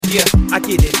Yeah, I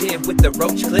get it in with the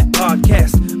Roach Clip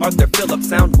Podcast. Arthur Phillips,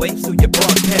 sound waves through your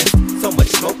broadcast. So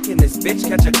much smoke in this bitch,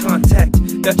 catch a contact.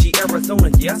 Dutchy, Arizona,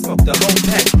 yeah, I smoked the whole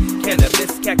pack.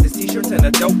 Cannabis, cactus t-shirts, and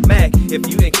a dope mag. If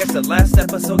you didn't catch the last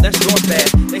episode, that's your bad.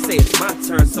 They say it's my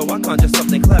turn, so I conjure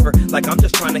something clever. Like I'm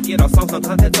just trying to get our songs on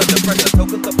content under pressure. So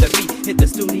cook up the beat, hit the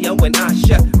studio, and I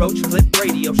chef. Roach Clip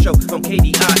Radio Show on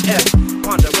KDIF.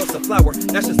 Ponderosa flower,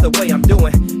 that's just the way I'm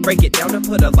doing. Break it down and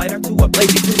put a lighter to a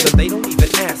blazing fuse, and they don't even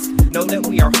ask. Know that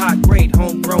we are hot grade,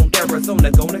 homegrown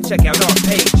Arizona. Go and check out our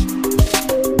page.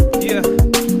 Yeah,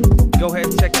 go ahead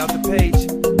and check out the page.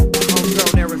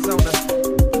 Homegrown Arizona,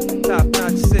 top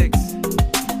notch 6.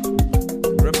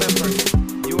 Remember,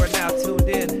 you are now tuned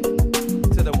in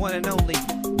to the one and only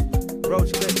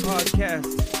Roach Clip Podcast.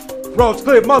 Roach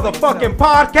Clip motherfucking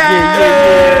podcast.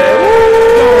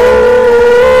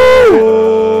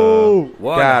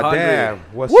 God damn.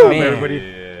 What's up,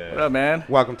 everybody? What up, man?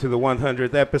 Welcome to the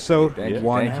 100th episode.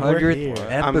 100th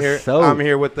episode. I'm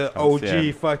here with the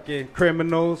OG fucking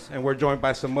criminals, and we're joined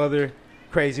by some other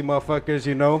crazy motherfuckers,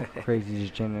 you know. Crazy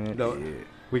degenerate.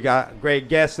 We got great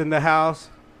guests in the house.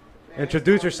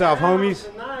 Introduce yourself, homies.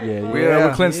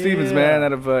 We're Clint Stevens, man,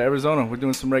 out of Arizona. We're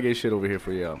doing some reggae shit over here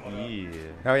for y'all. Yeah.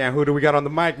 Hell yeah. Who do we got on the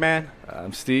mic, man?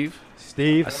 I'm Steve.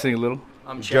 Steve. I sing a little.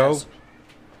 I'm Joe.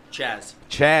 Chaz.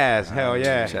 Hell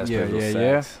yeah. Chaz Yeah, plays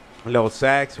yeah, sax. Little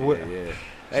sax. Yeah.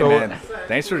 Hey, So- man,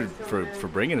 thanks for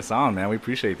bringing us on, man. We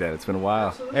appreciate that. It's been a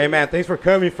while. Hey, man, thanks for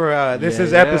coming for this Yeah,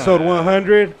 is yeah. episode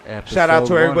 100. Shout out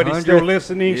to everybody 100. still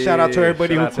listening. Shout out to Yeah,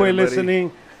 everybody shout who out to quit everybody.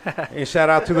 listening. And shout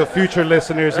out to the future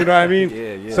listeners, you know what I mean?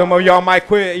 Yeah. Some of y'all might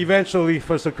quit eventually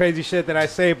for some crazy shit that I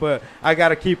say, but I got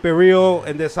to keep it real,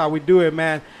 and that's how we do it,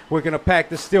 man. We're going to pack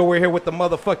this still. We're here with the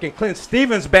motherfucking Clint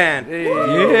Stevens Band.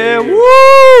 Yeah,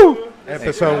 Woo!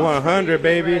 Episode 100,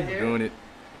 baby. Doing it.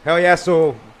 Hell yeah,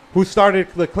 so who started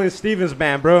the Clint Stevens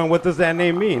Band, bro, and what does that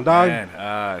name mean, dog? Man,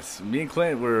 me and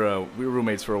Clint we were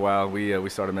roommates for a while. We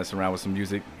started messing around with some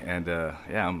music, and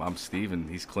I'm Steve and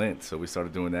he's Clint, so we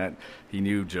started doing that. He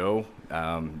knew Joe.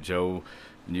 Joe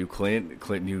knew Clint.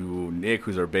 Clint knew Nick,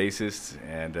 who's our bassist,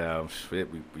 and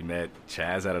we met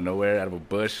Chaz out of nowhere, out of a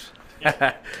bush.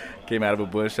 Came out of a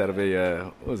bush, out of a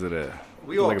what was it?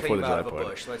 We all like a came 4th of out July of a party.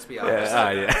 bush, let's be honest.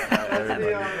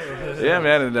 Yeah,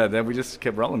 man, and then we just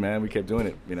kept rolling, man. We kept doing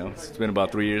it, you know. It's been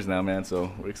about 3 years now, man,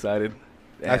 so we're excited.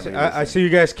 I see you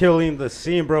guys killing the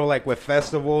scene, bro, like with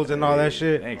festivals and all that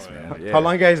shit. Thanks, man. Yeah. How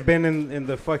long you guys been in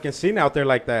the fucking scene out there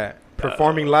like that?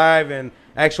 Performing live and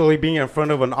actually being in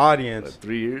front of an audience.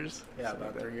 3 years? Yeah,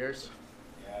 about 3 years.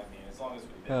 Yeah, I mean, as long as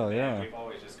we've Hell been yeah. we've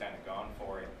always just kind of gone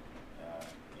for it.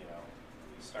 You know,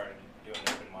 we started doing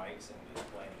open mics and we were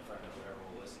playing in front of whoever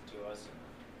will listen to us, and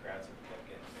crowds have kept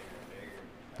getting bigger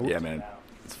and bigger. Yeah, man.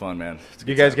 It's fun, man. It's a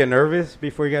Do you good guys time. get nervous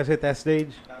before you guys hit that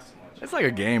stage? Not so much. It's like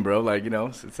a game, bro. Like, you know,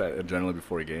 it's that adrenaline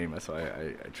before a game. That's why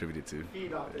I attribute it to.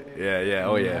 Yeah.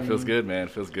 Oh, yeah. It feels good, man.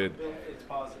 It feels good. It's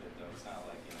positive though. It's not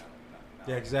like not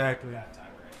Yeah, exactly. bad time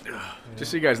or anything.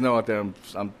 Just so you guys know out there,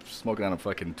 I'm smoking on a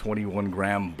fucking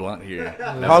 21-gram blunt here.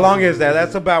 How long is that?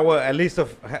 That's about what? At least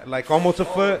like almost a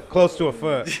foot? Close to a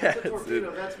foot. Yeah,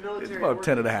 it's about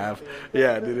 10 and a half.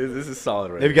 Yeah, dude, this is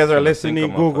solid right If you guys here. are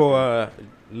listening, Google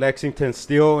Lexington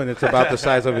Steel, and it's about the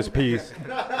size of his piece.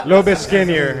 A little bit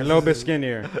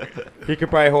skinnier. He could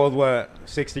probably hold, what,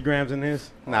 60 grams in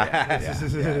his? Nah.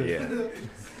 Yeah.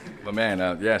 But,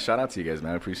 man, shout out to you guys,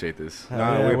 man. I appreciate this.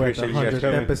 Nah, we appreciate you guys 100th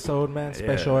coming. episode, man.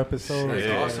 Special episode.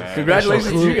 Yeah. awesome.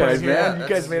 Congratulations to you guys, Yeah, man. You that's-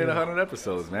 guys made it 100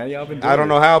 episodes, man. Y'all been doing I don't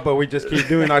know it. how, but we just keep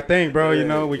doing our thing, bro. You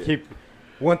know, we keep.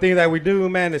 One thing that we do,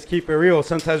 man, is keep it real.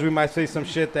 Sometimes we might say some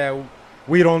shit that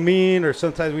we don't mean, or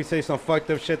sometimes we say some fucked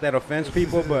up shit that offends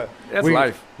people. But That's we,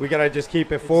 life. we gotta just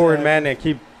keep it forward, man, and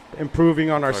keep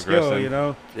improving on our skill. Progressing. You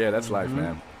know. Yeah, that's life,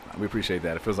 man. We appreciate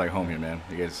that. It feels like home here, man.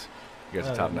 You guys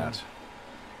are top notch.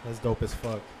 That's dope as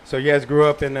fuck. So you guys grew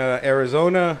up in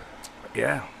Arizona.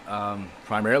 Yeah.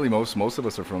 Primarily, most of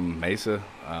us are from Mesa. We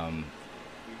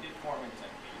did form in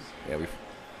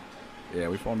Tempe.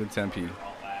 We formed in Tempe. All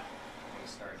that when we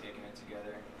started kicking it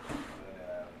together.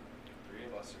 But 3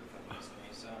 of us are from East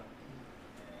Mesa,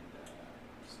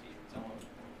 and Steve,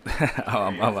 tell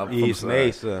him. I'm East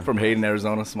Mesa. from Hayden,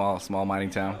 Arizona, small mining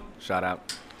town. Shout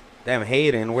out. Damn,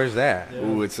 Hayden, where's that?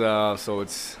 Ooh, it's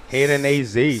Hayden,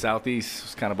 AZ. southeast.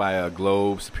 It's kind of by a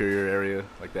Globe, Superior area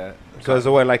like that. So it's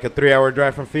what, like a 3-hour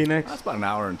drive from Phoenix? That's about an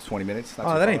hour and 20 minutes. Not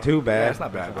Oh, too that far. ain't too bad. Yeah, it's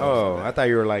not bad. Bro. Oh, It's not I bad. thought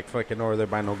you were like fucking over there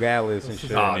by Nogales and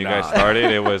shit. Oh, When you nah. guys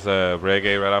started, it was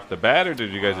reggae right off the bat, or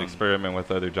did you guys experiment with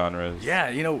other genres? Yeah,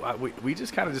 you know, we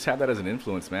just kind of just have that as an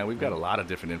influence, man. We've got a lot of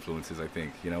different influences, I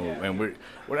think, you know, and we're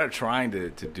not trying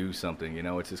to do something, you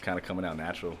know. It's just kind of coming out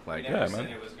natural. Like, We never yeah, said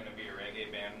man. it was going to be a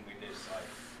reggae band we just like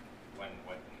when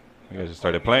You guys just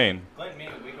started playing. Clint and me,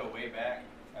 we go way back.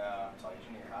 It's like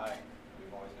junior high.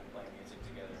 We've always been playing music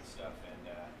together and stuff. And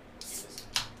he just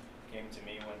came to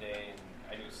me one day, and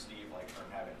I knew Steve like from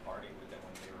having partied with them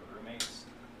when they were roommates.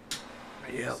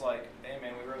 He was like, "Hey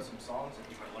man, we wrote some songs.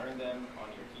 If you can learn them on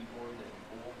your keyboard, then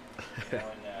cool." You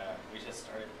know, and we just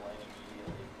started playing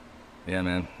immediately. Yeah,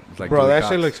 man. It's like Bro, Billy that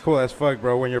Cox. shit looks cool as fuck,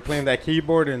 bro. When you're playing that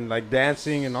keyboard and like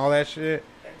dancing and all that shit.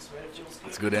 Thanks, man. It feels good.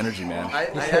 It's good energy, man. I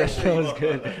That actually was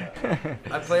good.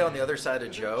 I play on the other side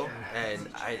of Joe, and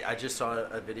I just saw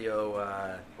a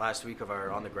video last week of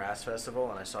our On the Grass festival,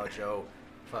 and I saw Joe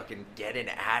fucking getting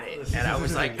at it, and I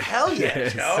was like, hell yeah,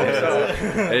 Joe!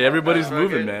 Hey, everybody's Fucking-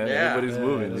 moving, man. yeah. Everybody's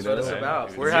moving. That's you what know? it's about.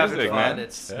 It's We're having music, fun. man.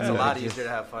 It's Yeah. a lot easier to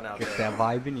have fun out Get there. that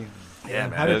vibe in you. Yeah,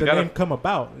 man. How did the Gotta- name come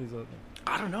about?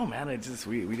 I don't know, man. It just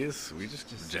we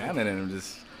just jamming and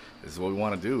just this is what we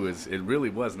want to do. Is it really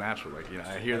was natural. Like, you know,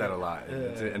 I hear that a lot.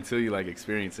 Until you like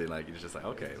experience it, like it's just like,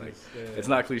 okay, like it's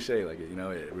not cliche. Like, you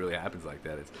know, it really happens like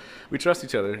that. It's we trust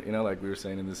each other. You know, like we were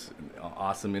saying in this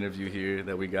awesome interview here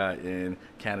that we got in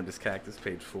Cannabis Cactus,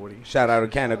 page 40. Shout out to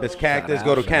Cannabis Cactus. Shout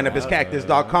Go to out, shout out.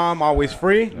 cannabiscactus.com. Always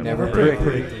free. Never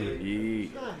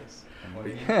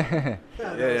Yeah.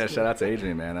 Yeah. Shout out to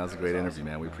Adrian, man. That was a great interview,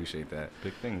 man. We appreciate that.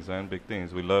 Big things, man. Big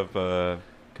things. We love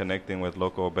connecting with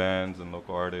local bands and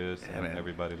local artists Yeah, and man.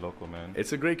 everybody local, man.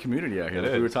 It's a great community out here. It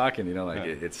Like we were is. talking, you know, like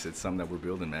Yeah. it's something that we're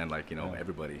building, man. Like, you know, Yeah.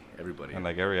 everybody. And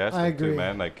like every aspect too, agree.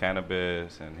 man. Like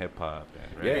cannabis and hip hop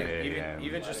and Yeah. reggae and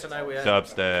Even just tonight we had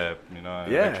dubstep, you know,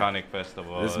 Yeah. electronic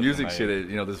festivals. this music and, shit, like,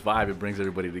 you know, this vibe, it brings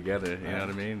everybody together. You Yeah. know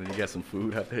what I mean? Then you got some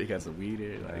food out there, you got some weed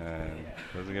here.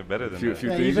 Like, doesn't get better than few, that. few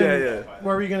Yeah, things. even- Yeah.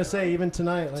 What were you gonna say? Even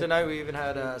tonight, like, Tonight we even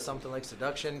had something like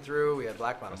Seduction through. We had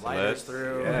Black Bottom Lighters Celeste.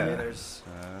 through. Yeah. I mean, there's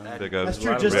Big ups that's to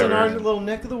true. Rob Just in our Rivers. little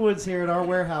neck of the woods here at our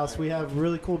warehouse, we have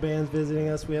really cool bands visiting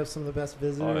us. We have some of the best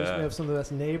visitors. yeah. We have some of the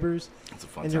best neighbors. It's a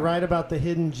fun And time. you're right about the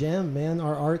hidden gem, man.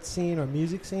 Our art scene, our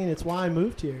music scene. It's why I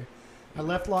moved here.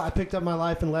 I picked up my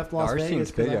life and left Las art Vegas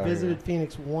scene's because big I out visited here.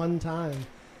 Phoenix one time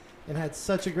and had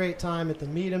such a great time at the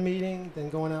Meta meeting. Then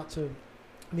going out to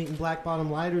meeting Black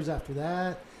Bottom Lighters after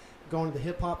that. Going to the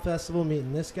hip hop festival,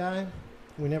 meeting this guy.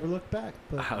 We never looked back.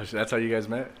 But Oh, that's how you guys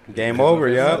met? Game over,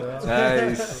 yup.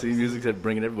 Nice. See, music's at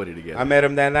bringing everybody together. I met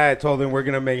him that night. Told him we're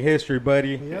gonna make history,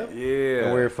 buddy. yep. And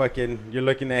Yeah. we're fucking. You're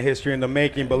looking at history in the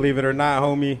making. Believe it or not,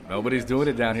 homie. Nobody's doing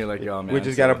it down here like y'all, man. We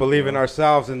just So, gotta believe you in know,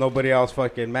 ourselves, and nobody else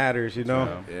fucking matters, you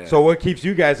know. Yeah. So what keeps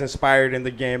you guys inspired in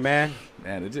the game, man?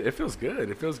 Man, it feels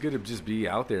good. It feels good to just be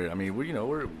out there. I mean, we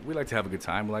like to have a good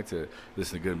time. We like to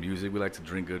listen to good music. We like to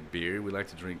drink good beer. We like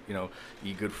to drink, you know,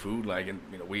 eat good food. Like, and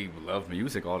you know, we love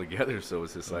music all together. So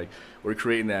it's just like we're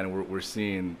creating that, and we're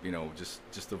seeing, you know, just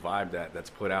the vibe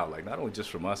that's put out. Like not only just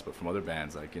from us, but from other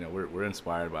bands. Like, you know, we're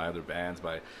inspired by other bands,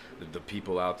 by the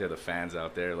people out there, the fans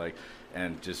out there. Like.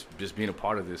 And just being a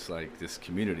part of this, like, this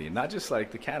community, and not just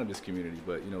like the cannabis community,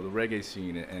 but, you know, the reggae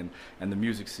scene and the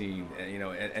music scene, and, you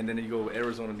know, and then you go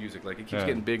Arizona music, like it keeps Yeah.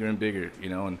 getting bigger and bigger, you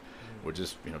know, and we're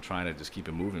just, you know, trying to just keep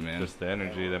it moving, man. Just the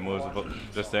energy that moves,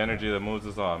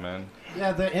 us all, man.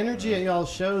 Yeah, the energy at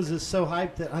y'all's shows is so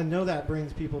hyped that I know that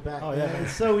brings people back. Oh, man. yeah.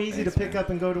 It's so easy Thanks, to pick man. up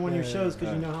and go to one of Yeah, your shows because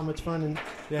yeah. you know how much fun and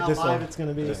Yeah, how just live the- it's going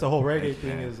to be. Just the whole reggae Thank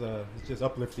thing you. it's just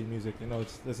uplifting music. You know,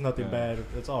 it's nothing Yeah. bad.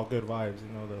 It's all good vibes.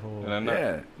 You know, the whole And I'm not,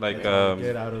 Yeah. like, what you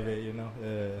get out of it. You know.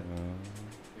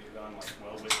 We've gone like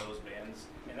well with those bands,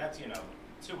 and that's, you know,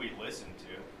 it's who we listen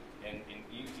to. And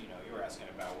you know, you were asking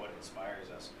about what inspires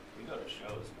us. We go to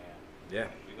shows, man. Yeah.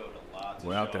 We go to lots.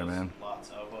 We're of out there, shows. man. Lots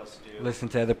of us do. Listen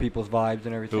to other people's vibes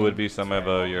and everything. who would be some of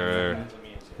your, Tons of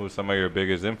music. who's some of your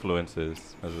biggest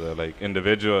influences as like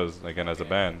individuals, like, and as a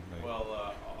band? Like,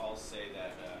 Well, I'll say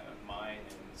that mine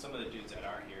and some of the dudes that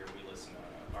aren't here, we listen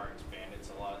to Orange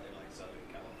Bandits a lot. They're like Southern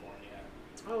California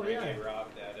Oh, reggae yeah. rock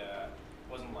that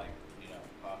wasn't like, you know,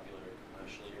 popular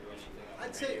commercially or anything on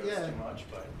I'd the say, radios yeah. too much,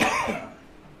 but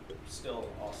still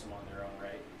awesome on their own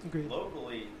right. Agreed.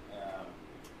 Locally,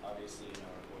 obviously, you know,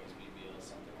 our boys BBL,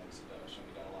 something like Seduction.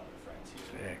 We got a lot of friends here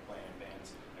that Yeah. are playing in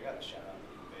bands. I got to shout out the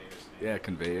Conveyors, man. Yeah,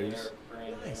 Conveyors. They're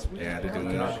brand Nice. new. Yeah, they're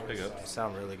doing it. Big ups. They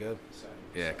sound really good.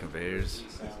 Yeah, Conveyors.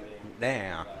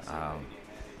 Damn.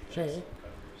 Sure.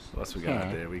 What else we got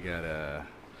out there? We got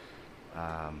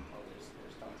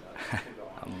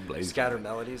I'm blazing. Scatter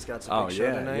Melodies got some Oh big show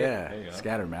yeah, tonight. There you yeah. go.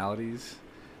 Scatter Melodies.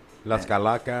 Las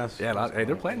Calacas. Yeah, hey,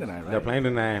 they're playing tonight, right? They're playing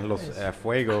tonight. Los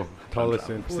Fuego.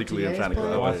 Tolleson. Secretly, I'm trying to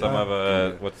Portillo's go What's out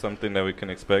there. what's something that we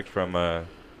can expect from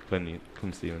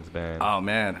Clint Stevens band? Oh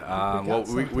man, well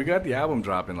something. we got the album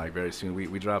dropping like very soon.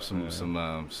 We dropped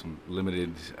some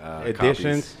limited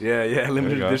Editions? copies. Yeah,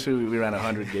 limited you go. edition. We ran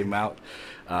 100, gave them out.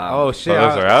 Oh shit!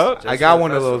 those are out? I got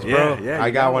one of those, bro. Yeah, yeah, I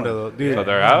you got got one of one. those, dude. So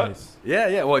they're out? Nice.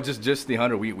 Yeah. Well, just the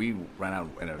 100. We ran out.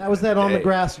 In a That was that on the day.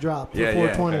 grass drop for Yeah,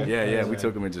 420. yeah. We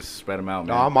took them and just spread them out,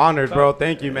 No, man. I'm honored, bro.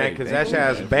 Thank you, man, Hey, because thank that shit you,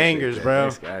 has man. bangers, Appreciate bro.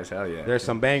 that. Thanks, guys. Hell yeah. There's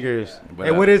some bangers. But,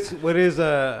 Hey, what is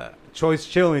Choice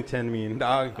Chillington mean,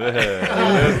 dog?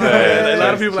 a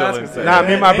lot of people ask us that. Nah,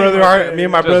 me and my brother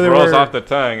Just rolls were off the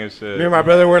tongue and shit. me and my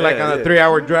brother were like Yeah, on a yeah.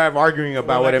 3-hour drive arguing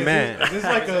about what it Is meant. this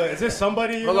like is this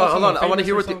somebody? You Hold know, on. someone I want to famous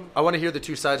hear or what the, something? I want to hear the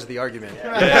two sides of the argument.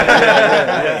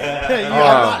 I'm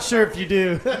not sure if you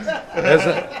do.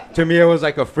 To me, it was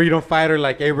like a freedom fighter,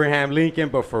 like Abraham Lincoln,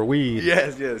 but for weed.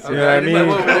 Yes. You know what I mean? And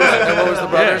what was the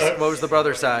brothers? What was the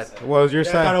brother side? What was your Yeah,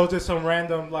 I thought side? it was just some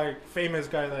random like famous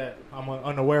guy that I'm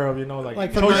unaware of. You know,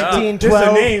 like from Choice- 1912. Just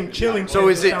the name, Chilling. So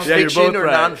is it Sounds- Yeah, you're fiction both or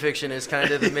right. nonfiction? Is kind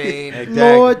of the main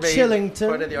Lord main Chillington.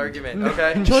 part of the argument.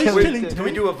 Okay. Choice Wait, Chillington. Can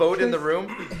we do a vote in the room?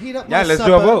 Heat up Yeah, my let's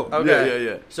do a supper. vote. Okay.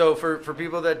 Yeah. So for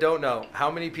people that don't know,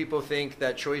 how many people think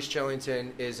that Choice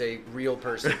Chillington is a real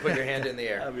person? Put your hand in the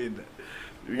air. I mean,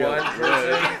 we One got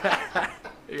person.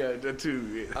 yeah,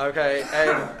 two. Okay.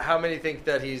 And how many think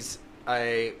that he's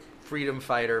a freedom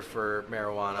fighter for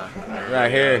marijuana?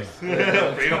 Right here.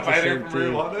 Freedom fighter for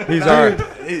marijuana? He's our.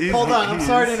 Hold on, I'm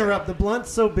sorry to interrupt. The blunt's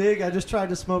so big, I just tried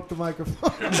to smoke the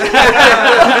microphone.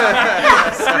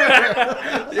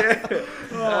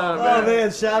 Oh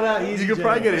man, shout out Easy You could J.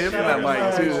 probably get a hit from Shout that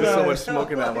out mic too. Easy There's so J. much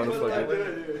smoke in that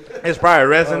motherfucker. It's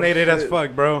probably resonated as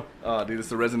fuck, bro. Oh, dude, it's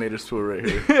the Resonators tour right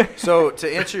here. So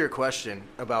to answer your question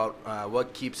about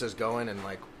what keeps us going and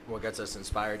like what gets us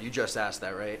inspired, you just asked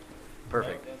that, right?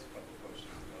 Perfect.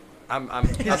 I'm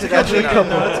That's a good lead up.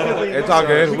 No, that's a good lead It's up. all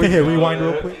good. We can hit rewind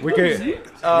real quick. We could.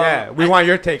 Yeah, we want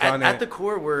your take on at it. the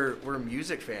core, we're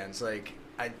music fans. Like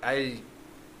I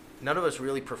none of us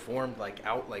really performed like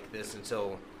out like this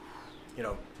until, you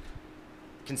know,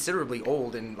 considerably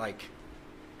old in like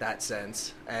that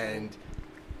sense. And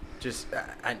just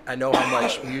I know how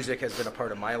much music has been a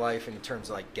part of my life in terms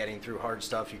of like getting through hard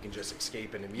stuff. You can just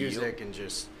escape into music and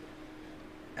just.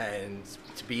 And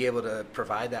to be able to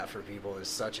provide that for people is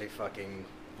such a fucking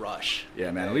rush.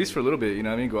 Yeah, man. At least for a little bit, you know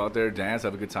what I mean? Go out there, dance,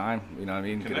 have a good time. You know what I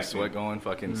mean? Get a sweat going,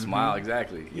 fucking smile.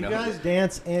 Exactly. You know? guys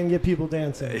dance and get people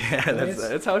dancing. Yeah,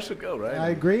 that's how it should go, right? I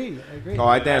agree. Oh,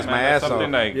 I danced Man, my that's ass something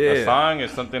off. like Yeah. a song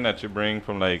is something that you bring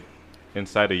from like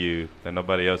inside of you that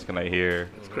nobody else can like hear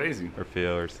It's crazy. or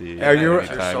feel or see. Are you- at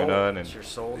any time, you know, and It's your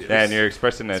soul. yeah, and you're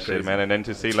expressing that It's shit, crazy. man. And then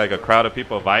to see like a crowd of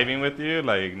people vibing with you,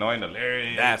 like knowing the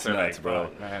lyrics. That's or, nuts, like, bro.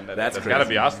 fuck, man, That's that's gotta crazy.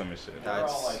 be awesome and shit. We're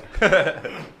all That's, like,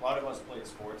 a lot of us played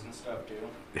sports and stuff too.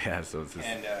 Yeah, so it's just.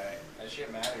 And that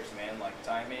shit matters, man. Like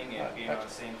timing and being on the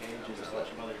same page as a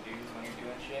bunch of other dudes when you're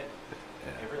doing shit.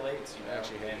 It relates, you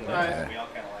know. And Right. we all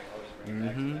kind of like always bring it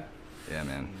back to that. Yeah,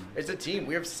 man. it's a team.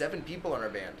 We have 7 people on our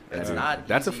band. That's Yeah. not.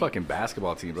 That's a easy. fucking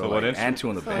basketball team, bro. So what like, instrument- and two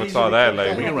on the It's not bench. What's all that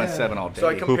like? We can run 7 all day. So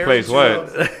I Who compared plays to,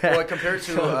 what? Well, I compared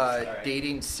to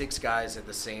dating 6 guys at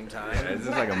the same time. This is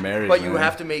like a marriage. But you man.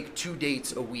 have to make 2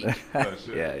 dates a week, Oh,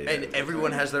 shit. Yeah. and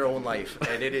everyone has their own life,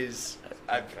 and it is.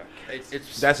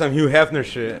 It's That's some Hugh Hefner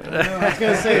shit. I was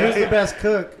gonna say, who's the best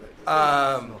cook?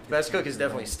 best cook is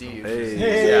definitely Steve.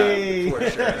 Hey. Yeah, for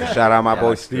sure. Shout out my Yeah, boy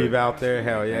that's Steve good. out there.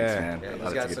 Hell Thanks, yeah. man. Yeah, I'll he's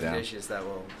have got to get some down. dishes that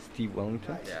will. Steve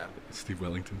Wellington. Yeah. Steve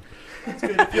Wellington. It's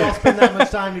good. If y'all spend that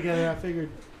much time together, I figured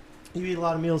you eat a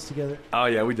lot of meals together. Oh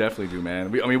yeah, we definitely do, man.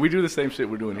 I mean, we do the same shit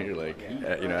we're doing here, like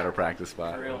at, at our practice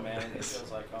spot. For real, man. It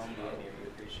feels like home being here. We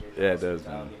appreciate Yeah, it does,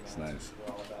 hospitality, man. It's nice.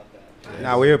 We're all about that.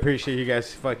 Now we appreciate you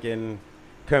guys fucking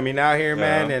coming out here,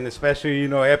 man, Yeah. and especially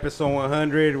episode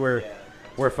 100.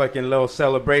 We're fucking little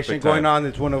celebration Big time. going on.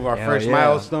 It's one of our Hell first yeah.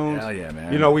 milestones. Hell yeah,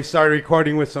 man. We started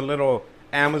recording with some little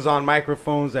Amazon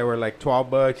microphones that were like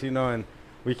 $12, and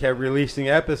we kept releasing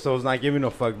episodes, not giving a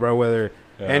fuck, bro, whether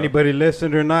Yeah. anybody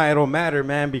listened or not. It don't matter,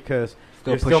 man, because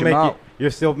Still push 'em out.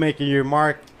 you're still making your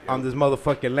mark on this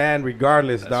motherfucking land,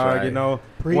 regardless, That's dog. right.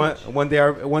 Preach.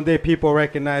 One day people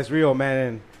recognize real, man,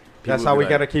 and that's People how will we be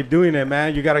gotta like- keep doing it,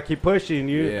 man. You gotta keep pushing.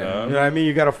 You Yeah. know what I mean?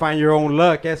 You gotta find your own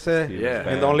luck, ese. Yeah.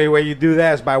 And the only way you do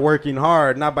that is by working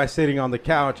hard, not by sitting on the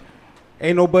couch.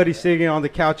 Ain't nobody sitting on the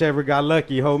couch ever got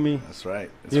lucky, homie. That's right.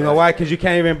 That's You know right. why? Because you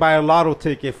can't even buy a lotto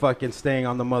ticket fucking staying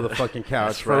on the motherfucking couch.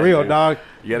 That's For right, real, dude. dog.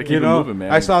 You gotta keep it moving,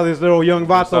 man. I saw this little young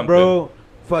Vato, something. bro.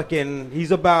 Fucking, he's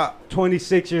about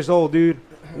 26 years old, dude.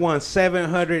 Won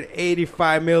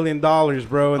 $785 million,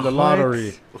 bro, in the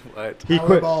lottery. What? He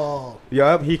quit. Powerball.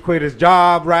 Yup, he quit his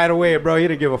job right away, bro. He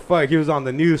didn't give a fuck. He was on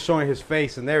the news showing his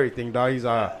face and everything, dog. He's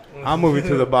I'm moving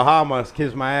to the Bahamas,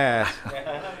 kiss my ass.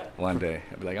 one day.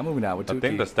 I'd be like, I'm moving out with I Tuki.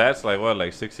 think the stats like what,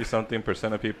 like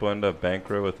 60-something% of people end up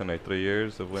bankrupt within like 3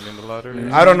 years of winning the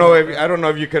lottery. I don't know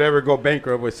if you could ever go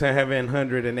bankrupt with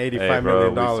 $785 Hey, million bro,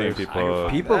 we've dollars. seen people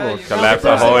People go collapse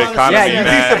the whole economy. Yeah, you'd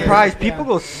man. be surprised. People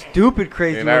go stupid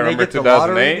crazy You when know, they remember get the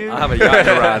lottery. 2008? Dude. I have a yacht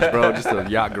garage, bro. Just a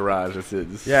yacht garage. That's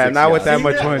it. Just Yeah, 6 not with yachts. that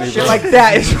much money, Shit bro. like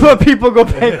that is what people go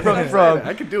bankrupt from.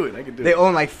 I could do it. I could do They it.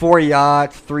 own like 4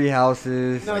 yachts, 3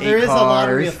 houses, No, 8 there is a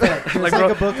lottery cars. effect. There's Like, like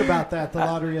bro- a book about that, the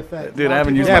lottery effect. Dude, A lot I of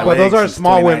haven't people used Yeah, my but those legs are since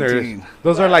small 2019. winners.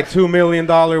 Those are like $2 million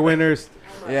winners.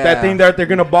 Yeah. That thing that they're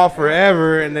gonna ball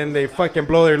forever, and then they fucking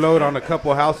blow their load on a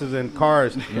couple houses and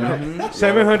cars.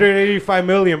 $785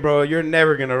 million, bro. You're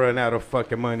never gonna run out of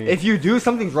fucking money. If you do,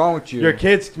 something's wrong with you. Your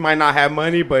kids might not have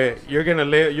money, but you're gonna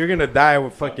live. You're gonna die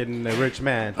with fucking a rich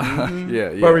man.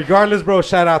 Yeah, yeah. But regardless, bro,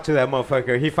 shout out to that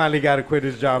motherfucker. He finally got to quit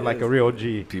his job like a real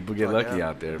G. People get lucky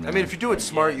out there, man. I mean, if you do it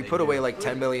smart, you put away like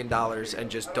 $10 million and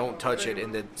just don't touch it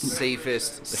in the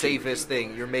safest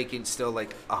thing. You're making still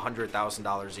like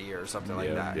 $100,000 a year or something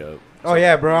like that. Yeah. Oh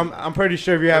yeah, bro. I'm pretty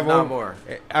sure if you have not over- more.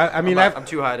 I mean, I'm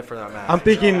too high for that math.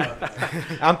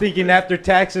 I'm thinking after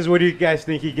taxes. What do you guys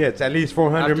think he gets? At least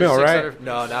 400 After mil, right? 600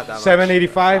 No, not that much.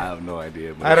 785 I have no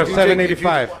idea. But out of If you take-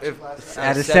 785,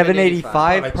 At a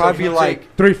 785, probably like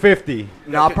 350.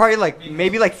 no, probably like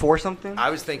maybe like 4 something.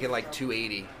 I was thinking like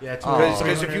 280. Yeah, it's Oh.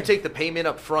 Because if you take the payment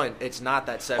up front, it's not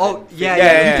that 7. Oh yeah, Yeah, yeah.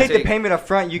 yeah, You take yeah. the payment up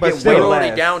front, you But get still- way We're less.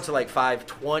 already down to like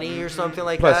 520 or something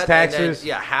like Plus that. taxes.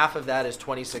 And then, half of that is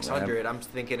 2,600. I'm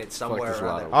thinking it's somewhere this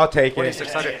around lottery. there. I'll take it.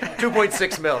 2,600.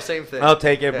 2.6 mil, same thing. I'll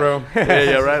take it, bro.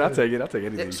 yeah, right. I'll take it. I'll take Yeah,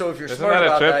 anything. so if you're Isn't smart that a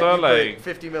about trip, that, though? you Like, put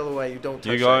 50 mil away. You don't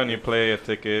touch You go that. and you play a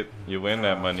ticket, you win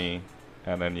that money,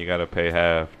 and then you gotta pay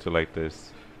half to like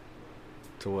this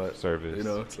To what? service. You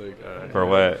know, it's like For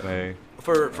what? Like,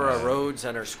 for our roads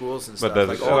and our schools and But stuff. does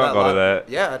like it all still go to that?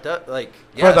 Yeah, it does. Like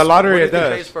For the lottery, what do you it think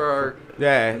does. pays for our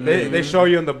Yeah, they show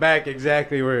you in the back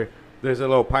exactly where there's a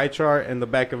little pie chart in the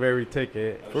back of every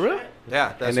ticket, For real?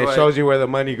 yeah. That's and it why- shows you where the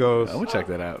money goes. I would check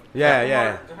that out. Yeah,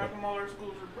 yeah. How come all our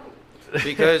schools are broke?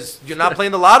 because you're not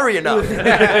playing the lottery enough.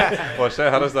 well,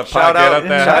 shit, how does the Shout pot get out, up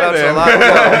that shout high out to then? a lot.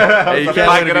 Well, How Hey, you does the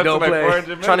can't pot win get if up you to don't like play.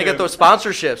 400 trying to get million? those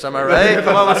sponsorships. Am I right?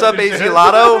 Come on, what's up, AZ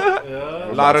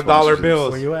Lotto? A lot of dollar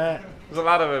bills. Where you at? There's a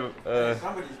lot of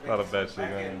bad shit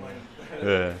going on.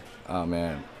 Yeah. Oh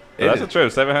man. But that's a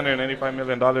trip. $785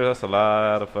 million. That's a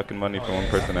lot of fucking money for one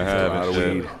person to It's a have. lot and of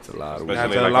shit. weed. It's a lot of weed.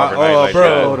 Especially That's a like lot. overnight Oh, like bro.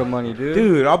 that. Load of money, dude.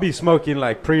 Dude, I'll be smoking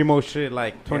like primo shit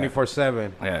like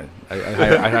 24/7. Yeah,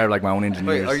 I hire like my own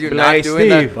engineers. Wait, are you But not like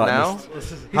doing Steve. that now?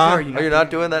 Huh? Are you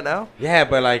not doing that now? Yeah,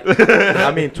 but like,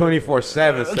 I mean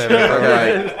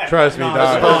 24/7. Like, trust me,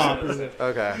 dog.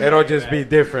 Okay. It'll just be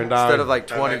different, dog. Instead of like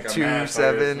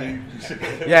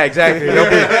 22/7. Yeah, exactly.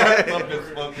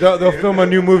 They'll film a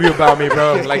new movie about me,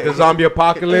 bro. Like the zombie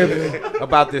apocalypse,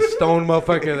 about this stone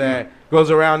motherfucker that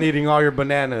goes around eating all your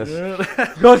bananas.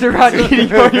 Goes around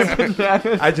eating all your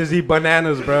bananas. I just eat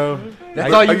bananas, bro.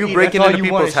 That's I- all you Are you eat, breaking that's all into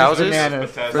you want, people's is just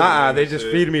houses? bananas. Nah, they just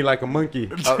feed me like a monkey.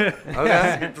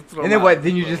 Okay. And then what?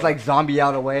 Then you just like zombie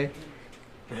out away.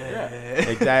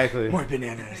 Exactly. More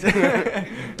bananas.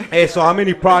 Hey, so how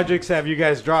many projects have you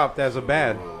guys dropped as a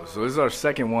band? So this is our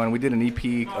second one. We did an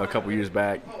EP a couple years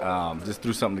back. Just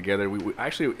threw something together. We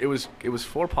actually it was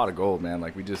 4 pot of gold, man.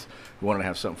 Like we wanted to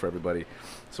have something for everybody.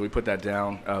 So we put that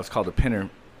down. It's called The Pinner.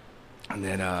 And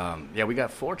then we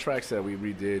got 4 tracks that we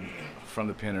redid from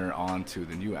The Pinner onto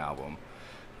the new album.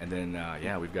 And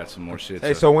then we've got some more shit.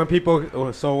 Hey, so when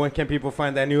can people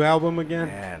find that new album again?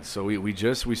 Man, so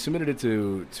we submitted it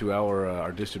to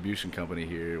our distribution company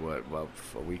here. A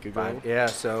week ago? Yeah,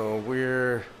 so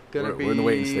we're gonna be We're in the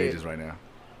waiting stages right now.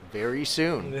 very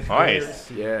soon. Nice.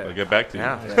 Yeah. I'll get back to you.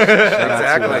 Yeah,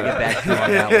 Exactly. Get exactly. back to you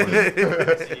on that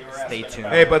one. Stay tuned.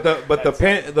 Hey, but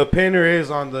the pinner is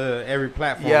on the every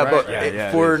platform. Yeah, right? but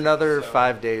Yeah, for it is. another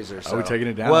 5 days or so. Are we taking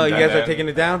it down? Well, you guys are Then- taking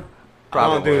it down.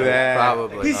 Probably. Don't do that.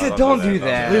 Probably. He said, "Don't do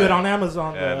that." Leave it on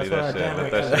Amazon. Yeah, Though. leave That's that what shit. I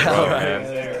Let that shit roll, man. And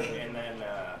then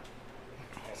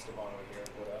Esteban over here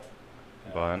put up.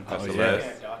 Bon, that's the yeah. last. A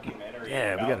documentary.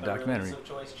 Yeah, we about got a the documentary. release of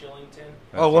Choice Chillington.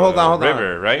 Oh, well, hold on.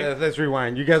 River, right? Let's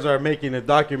rewind. You guys are making a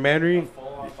documentary.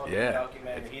 Full-on fucking Yeah.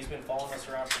 documentary. He's been following us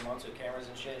around for months with cameras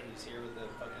and shit. He's here with the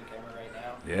fucking camera right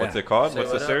now. Yeah. What's it called? Say What's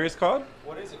the what up. series called?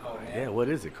 What is it called, man? Yeah, what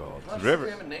is it called? River.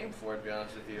 We have a name for it, to be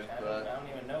honest with you. I don't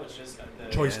even know. It's just the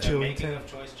Choice the making Chillington. of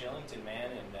Choice Chillington,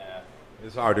 man. And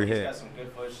It's hard to He's hit. got some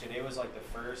good footage. Today was like the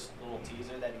first little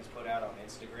teaser that he's put out on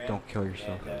Instagram. Don't kill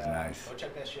yourself. And, That was nice. Go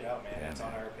check that shit out, man. Yeah, it's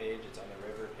on our page. It's on the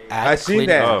River page. I seen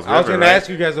that. Oh, I was River, gonna right? ask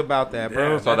you guys about that,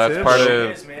 bro. Yeah, So that's it. part It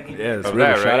of. is, man. He Yeah, did. it's Of River.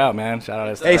 that, Shout right? out, man. Shout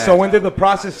out. Hey, so when did the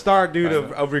process start, dude,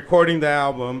 of recording the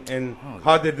album, and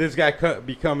how did this guy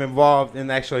become involved in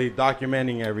actually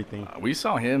documenting everything? We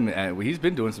saw him, and he's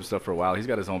been doing some stuff for a while. He's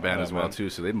got his own band Yeah, as well man.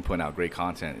 too, so they've been putting out great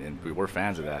content, and we're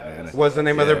fans of that, man. What's the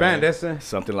name of their Yeah, band? man. That's it.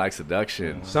 Something Like Seduction.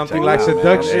 Something Check Like them out,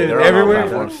 Seduction. man. They're on all Everywhere?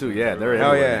 platforms too. Yeah, they're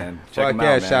Hell everywhere, yeah. man. Check Fuck them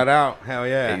yeah. out, man. Shout out. Hell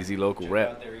yeah. AZ local Check rep.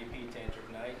 out their EP,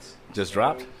 Tantric Nights. Just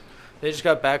dropped. They just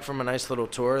got back from a nice little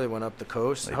tour. They went up the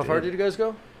coast. They How far did. did you guys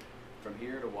go? From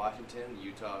here to Washington,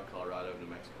 Utah, Colorado, New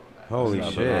Mexico, and back. Holy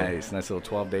Nice. shit. Nice little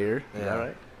 12-dayer. Is Yeah. that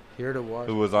right? Here to Who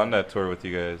Washington. was on that tour with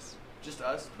you guys? Just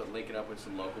us, but linking up with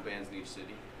some local bands in each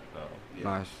city. Oh. Yeah.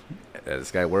 Nice. Yeah,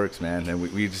 this guy works, man, and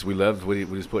we loved what he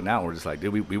was putting out. We're just like,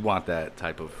 dude, we want that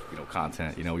type of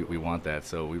content. We want that.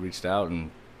 So we reached out, and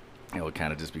it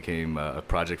kind of just became a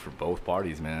project for both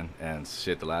parties, man. And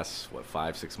shit, the last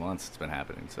 5-6 months, it's been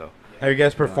happening. So Have you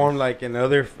guys performed like in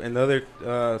other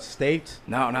states?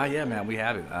 no, not yet, man. We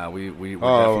haven't. We're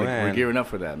Oh, definitely man. we're gearing up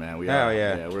for that, man. We Hell are.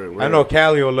 yeah. We're, I know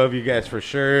Cali will love you guys for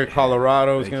sure.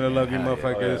 Colorado's Thank gonna you, love you, man. Yeah,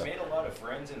 motherfuckers. We made a lot of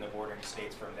friends in the bordering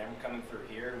states from them coming through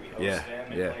here. We host Yeah,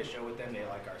 them and yeah. play a show with them. They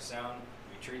like our sound.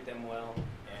 We treat them well, and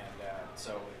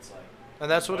so it's like. And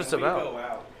that's what when it's we about. go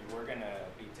out, we're gonna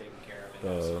be taken care of,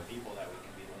 and there's Uh. some people that we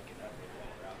can be linking up with while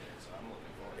we're out there. So I'm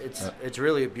looking forward to that. It's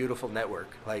really a beautiful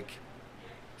network. Like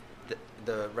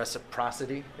the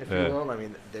reciprocity, if Yeah. you will. I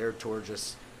mean, their tour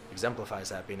just exemplifies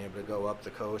that, being able to go up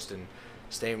the coast and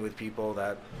staying with people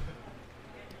that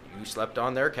you slept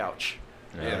on their couch.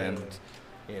 Yeah, and, man.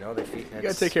 They feed. You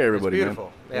gotta take care of everybody, it's man.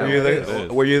 beautiful. Were Yeah. you, it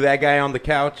is. were you that guy on the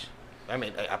couch? I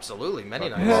mean, absolutely, many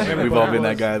Fuck nights. yeah. We've all been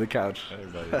that guy on the couch.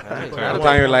 Everybody. Right.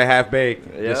 Sometimes you're like half baked.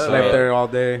 Yeah. Just slept there all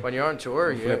day. When you're on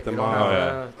tour, you Flip them don't off. have,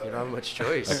 Oh, yeah. you don't have much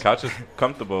choice. The couch is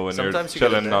comfortable when Sometimes you're you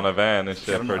gotta chilling do on a van and I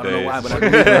shit don't, for I don't know why, days. but I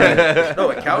can do that. No,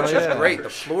 the couch is great. The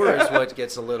floor is what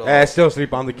gets a little. I still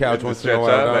sleep on the couch Just once in a stretch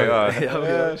while. out, like, dog.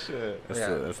 yeah, shit. That's,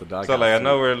 Yeah. that's the dog. So, like, I house,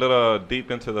 know too. we're a little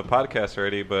deep into the podcast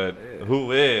already, but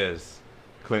who is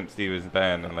Clint Stevens'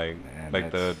 band and Man, the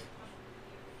that's-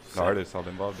 artists all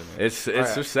involved in it? It's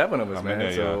Alright. there's 7 of us, I mean, man.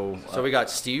 yeah, So So we got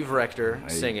Steve Rector Hey.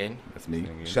 singing. that's me.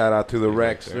 Singing. Shout out to the Steve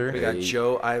Rexter. We got Hey.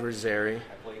 Joe Irizarry. I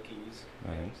play keys.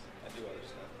 Nice. I do other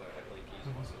stuff, but I play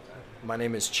keys most of the time. My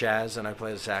name is Chaz, and I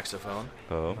play the saxophone.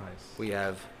 Oh, We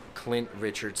have Clint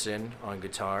Richardson on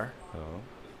guitar. oh,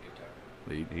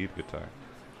 Lead. lead guitar.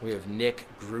 We have Nick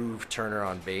Groove Turner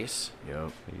on bass.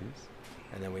 Yep. He's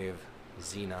And then we have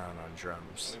Xenon on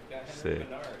drums. We've got Henry Sick.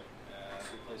 Bernard,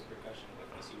 who plays percussion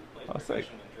with us. He plays Oh, sick.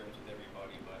 percussion and drums with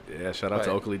everybody, but. Yeah. Shout out to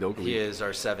But Oakley Dokley. He is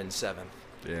our 7/7.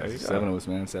 Yeah. There you go. 7 of us,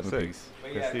 man. 7 Sick. piece.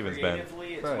 But Chris yeah, Stevens band.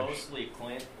 creatively, it's Fresh. mostly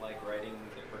Clint, like writing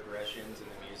the progressions and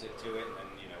the music to it, and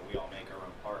then we all make our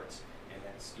own parts, and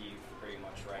then Steve pretty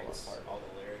much writes all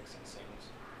the lyrics and sings.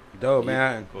 Dope,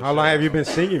 man. Cool How shit. long have you been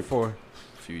singing for?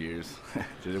 A few years.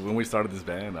 Just when we started this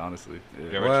band, honestly. You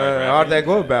Yeah. ever What, tried how'd that rapping?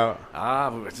 go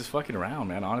about? We're just fucking around,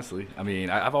 man. Honestly, I mean,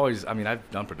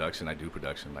 I've done production. I do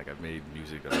production. Like I've made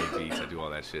music, I make beats, I do all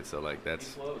that shit. So like He that's.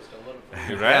 flows, don't let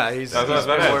him You flow. rap? Yeah, he's- That's what I was he's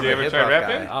about to more ask. of You a ever hip-hop tried guy.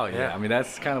 rapping? Oh yeah. Yeah. I mean,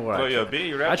 that's kind of what Throw I. you a beat,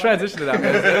 you rap I on transitioned to that,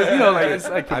 man. Like it's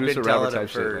like I've been producer telling rapper him type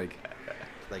shit. for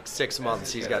Like 6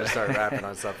 months he's got to start rapping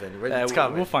on something. It's we'll-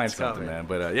 coming. We'll find It's something, coming. man.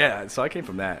 But yeah, so I came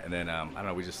from that, and then I don't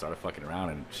know. We just started fucking around,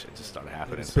 and shit just started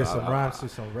happening. Spit So some I- rhymes to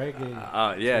some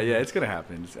reggae. Yeah, it's gonna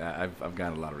happen. I've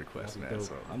gotten a lot of requests, That'd be man. dope.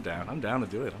 So I'm down. I'm down to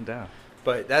do it. I'm down.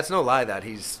 But that's no lie that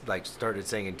he's like started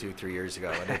singing 2-3 years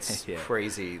ago, and it's Yeah.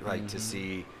 crazy like to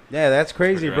see Yeah, that's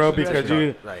crazy, bro. Progression. Because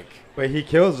you, like but he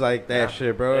kills like that Yeah.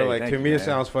 shit, bro. Hey, like thank to you, me, it man.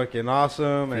 sounds fucking awesome.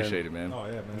 And, Appreciate it, man. Oh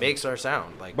yeah, man. makes our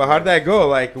sound like. but how'd that go?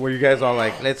 Like, were you guys all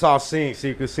like, let's all sing so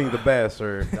you could sing the best,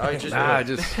 or? No, he just I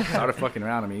just started fucking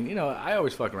around. I mean, I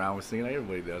always fuck around with singing.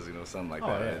 Everybody does, something like Oh,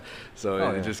 that. yeah. So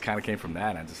Oh, it yeah. just kind of came from that.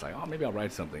 And I just like, oh, maybe I'll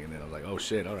write something. And then I was like, oh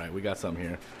shit, all right, we got something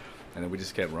here. And then we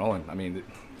just kept rolling. I mean,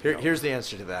 Here's the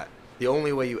answer to that. The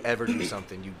only way you ever do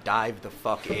something, you dive the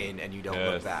fuck in and you don't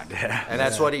look Yes. back. Yeah. And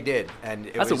that's what he did. And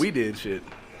it that's was, what we did. Shit.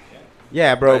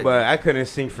 Yeah, bro, But- but I couldn't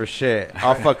sing for shit.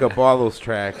 I'll fuck up all those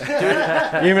tracks.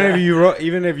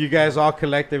 even if you guys all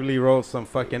collectively wrote some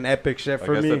fucking epic shit I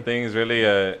for guess me, the thing is really,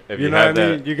 if you you know have what I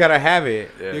that, mean? You gotta have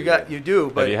it. Yeah, You do,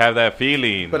 if but you have that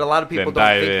feeling, but a lot of people then don't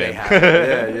dive think in. they have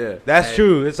it. yeah. That's And-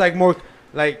 true. It's like more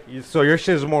like so your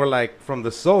shit's more like from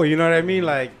the soul. You know what I mean?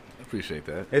 Like Appreciate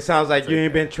that. it sounds like you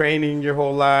ain't been training your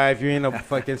whole life. You ain't a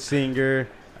fucking singer.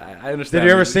 I understand. Did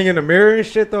you ever sing in the mirror and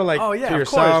shit though, like oh yeah, to of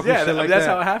yourself? course. Yeah, and shit like that's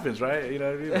that? how it happens, right? You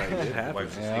know what I mean? Like, it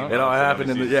happens. Yeah. It all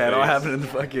happened in the it all happened in the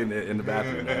fucking in the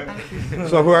bathroom. Man.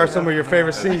 So who are some of your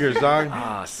favorite singers,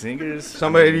 dog? Singers.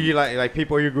 Somebody you like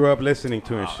people you grew up listening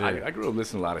to and shit. I grew up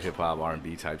listening to a lot of hip hop,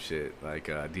 R&B type shit. Like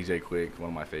DJ Quick, one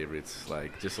of my favorites.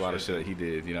 Like just a lot of shit that he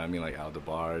did. You know what I mean? Like Al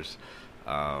DeBarge.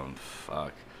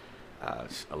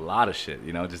 A lot of shit,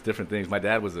 you know, just different things. My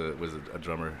dad was a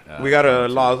drummer. We got a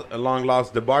long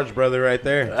lost DeBarge brother right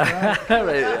there.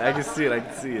 Right, I can see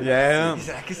it. Yeah. He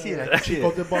said, I can see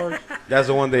it. That's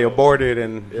the one they aborted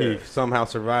and he somehow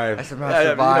survived. I somehow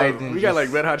survived. You know, we got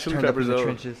like Red Hot Chili turned up in Peppers, the though.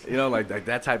 trenches. You know, like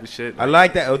that type of shit. I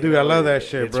like that. Oh, dude, I love that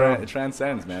shit, bro. It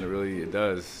transcends, man. It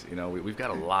does. You know, we've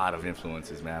got a lot of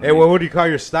influences, man. Hey, what do you call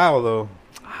your style, though?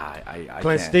 I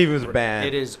Clint can't. Stevens band.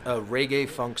 It is a reggae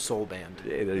funk soul band.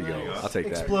 Yeah, there you go. I'll take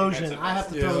that. Explosion. I have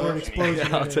to throw the word explosion.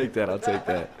 Yeah, I'll take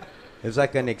that. It's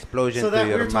like an explosion So through that we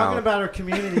your were talking mouth. about our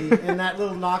community and that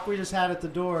little knock we just had at the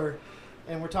door,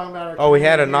 and we're talking about our. Oh, we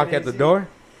had a community knock here at the AZ. door?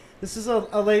 This is a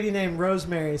lady named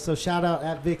Rosemary. So shout out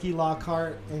at Vicky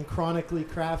Lockhart and Chronically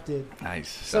Crafted.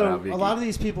 Nice. Shout So out, Vicky. a lot of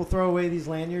these people throw away these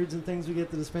lanyards and things we get at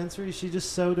the dispensary. She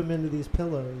just sewed them into these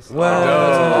pillows.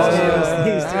 Wow. So just gave us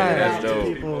these to That's give out to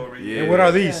dope. people. Yeah. And what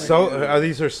are these? Are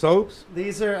these her soaps?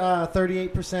 These are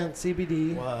 38%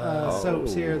 CBD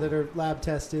soaps here that are lab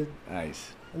tested.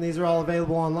 Nice. And these are all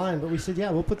available online. But we said, yeah,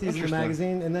 we'll put these in the Interesting.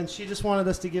 magazine. And then she just wanted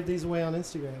us to give these away on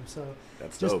Instagram. So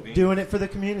That's just dope. doing it for the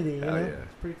community. You Hell know? yeah.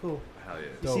 It's pretty cool. Hell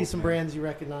yeah. You see some brands you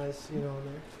recognize, you know, in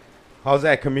there. How's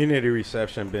that community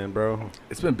reception been, bro?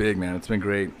 It's been big, man. It's been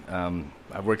great.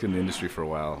 I've worked in the industry for a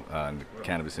while, in the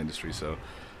cannabis industry, so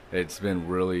it's been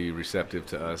really receptive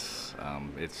to us.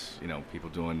 It's, you know,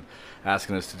 people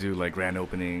asking us to do like grand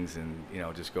openings and, you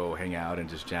know, just go hang out and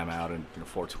just jam out and, you know,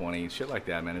 420 and shit like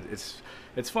that, man.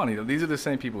 It's funny. You know, these are the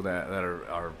same people that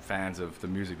are fans of the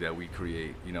music that we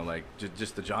create, you know, like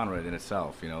just the genre in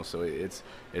itself, you know. So it's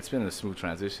been a smooth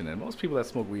transition, and most people that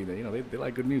smoke weed, you know, they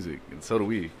like good music, and so do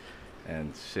we.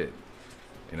 And shit,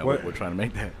 you know, we're trying to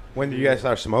make that. When did you guys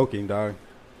start smoking, dog?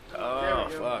 Oh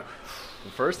fuck!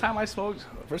 The first time I smoked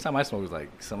was like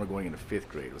summer going into 5th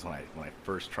grade. Was when I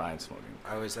first tried smoking.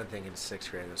 I was then thinking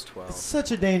 6th grade. I was 12. It's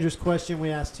such a dangerous question we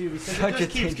asked, too, because Such it just a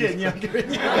keeps dangerous getting younger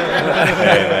and younger.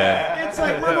 Hey, man. It's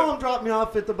like my mom dropped me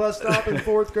off at the bus stop in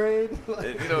 4th grade.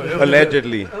 You know,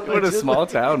 Allegedly. We're a small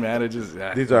town, man. It just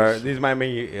These might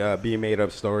be made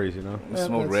up stories, you know. We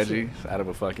smoke that's Reggie out of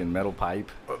a fucking metal pipe.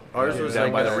 Ours was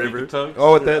down like by the river.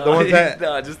 Oh, the ones that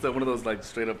No, just one of those like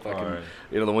straight up fucking, Alright.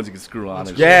 you know, the ones you can screw on.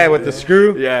 And yeah, shit. with the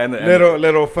screw. Yeah, and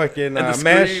little fucking and the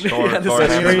mesh. screen. Thor- Yeah, the Thor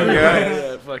screen. hammer.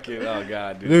 Yeah, fucking. Oh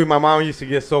god, dude. Dude, my mom used to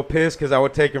get so pissed because I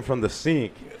would take them from the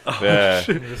sink. Yeah.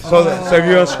 So if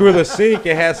you unscrew the sink,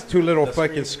 it has two little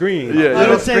fucking screens. Yeah, I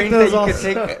Little would take screens that those you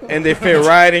also. could take. And they fit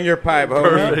right in your pipe,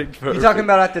 homie. Perfect. You talking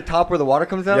about at the top where the water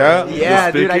comes out? Yeah.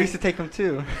 Yeah, The dude, I spigot. used to take them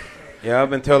too. Yeah,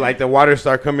 up until like the water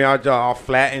start coming out all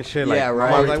flat and shit. Like, Yeah,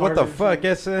 right. I was like, what the fuck?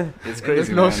 It's It's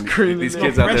crazy. no man. screen in These there.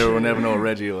 kids out there will never know what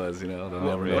Reggie was. You know, they'll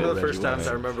never know. One of what the first Reggie times was.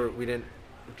 I remember we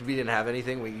didn't have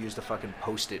anything. We used a fucking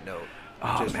Post-it note.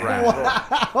 Oh, Just man.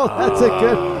 wrap. Oh, that's a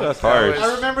good. That's hard.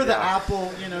 I remember the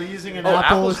Apple, you know, using an Oh,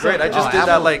 apple. Apple's or great. I something. just did that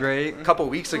Apple's like great. a couple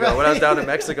weeks ago when I was down in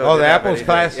Mexico. Oh, Didn't the have Apple's anything.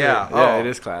 classic. Yeah, Yeah, oh, it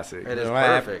is classic. It is You know, I-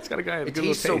 perfect. It's got a guy. It Good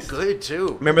tastes little so taste. good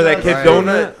too. Remember that kid Right.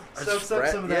 donut? Soaks up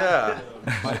some of that.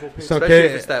 Yeah, Some especially kid,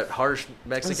 if it's that harsh And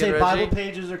Mexican say Bible Reggie.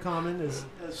 pages are common. Is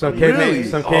some funny. kid Really? named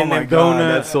some Oh kid my named god,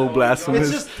 Donut. that's so blasphemous.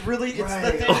 It's just really, it's the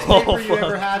Right. thinnest Oh, paper you fuck.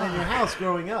 ever had in your house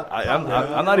growing up. I'm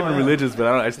not even religious, but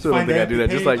I still don't find think I empty do that.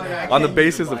 Just page, like like, I on the can't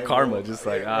basis use the of Bible. karma, just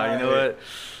like you know what?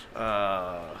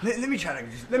 Let me try to.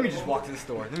 Let me just walk to the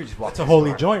store. Let me just walk. It's to a the holy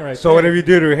store. joint right So there. whatever you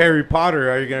do to Harry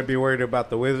Potter, are you gonna be worried about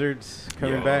the wizards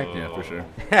coming Yeah. back? Yeah, for sure.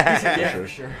 Yeah, sure. for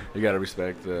sure. You gotta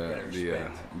respect the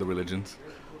religions.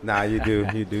 Nah, you do.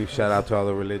 You do. Shout out to all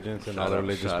the religions and all the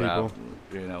religious Shout people. out,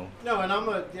 you know, No, and I'm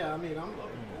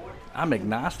I'm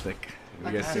agnostic.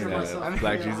 You guys seen consider myself-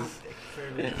 Black Jesus?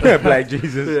 Black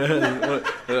Jesus.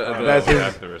 That's his.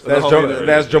 Activist.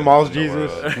 That's Jamal's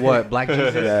Jesus. What, Black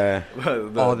Jesus? Yeah.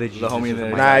 All the homie Jesuses in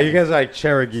there. of Nah, you guys like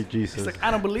Cherokee Jesus. He's like, I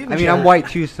don't believe in I mean, I'm church. white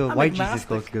too, so I'm white Jesus agnostic.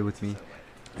 goes good with me.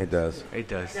 It does. It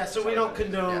does. Yeah, so we don't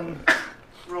condone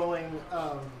rolling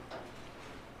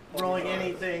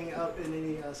anything up in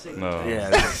any sacred No. text.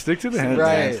 Yeah, stick to the hand.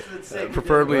 Right. That's sacred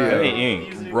Preferably text. Any ink.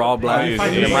 Using it raw for black. Use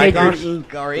Find ink. your Mic on? Sacred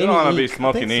ink or You don't want to be ink.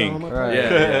 smoking I think ink. so.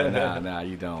 Right. Nah,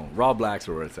 you don't. Raw blacks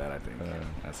are where it's at, I think.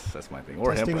 That's my thing. Or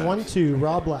hemp Testing blacks. 1, 2,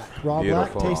 raw black. Raw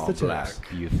black, Beautiful. taste the Black. tips.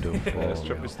 Beautiful. Yeah, it's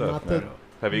trippy Not stuff, the man.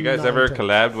 Have you guys ever non-tech.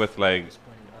 collabed with like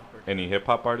any hip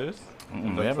hop artists? We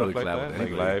Stuff haven't really like collabed that? with Like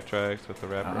anybody. live tracks with the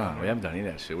rapper. We haven't done any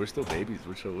of that shit. We're still babies.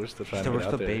 We're still trying to We're get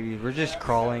still out there. babies. We're just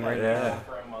crawling right Yeah. now.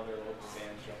 From other local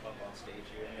bands jump up on stage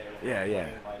here and Yeah, there. yeah.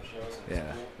 playing live shows, and it's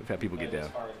Yeah, cool. we've had people get But down.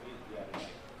 As far as we haven't like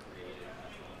created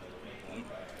nothing,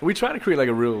 but We try to create like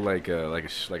a real like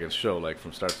a show like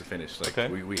from start to finish. Like Okay.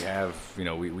 we have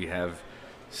we have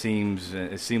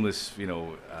seamless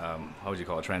how would you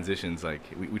call it, transitions. Like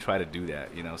we try to do that,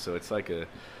 so it's like a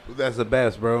That's the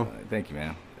best, bro. thank you,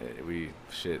 man.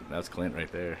 That's Clint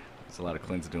right there. It's a lot of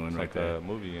Clint's doing It's right like there. a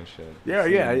movie and shit. Yeah,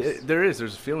 Scenes.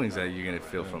 there's feelings that you're gonna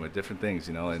feel from it, different things,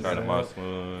 and Start them off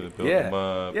smooth, build yeah, them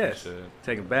up. yes, And shit.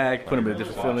 take them back, put them in a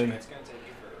different feeling. it's gonna take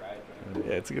you for a ride. But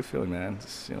Yeah, it's a good feeling, man.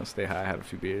 Just stay high, have a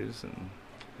few beers, and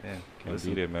yeah, Can't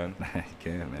listen. beat it, man. You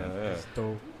can, man. Yeah.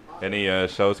 Dope. Any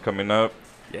shows coming up?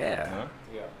 Yeah. Huh?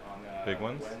 yeah, on Big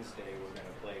ones? Wednesday we're gonna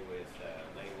play with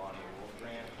Leilani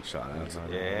Wolfbrand Shout out.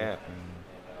 Yeah. and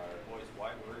our boys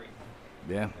White Worry.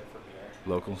 Yeah. They're from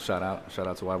there. Local. Shout out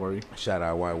to Wyworry. Shout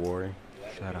out White Warrior.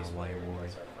 Shout out White Warrior.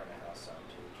 It's our front of house sound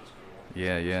too, which is cool.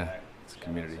 Yeah, yeah. Zach, It's a shout out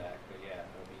community. Zach, but yeah,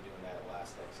 we'll be doing that at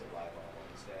Last Exit Live on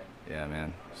Wednesday. Yeah,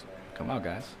 man. Come out,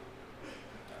 guys.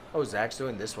 Oh, Zach's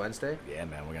doing this Wednesday? Yeah,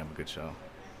 man. We're gonna have a good show.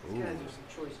 These guys are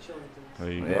some choice chillingtons.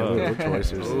 There you Yeah, go. we're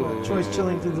choicers. Choice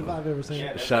chillingtons if I've ever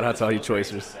seen. Shout out to all you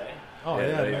choicers. Oh Yeah,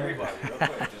 yeah, they- man. Everybody, real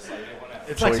quick, just like everyone else.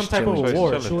 It's like some Choice type of Choice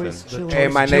award. Chillington. Choice The chillington. Hey,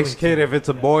 my next Chillington. kid, if it's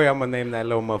a boy, I'm gonna name that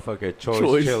little motherfucker Choice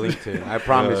Choice. Chillington. I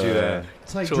promise you that.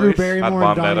 It's like Choice. Drew I'd Barrymore and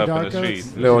bomb that Donnie up in the Darko.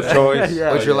 street. Little Choice.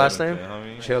 What's your last name?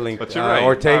 Chilling. But you're right.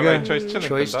 Ortega. Right, Choice Chillington.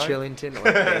 Choice dog. Chillington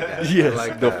Ortega. Yes, I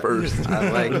like the that. first. I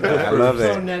like that. I love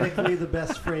that. Phonetically the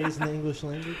best phrase in the English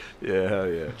language. Yeah, hell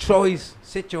yeah. Choice,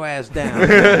 sit your ass down.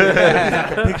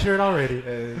 I can picture it already.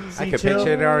 I can picture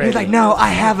it already. He's like, no, I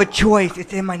have a choice.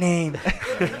 It's in my name.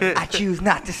 I choose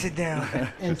not to sit down.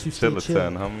 And to stay Chillington, chill.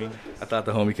 homie. I thought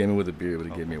the homie came in with a beer, but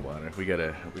he gave me water. We got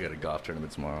a golf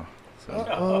tournament tomorrow. So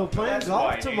Oh, playing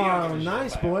golf tomorrow.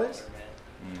 Nice, boys.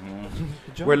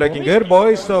 We're looking good,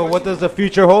 boys. So, what does the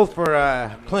future hold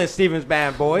for Clint Stevens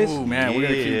Band, boys? Ooh, man, we're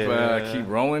Yeah. gonna keep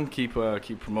rolling, keep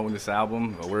promoting this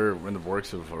album. We're in the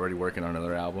works of already working on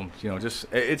another album.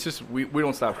 It's just we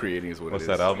don't stop creating. Is what What's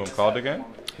it is. that album called again?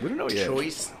 We don't know yet.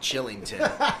 Choice Chillington.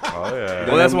 Oh, yeah.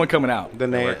 Well, that's the one coming out. The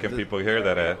name. Where can people hear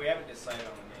that at? We haven't decided on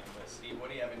the name, but Steve, what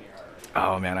do you have in your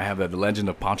heart? Oh man, I have the Legend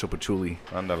of Pancho Patchouli.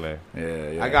 Andale.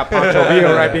 Yeah. I got Pancho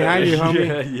Villa right behind you,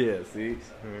 homie. yeah. See,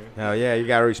 Hell yeah, you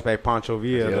gotta respect Pancho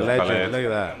Villa, the Yeah, legend. Palais.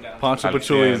 Look at that. Pancho Al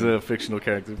Patchouli is cien. a fictional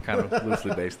character, kind of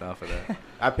loosely based off of that.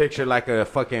 I picture like a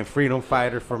fucking freedom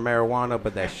fighter for marijuana,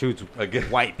 but that shoots Again.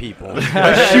 white people.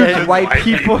 Shoot white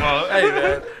people. Hey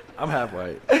man, I'm half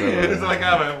white. So, It's like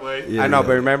I'm wait. I know,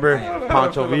 but remember,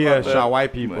 Pancho Villa about that. shot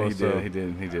white people. he so. did. He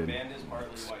did. Band is partly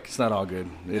white. It's not all good.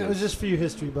 It was just for you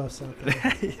history buffs out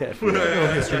there. It's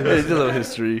a little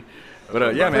history.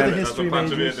 But yeah, For the man, history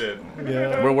majors.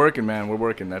 Yeah. we're working, man. We're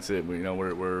working. That's it.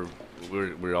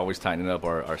 We're always tightening up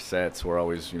our sets. We're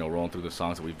always rolling through the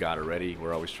songs that we've got already.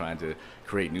 We're always trying to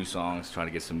create new songs, trying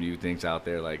to get some new things out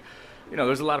there. Like,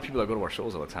 there's a lot of people that go to our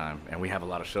shows all the time, and we have a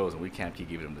lot of shows, and we can't keep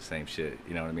giving them the same shit.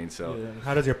 You know what I mean? So, Yeah.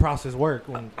 How does your process work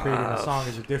when creating a song?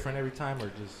 Is it different every time, or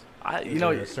just is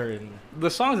there a certain? the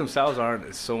songs themselves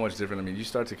aren't so much different. I mean, you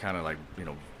start to kind of like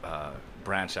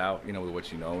branch out, with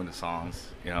what you know in the songs.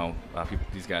 People,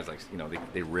 these guys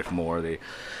they riff more. They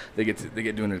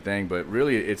get doing their thing. But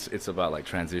really, it's about like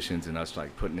transitions and us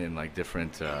like putting in like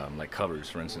different like covers.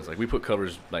 For instance, like we put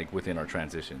covers like within our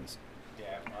transitions.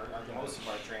 Yeah, most of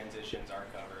our transitions are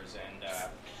covers, and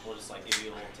we'll just like give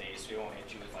you a little taste. We won't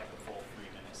hit you with like a full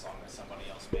 3-minute song that somebody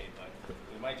else made, but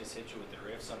we might just hit you with the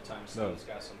riff. Sometimes Steve's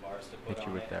got some bars to put Hit you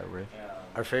on with it. that riff.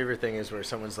 Our favorite thing is where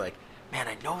someone's like, man,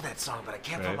 I know that song, but I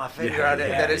can't put Right. my finger Yeah, on it.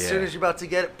 yeah, And then as soon yeah. as you're about to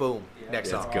get it, boom, next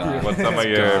Yeah, song. it's gone. What's some of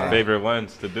It's your gone. favorite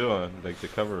ones to do on, like, the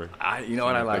cover? You know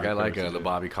what I like? I like Favorite the covers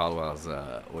Bobby Caldwell's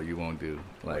 "What You Won't Do."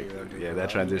 Like, You Won't Do, yeah, that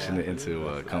transition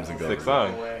into "Comes and Goes." Sick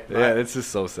song. Yeah, it's just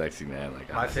so sexy, man.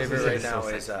 Like, My favorite right it's so now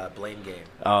is sexy. Blame Game.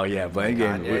 Oh yeah, Blame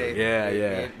Game. Kanye,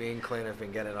 Yeah. Me and Clint have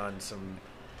been getting on some.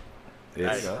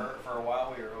 It's, For a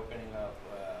while, we were opening up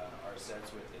our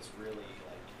sets with this really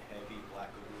like heavy Black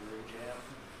Guru jam.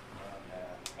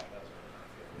 That was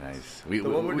really nice. The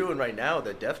one we're doing right now,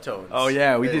 the Deftones. Oh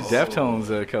yeah, we did is- Deftones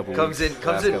a couple. Comes weeks, in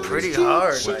last couple pretty weeks.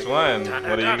 hard. Which one?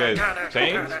 What are you guys,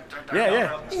 change?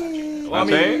 Yeah. Well,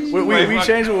 mean, we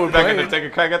changed what we're back in playing. to take a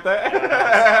crack at that?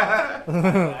 I don't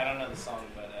know the song,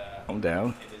 but I'm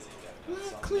down. it is a Deftones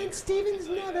song. Clint Stevens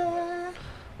never.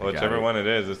 Whichever one it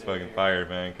is, it's fucking fire,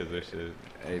 man, because this shit.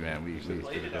 Hey man, we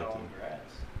Played it out on grass.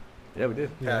 Yeah, we did.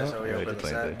 Yeah, so we Yeah, opened the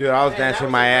set. Dude, I was Man, that dancing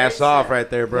was my a ass great off set. right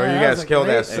there, bro. Yeah, You that guys was a killed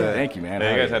great that set. set. Thank you, man. Yeah,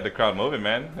 you Hell guys had the crowd moving,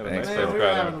 man. Had a Thanks. nice Man, sized we were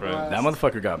crowd having in a front. blast.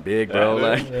 That motherfucker got big, bro. Yeah,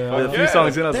 Like, yeah. with a few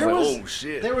songs in, I was There like, was- oh,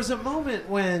 shit. There was a moment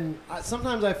when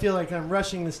sometimes I feel like I'm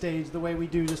rushing the stage the way we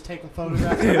do, just taking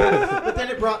photographs. But then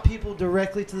it brought people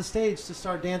directly to the stage to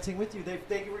start dancing with you.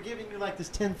 They were giving you like this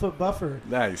 10-foot buffer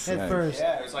Nice. at nice. first.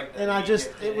 Yeah, it was like. And I just,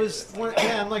 it was,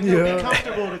 I'm like, no, be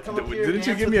comfortable to come up here. Didn't and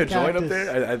you dance give me a with the joint up cactus.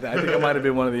 there? I think I might have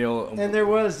been one of the only. And there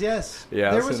was, yes.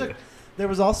 Yeah, There I've was seen it. there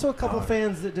was also a couple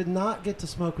fans that did not get to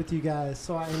smoke with you guys.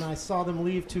 So I saw them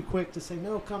leave too quick to say,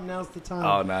 no, come, now's the time.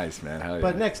 Oh, nice, man. Hell yeah.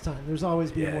 But next time, there's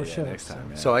always be yeah, more yeah, shows. next time,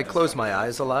 man. So I close my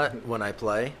eyes a lot when I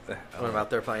play, when I'm out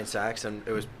there playing sax, and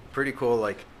it was pretty cool.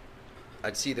 Like,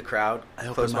 I'd see the crowd,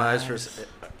 close my eyes,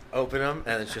 open them,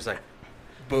 and it's just like,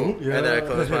 boom. Yeah. And then I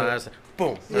close my eyes,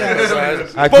 boom. Yeah. Close my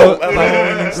eyes, I boom.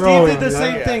 clo- Steve did the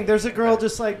same Yeah. thing. There's a girl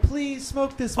just like, please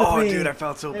smoke this with Oh, me. dude, I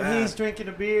felt so and bad. he's drinking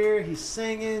a beer, he's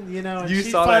singing, you know, and You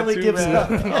she saw finally that too, gives man.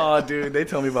 up. Oh, dude, they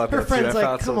tell me about Her that friend's too. I like,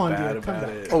 felt "Come so on, bad dude, come about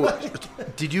back." it.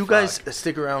 Oh, did you guys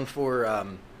stick around for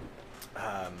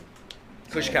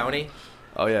Cush County?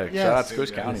 Oh yeah, Yes. shout out to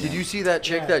Cush County. Did man. you see that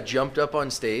chick Yeah. that jumped up on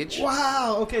stage?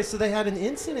 Wow. Okay, so they had an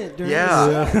incident during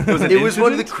Yeah. this. It was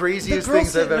one of the The craziest girl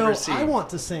things said, I've ever no, seen. I want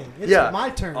to sing. It's Yeah. my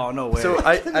turn. Oh no way. So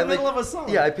I in the like, middle of a song.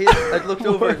 yeah, I looked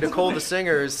over at Nicole, the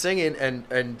singer, is singing, and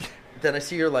then I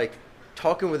see her like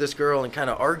talking with this girl and kind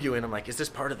of arguing. I'm like, is this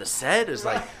part of the set? Is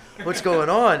like, what's going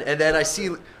on? And then I see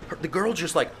the girl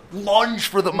just like lunge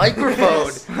for the microphone,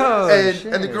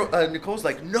 and the girl Nicole's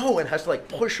like no, and has to like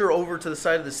push her over to the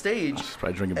side of the stage. She's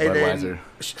probably drinking And then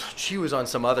Budweiser. she was on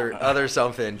some other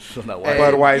something. Not And-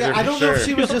 Budweiser Yeah, I for don't sure. know if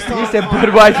she was just on. He said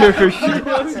Budweiser for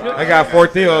sure. I got 4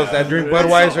 tios that drink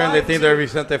Budweiser and they think they're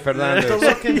Vicente The Fernandez.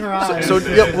 look in her eyes. So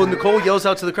yeah, well, Nicole yells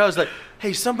out to the crowd, "Is like,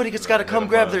 hey, somebody's got to come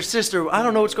grab their sister. I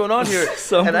don't know what's going on here."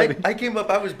 And I came up,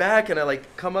 I was back, and I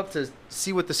like come up to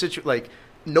see what the situation. Like,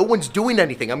 no one's doing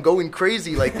anything. I'm going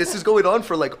crazy. Like, this is going on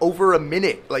for like over a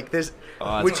minute. Like this, Oh,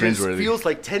 that's which cringeworthy. feels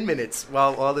like 10 minutes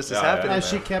while this is Yeah, happening. As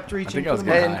she kept reaching think I for was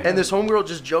the getting mic. high. And this homegirl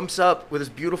just jumps up with this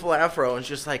beautiful afro and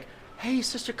she's just like, "Hey,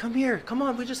 sister, come here. Come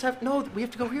on. We just have we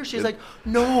have to go here." She's like,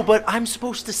 "No, but I'm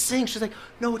supposed to sing." She's like,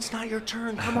 "No, it's not your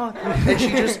turn. Come on." And she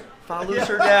just follows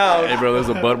her down. Hey, bro, there's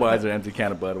a Budweiser, empty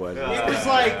can of Budweiser. It was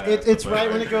like it's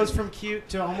right when it goes from cute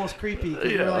to almost creepy.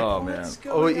 'Cause you're like, Oh, what's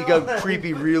man. going Oh, it got on?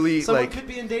 creepy really Someone like could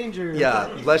be in danger. yeah,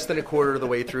 less than a quarter of the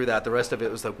way through that. The rest of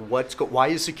it was like, why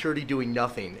is security doing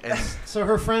nothing? And So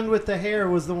her friend with the hair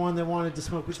was the one that wanted to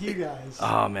smoke with you guys.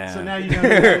 Oh man. So now you know who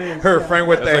it is. Her Yeah. friend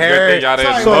with That's the a good hair. thing y'all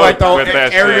didn't So like smoke with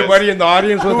that everybody shit. in the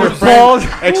audience was her Who's friend, bald?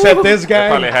 except this They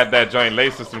probably guy. had that joint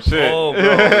laced with some shit. Oh, bro.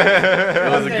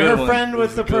 That was a Okay, good her one. friend That with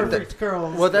was the a good one. perfect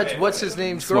curls. well, that's what's his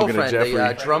name's Smoking a girlfriend, the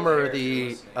Jeffrey. drummer,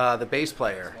 the bass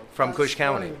player from Cush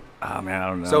County. Oh man, I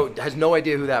don't know. So has no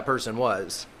idea who that person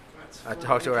was. I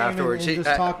talked to her Came in afterwards. and She,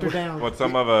 just talked her down. What's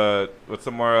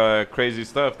some more crazy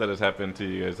stuff that has happened to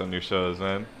you guys on your shows,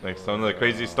 man? Like some of the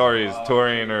crazy stories,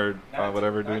 touring or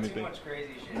whatever, doing Not too anything. much crazy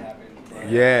shit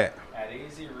happened. Yeah. At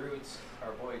AZ Roots,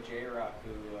 our boy J Rock,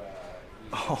 who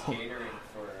he's catering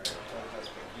for Fest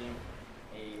Peking,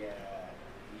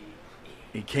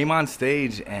 he came on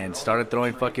stage and started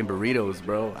throwing fucking burritos,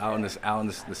 bro, out in the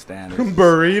stand.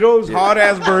 Burritos, hot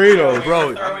ass burritos,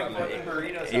 Bro, throwing fucking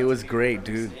burritos. it was great,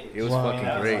 dude. It was Wow.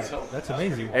 fucking great. That's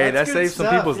amazing. Hey, that That's good saved some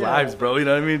stuff, people's yeah. lives, bro. You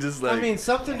know what I mean? Just like I mean,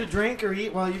 something to drink or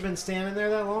eat while you've been standing there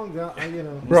that long. You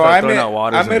know. Bro, Start I throwing met, out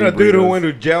waters I and met a big dude who burritos. went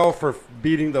to jail for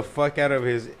beating the fuck out of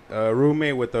his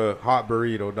roommate with a hot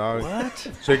burrito, dog. What?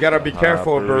 So you gotta be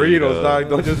careful with burrito.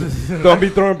 burritos, dog. Don't be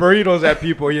throwing burritos at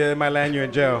people. Yeah, it might land you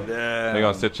in jail. Yeah. They're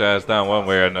gonna sit your ass down one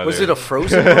way or another. was it a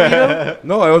frozen burrito?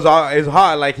 No, it was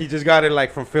hot. Like he just got it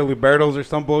like from Filiberto's or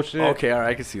some bullshit. Okay, all right,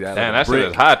 I can see that. Damn, Like that a shit brick.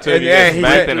 is hot too. And You yeah, get he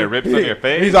smacked said- and it rips on your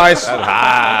face. He's ice. That's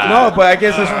hot. No, but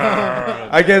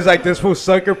I guess like this fool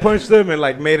sucker punched him and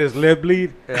like made his lip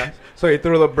bleed. Yeah. So he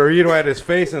threw the burrito at his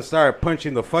face and started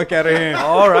punching the fuck out of him.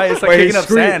 All right, it's like But kicking up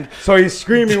sand. So he's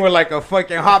screaming with like a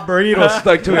fucking hot burrito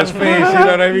stuck to his face. You know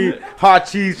what I mean? Hot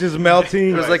cheese just melting.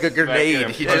 It was like a Smack it grenade.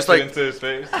 and He thrust just it like into his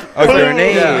face. a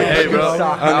grenade. Yeah. Hey, bro. A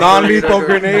non-lethal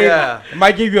grenade. Yeah. It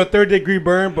might give you a 3rd-degree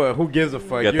burn, but who gives a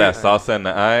fuck? Get You're- that salsa in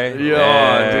the eye. Yo,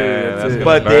 Yeah, dude, that's dude. gonna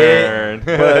But burn.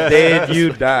 but then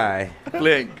you die.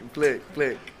 Flick, flick,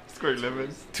 flick. Squirt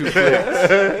lemons. 2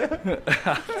 flicks.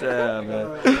 Damn,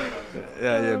 man.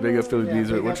 Yeah, big up Philly Yeah,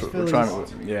 Bees. big We're up trying to,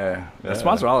 Yeah.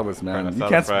 sponsor all of us, man. Trying to You sell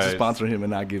can't the prize. sponsor him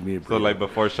and not give me a So break. like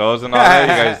before shows and all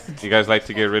that, you guys like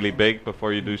to get really big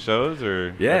before you do shows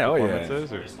or Yeah, oh, yeah.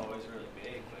 performances or It's always really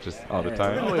big. just all the Yeah.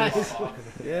 time? Nice.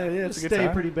 yeah, it's a good Stay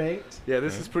time. pretty baked. Yeah,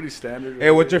 this is pretty standard.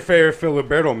 Hey, what's your favorite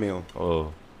Filiberto meal?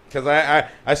 Oh, Because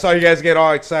I saw you guys get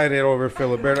all excited over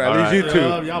Filiberto. At least you two.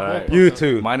 Y'all both You pumped up.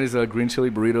 two. Mine is a green chili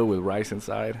burrito with rice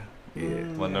inside. Yeah.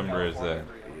 What number is that?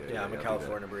 Yeah, I'm a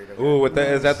California burrito. Ooh, with the,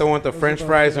 is that the one with the French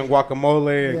fries and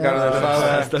guacamole and Yeah. carne asada?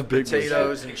 That's the big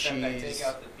Potatoes and Except I cheese. take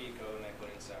out the pico and I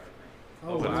put in sour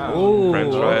cream. Oh, Wow. Ooh,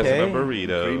 French fries okay. and a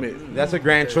burrito. That's a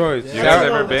grand choice. You Yeah. guys That's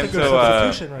ever a been That's a good to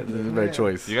substitution right This is there. a better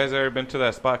choice. you guys ever been to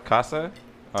that spot Casa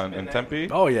in Tempe?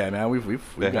 Oh yeah, man. We've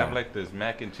They got- have like this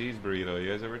mac and cheese burrito.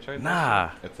 You guys ever tried that? Nah.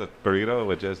 It's a burrito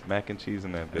with just mac and cheese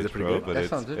in that Is it bitch, pretty bro. good? But That it's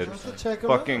sounds Let's it's check 'em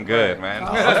fucking out. good, man.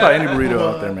 That's about any burrito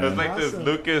out there, It's man. like this Awesome.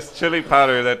 Lucas chili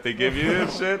powder that they give you and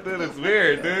shit, dude. It's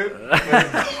weird, dude.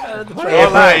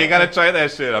 Don't lie, you gotta try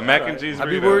that shit. A mac and cheese burrito. I'd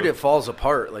be worried it falls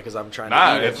apart, like, as I'm trying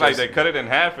Nah, to eat it. it's like they cut it in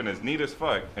half and it's neat as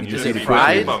fuck. And Is you it just eat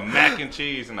fried? a mac and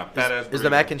cheese and a fat ass burrito. Is the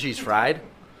mac and cheese fried?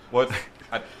 What?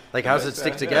 Like, how's it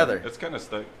stick together? It's kind of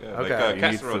stuck. Yeah, Okay. like It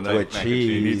casserole needs type to mac know. and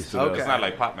cheese. Cheese. Okay. It's not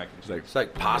like pot mac and cheese. It's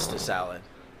like pasta salad.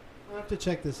 I'll have to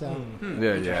check this out.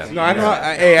 Yeah, yeah. No, I know.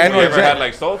 Hey, I You know ever had exactly.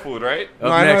 like soul food, right? No,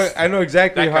 Up I know. next. I know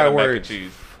exactly That how kind it of mac and works.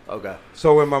 cheese. Okay.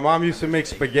 So when my mom used to make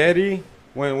spaghetti,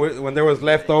 when there was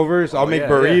leftovers, I'll make yeah,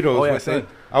 burritos. yeah. Oh, yeah, with same. it.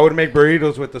 I would make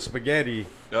burritos with the spaghetti.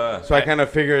 So I I kind of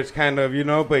figure it's kind of, you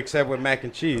know, but except with mac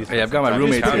and cheese. Hey, I've got my Sometimes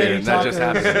roommate it's today, and that just tacos.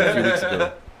 happened a few weeks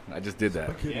ago. I just did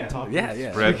that. Yeah. Yeah,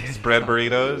 yeah. spread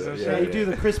burritos and Yeah, shit. you do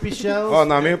the crispy shells. Oh,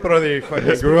 no, me and Brody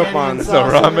fucking grew up on Spaghetti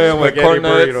and Some ramen with Spaghetti corn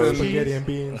nuts burritos. and Spaghetti and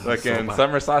beans. fucking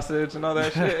summer sausage and all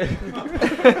that shit.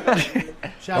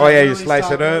 Shout Oh out yeah, you Willie's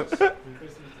slice it Tacos. up.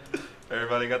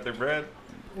 Everybody got their bread.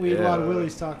 We eat a lot of Yeah.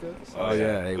 Willie's tacos. Oh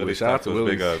yeah, hey, Willie's shout out to tacos,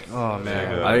 Willie's. big ups. Oh,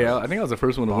 man. Big I ups. think I was the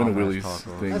first one to win a Bomb-ass Willie's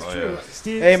taco. thing. That's Oh, true. yeah.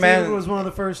 Steve, Hey, Steven man. was one of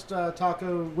the first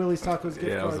Willie's Tacos gift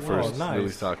Yeah, I was card the first winners. nice.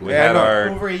 Willie's taco. We Yeah, I had know. our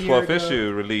Over a year 12th ago.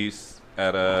 issue release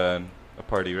at a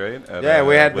party, right? At, Yeah,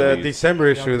 we had the Willie's. December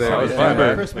issue there. That was Yeah. fun,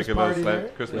 man. Christmas Make a little party slap- there.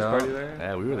 Christmas Yeah. party there.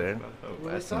 Yeah, we were there.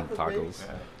 Willie's Had some Tacos, baby. tacos,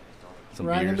 some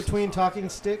Right in beers. between Talking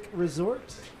Stick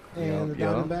Resort and the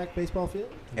Yup, yup. Diamondback baseball field.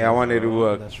 Yeah, I wanted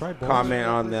to That's right, boys. comment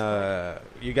on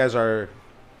you guys are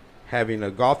having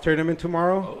a golf tournament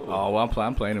tomorrow. Oh, well,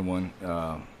 I'm playing in one.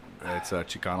 It's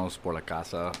Chicanos por la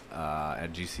Casa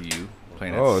at GCU.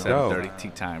 Playing at Oh, dope. 7:30 tea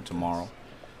time tomorrow.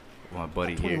 My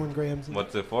buddy here. 21 grams. in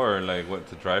What's it for? Like, what,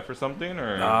 to try for something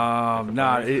or?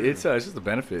 Nah, it's just a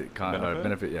benefit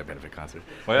Benefit? benefit concert.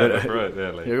 Oh, yeah, But, for it,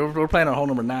 yeah, like. Yeah, we're playing on hole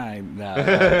number 9.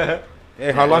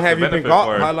 Hey, how long what's have the you been benefit golf?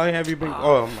 for it? How long have you been?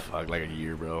 Fuck, like a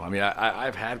year, bro. I mean,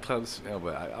 I've had clubs,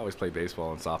 but I always play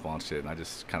baseball and softball and shit, and I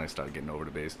just kind of started getting over to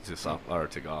base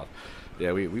to golf.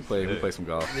 Yeah, we play some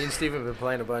golf. Me and Steve have been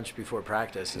playing a bunch before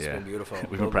practice. It's Yeah. been beautiful.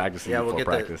 We've been practicing Yeah, we'll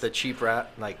before get practice. the cheap rat.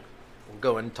 Like, we'll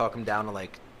go and talk them down to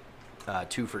like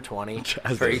 2 for 20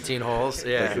 Chaz for does. 18 holes.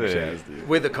 Yeah, That's it. Chaz, dude.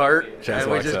 with the cart, Chaz and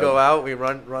we walks just up. go out. We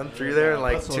run through there in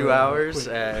like Hustle 2 around hours,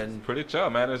 quick. and Pretty chill,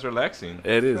 man. It's relaxing.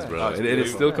 It is, bro. Oh, And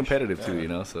it's still competitive too, you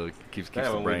know. So it keeps Yeah, the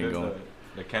when we brain did going.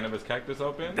 the Cannabis Cactus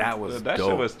Open. That was Dude, that dope.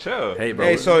 shit was chill. Hey, bro.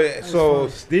 Hey, so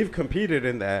Steve competed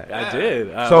in that. I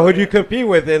did. So who'd you compete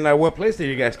with, and what place did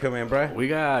you guys come in, bro? We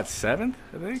got 7th,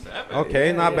 I think.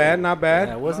 Okay, not bad, not bad.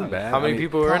 Yeah, it wasn't bad. how many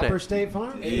people were in Copper it? State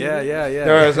Farm. Yeah.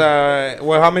 There was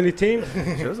how many teams?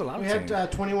 There was a lot We of had teams.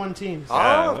 21 teams.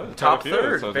 Yeah, Oh, it was top quite a few,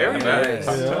 third. so Very yeah, nice.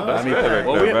 that's- Yeah. that's I mean, good right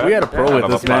well, there, we had a pro Round with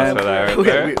of this, applause man. for that right We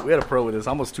there. had a pro with this,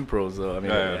 almost 2 pros though. I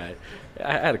mean, Yeah.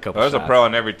 I had a couple. There was a shots. pro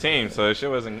on every team, so it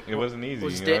wasn't easy.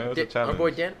 Was You know? It was a our challenge.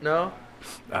 boy Dent? No.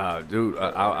 Dude,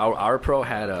 our pro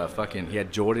had he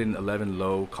had Jordan 11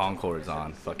 low Concords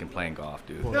on, fucking playing golf,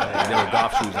 dude. And they were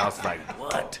golf shoes. I was like,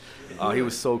 what? He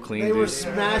was so clean, They dude. were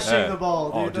smashing Yeah. the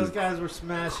ball, dude. Oh, Those dude. guys were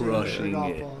smashing the Crushing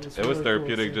golf it. ball. It was really cool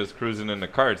therapeutic to see. just cruising in the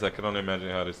carts. I can only imagine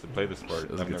how it is to play the sport.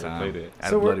 It was a I've good never time. played it. Had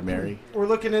So a we're- Bloody Mary. We're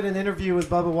looking at an interview with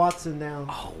Bubba Watson now.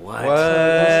 Oh, what? What?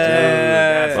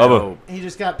 That's Bubba. dope. He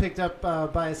just got picked up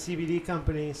by a CBD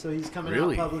company, so he's coming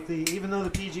Really? out publicly. Even though the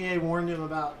PGA warned him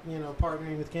about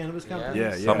partnering with cannabis companies.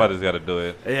 Yeah, yeah. Somebody's got to do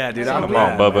it. Yeah, dude. So I'm Come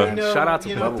glad, on, Bubba. man. we know, Shout out to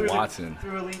you know, Bubba through the- Watson.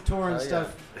 Through Elite Tour and Oh, yeah.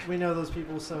 stuff, we know those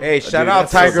people. So Hey, shout Dude, out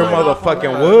that's so Tiger sick.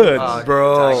 motherfucking Oh, Woods,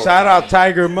 bro. Shout out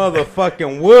Tiger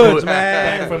motherfucking Woods,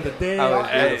 Back man. from the dead. Oh,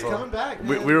 yeah, it's beautiful. coming back.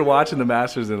 We Man. were watching the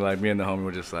Masters and like me and the homie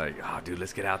were just like, oh, dude,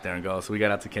 let's get out there and go. So we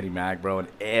got out to Kenny Mac, bro, and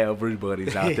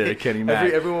everybody's out there at Kenny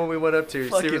Mac. Everyone we went up to,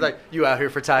 Steve Fucking- was like, "You out here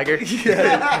for Tiger?"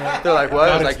 They're like, "What?"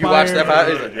 I was like, "You watch that?"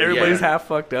 expired. He's like, Everybody's yeah. half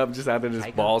fucked up, just out there,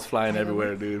 just balls flying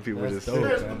everywhere, dude. People were That's just dope.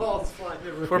 There's the balls flying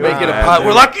everywhere. We're making a Yeah, pot. dude.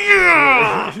 We're like,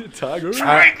 "Yeah, Tiger.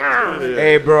 Tiger."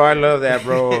 Hey, Bro, I love that,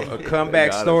 bro. A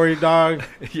comeback story, dog.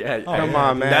 Yeah, come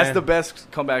on, man. That's the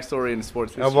best comeback story in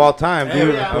sports history. Of all time,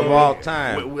 dude. Of all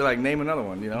time. We like name another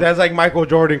one, you know. That's like Michael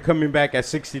Jordan coming back at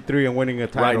 63 and winning a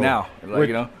title Right now, like, which,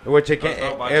 you know, which it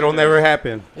can't, it'll never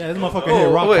happen. Yeah, this motherfucker hit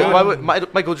rock. Wait, why would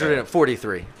Michael Jordan at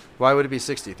 43? Why would it be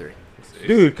 63?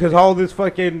 Dude, because all this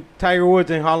fucking Tiger Woods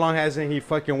and how long hasn't he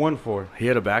fucking won for? He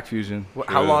had a back fusion.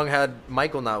 How long had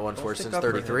Michael not won for since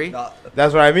 33?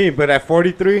 That's what I mean. But at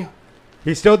 43,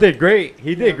 he still did great.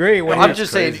 He did great. When I'm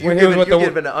just saying, when you're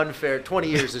giving an unfair 20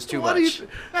 years is too much.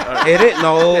 It ain't.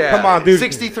 No, come on, dude.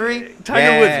 63?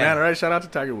 Tiger Woods, man. All right, shout out to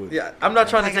Tiger Woods. Yeah, I'm not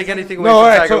trying to take anything away No, from all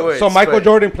right. Tiger Woods. So Michael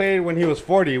Jordan played when he was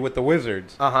 40 with the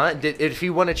Wizards. If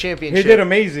he won a championship, He did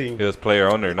amazing. He was player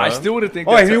owner. No? I still would have think.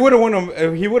 Oh, if he would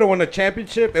have won a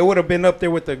championship, it would have been up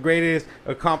there with the greatest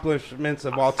accomplishments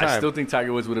of all time. I still think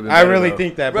Tiger Woods would have been. I better, really though.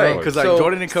 think that, bro. Right, Because like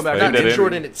Jordan didn't come back. Not didn't.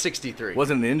 Jordan at 63.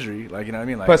 Wasn't an injury, like you know what I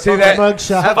mean. Like, But see that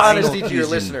Have honesty to your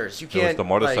listeners. You It was can't. the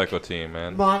motorcycle team,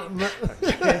 man.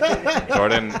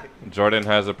 Jordan. Jordan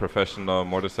has a professional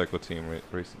motorcycle team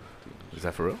recently. is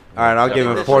that for real? All right, I'll give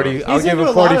him 40. I'll He's give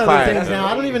into him a lot of other things 45. now.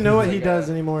 I don't even know what he does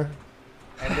anymore.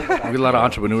 We got a lot of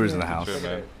entrepreneurs in the house. True,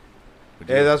 man.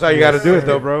 Yeah, that's how you got to do it,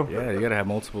 though, bro. Yeah, you gotta have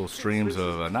multiple streams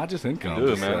of not just income, You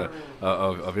do, just, man.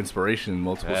 of inspiration,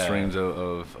 multiple streams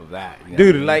of that. You know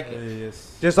Dude, what I like,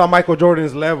 just on Michael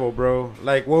Jordan's level, bro.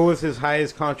 Like, what was his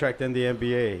highest contract in the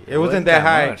NBA? It wasn't that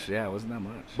high. much. Yeah, it wasn't that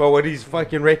much. But what he's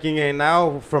fucking raking in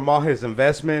now from all his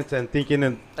investments and thinking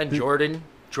in And Jordan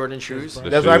shoes.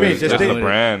 That's what I mean. Just the think-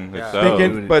 brand Yeah.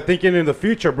 itself. thinking in the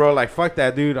future, bro. Like, fuck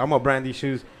that, dude. I'm gonna brand these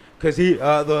shoes because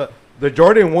the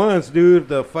Jordan ones, dude.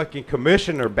 The fucking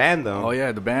commissioner banned them. Oh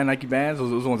yeah, the band Nike bands,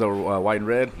 those ones that were white and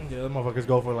red. Yeah, the motherfuckers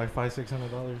go for like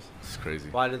 $500-$600. It's crazy.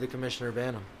 Why did the commissioner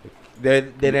ban him? They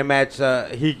didn't match.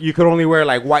 You could only wear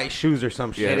like white shoes or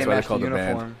some shit. Yeah, that's didn't why they match called the the band.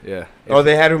 uniform. Yeah. Oh,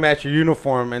 they had to match your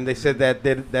uniform, and they said that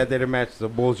didn't match the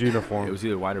Bulls It uniform. was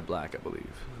either white or black, I believe.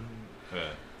 Yeah,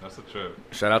 that's the truth.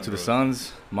 Shout out to the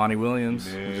Suns, Monty Williams.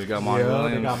 We just got Monty Yeah,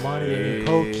 Williams. they got Monty and the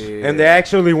coach. And they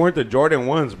actually weren't the Jordan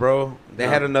ones, bro. They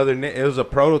had another. It was a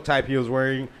prototype he was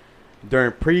wearing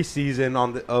during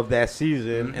preseason of that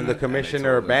season, and the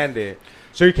commissioner told us. banned it.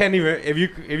 So you can't even if you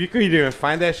could even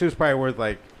find that shoe, it's probably worth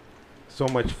like so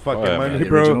much fucking yeah, money, man.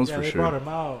 bro. Originals Yeah, for they sure. brought him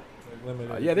out. Like,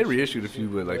 limited Yeah, they edition. reissued a few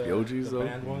with like the OGs the though.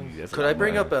 band ones. That's Could a I lot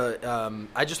bring more. up a?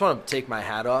 I just want to take my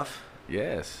hat off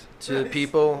Yes. to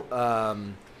people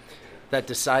that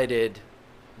decided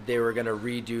they were gonna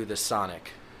redo the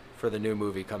Sonic for the new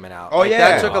movie coming out. Oh, Like, yeah.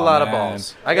 that took a lot of man.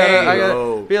 balls. I gotta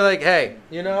yo. be like, hey,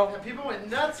 you know. People went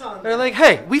nuts on They're like,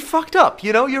 hey, we fucked up.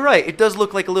 You know, you're right. It does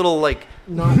look like a little like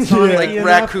like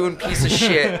raccoon piece of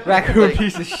shit. Raccoon Like,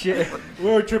 piece of shit.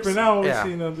 We were tripping out when Yeah. we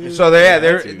seen them. Dude. So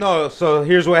they're too. no. So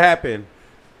here's what happened.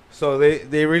 So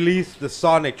they released the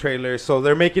Sonic trailer. So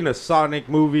they're making a Sonic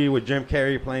movie with Jim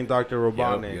Carrey playing Dr.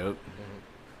 Robotnik. Yep.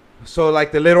 So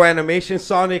like the little animation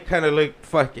Sonic kind of looked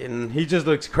fucking. He just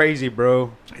looks crazy,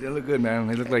 bro. He did look good, man.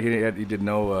 He looked like he did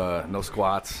no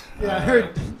squats. Yeah, I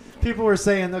heard people were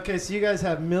saying, okay, so you guys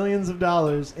have millions of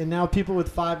dollars, and now people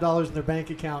with $5 in their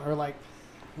bank account are like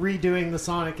redoing the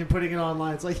Sonic and putting it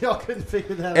online. It's like y'all couldn't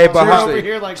figure that Hey, out. but You're how- over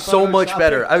here like so much photoshopping.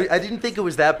 better. I didn't think it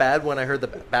was that bad when I heard the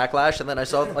backlash, and then I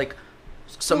saw like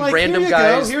some Like, random here you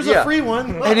guys. Go. Here's yeah. a free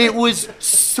one. And it was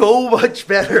so much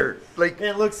better. Like,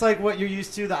 It looks like what you're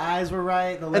used to. The eyes were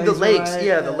right. The legs and the were legs, right,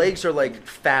 yeah, the legs are like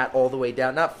fat all the way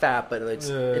down. Not fat, but it's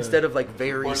Yeah. instead of like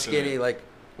very skinny, like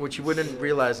which you wouldn't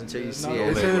realize until you see No,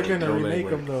 it. they said they're gonna No leg remake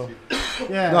work. them though.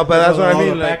 Yeah. No, but that's what I All mean.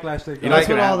 the Like, backlash they You know That's what's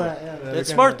what gonna all happen? that. Yeah. they're It's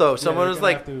gonna- smart, though. yeah, Someone they're was gonna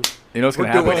like- have to- You know what's We're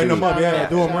gonna happen doing too? them up, yeah, Yeah.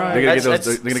 do them right. They're gonna get That's-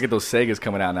 those. They're gonna get those Segas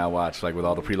coming out now. Watch, like with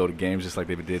all the preloaded games, just like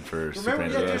they did for Super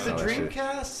Remember, yeah, there's NES a and all that shit.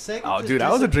 Dreamcast. Sega Oh, just dude, I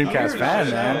was a disappeared. Dreamcast fan,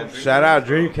 man. shout out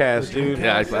Dreamcast, dude.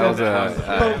 Yeah, I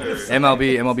was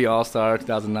MLB All Star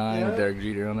 2009. Yeah. Derek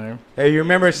Jeter on there. Hey, you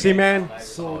remember C-Man?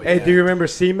 So, Hey, do you remember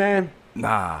C-Man?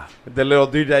 Nah. The little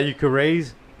dude that you could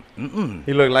raise?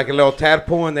 He looked like a little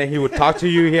tadpole, and then he would talk to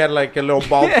you. He had like a little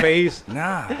bald face,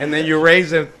 Nah. and then you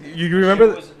raise him. You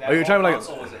remember Oh, you're talking like-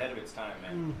 console was ahead of its time,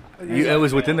 man. It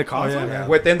was within the console. yeah.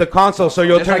 within the console, so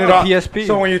you'll Just turn like it on. the PSP.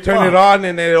 So when you turn it on,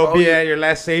 and then it'll Oh, be yeah. at your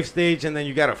last save stage, and then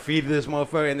you gotta feed this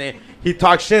motherfucker, and then he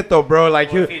talks shit though, bro.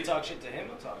 Like Well, he, if you talk shit to him,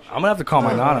 he'll talk shit. I'm gonna have to call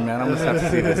my nana, man. I'm gonna have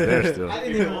to see if it's there still.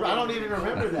 I don't even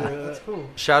remember that. That's cool.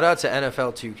 Shout out to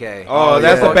NFL 2K. oh,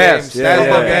 that's yeah. the best. Yeah, That's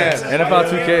yeah, the yeah. best. NFL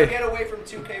 2K. Get away from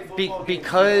 2K football.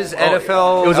 Because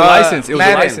NFL It was a Uh, license. It was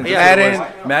Madden. a license. Yeah,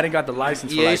 Madden. Madden got the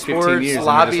license for EA like 15 Sports years.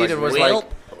 lobbied and and was well, like,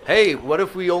 hey, what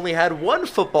if we only had one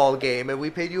football game and we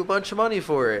paid you a bunch of money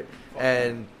for it?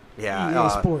 And Yeah, EA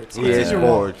Sports. EA It's in your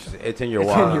wallet. Sports. It's in your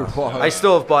It's in wallet. your wallet. I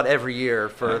still have bought every year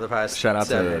for the past Shout out to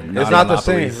 7. It's not the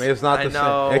same. It's not I the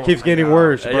know, same. It keeps I getting know.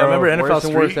 worse, Hey, bro. I remember NFL Worse and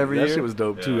Street. worse every that year. shit was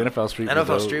dope too. NFL Street. NFL was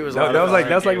dope. Street was a that, lot that of was like fun.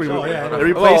 that's like Oh, yeah. they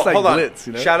replaced like hold on. Blitz.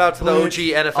 You know? Shout out to the OG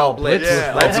NFL Blitz.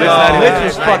 Yeah. Let's Blitz go. Blitz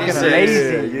was fucking 96.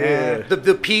 amazing. Yeah.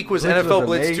 The peak was Blitz NFL was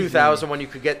Blitz amazing. 2000 when you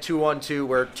could get 2-on-2,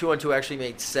 where 2-on-2 actually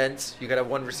made sense. You could have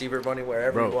one receiver running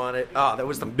wherever Bro. you wanted. Oh, that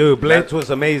was the Dude, Blitz was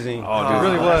amazing. Oh, dude, it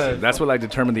really was. That's what like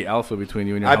determined the alpha between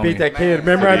you and your I homie. beat that kid.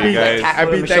 Remember, Do I you beat guys- I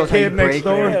beat that kid next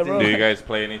door. Yeah, bro. Do you guys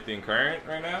play anything current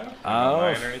right now?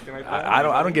 Online or anything like that? I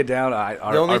don't get down.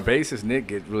 The only Our bassist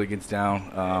Nick really gets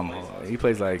down. He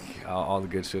plays like all the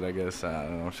good shit. I guess. I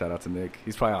don't know. Shout out to Nick.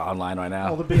 He's probably online right now.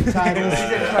 All the big titles.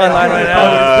 Online right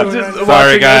now. Just Sorry,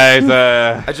 watching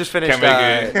guys. I just finished. Can't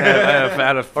make it. I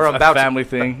had Or I'm a about to- family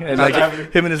thing, and like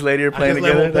him and his lady are playing just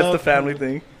together. leveled That's up. the family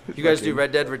thing. You guys do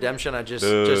Red Dead Redemption? I just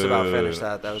about finished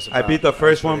that. That was. I beat the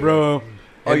first one, bro.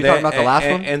 Oh, you talking about the last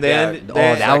one? And then, Yeah. Oh,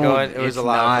 then that second one. one, it was it's a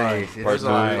lot of fun. nice. It Part was a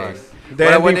lot of two. fun. the But I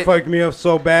ending went fucked me up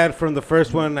so bad from the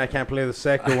first one. I can't play the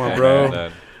second one, bro.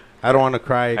 I don't want to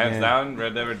cry again. Hands down,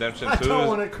 Red Dead Redemption I 2 don't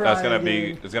wanna cry that's gonna be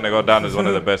again. it's gonna go down as one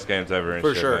of the best games ever. And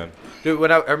For shit, sure, man. dude.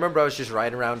 When I remember, I was just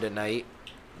riding around at night,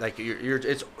 like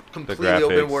it's completely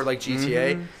open graphics. world like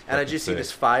GTA, and I Fucking just see sick.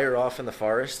 this fire off in the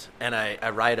forest, and I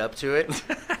ride up to it,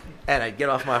 and I get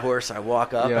off my horse, I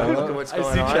walk up, and I look at what's I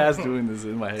going see on, Chaz doing this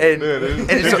in my head. and, Dude, and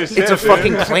it's it's a shit,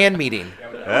 fucking dude. clan meeting.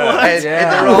 Yeah. And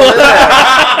they're all in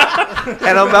there.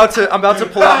 And I'm about to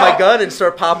pull out my gun and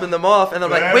start popping them off, and I'm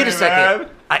like, wait a second,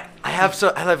 I have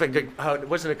it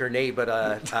wasn't a grenade, but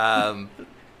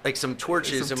like some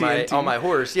torches Some in my TNT. on my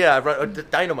horse. Yeah, I run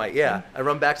dynamite. Yeah, I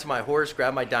run back to my horse,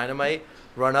 grab my dynamite,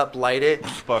 run up, light it,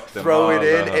 Fuck them throw all it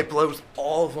in. up. It blows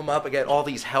all of them up. I get all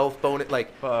these health bonus.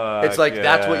 Like Fuck it's like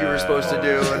that's what you were yeah. supposed to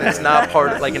do, and it's not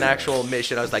part of like an actual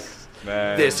mission. I was like,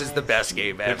 Man. this is the best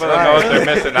game ever. People don't know what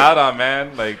they're missing out on,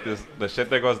 man. Like the shit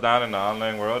that goes down in the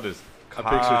online world is I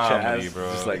picture comedy, Chaz,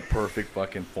 bro. just like perfect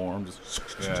fucking form. Just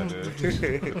yeah, dude.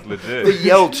 It's legit. They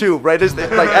yell too, right as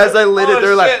as I lit it,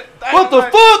 they're like, shit, "What the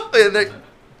dynamite." fuck?" And they,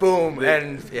 boom,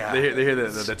 and yeah. they hear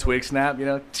the twig snap, you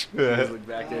know. Just look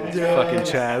back there, it's fucking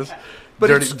Chaz, But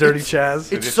dirty it's- Chaz.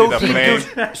 Did It's you so see the deep,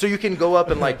 flame? dude. So you can go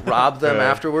up and like rob them Yeah.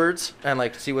 afterwards and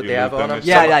like see what You they have loot on them them. and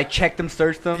Yeah, Some- like check them,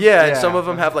 search them. yeah, and some of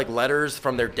them have like letters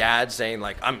from their dad saying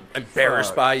like, "I'm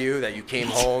embarrassed Fuck. by you that you came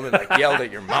home and like yelled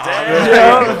at your mom."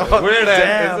 Weird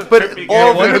ass. It's a But trippy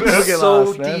all game. of it People is get so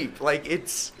lost, man. deep. Like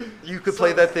it's you could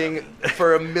play that thing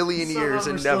for a million Some years of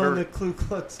them and are still in never. the Ku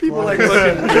Klux People Klan. like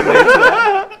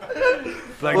fucking.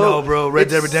 Like, Well, no, bro, Red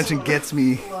Dead it's- Redemption gets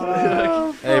me.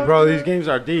 Hey, bro, these games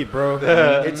are deep, bro.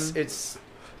 It's It's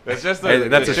just Hey, the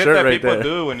that's a shit shirt that right people there.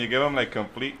 do when you give them like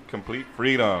complete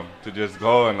freedom to just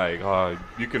go and like, oh,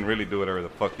 you can really do whatever the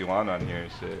fuck you want on here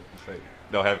and shit. It's like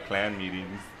they'll have clan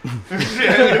meetings.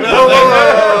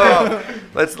 whoa.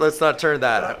 Let's not turn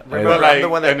that. But Remember, I'm like, the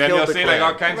one that and then killed you'll the see clan.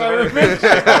 like all kinds of other things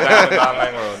shit go down in the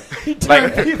online world.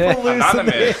 Like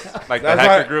Anonymous, like the That's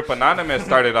hacker why- group Anonymous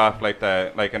started off like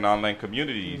that, like an online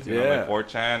communities, you know, Yeah. like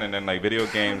 4chan, and then like video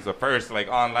games. The first like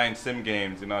online sim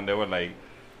games, you know, and they would like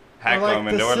hack Or like them,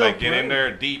 and the they would like Silk get in Road.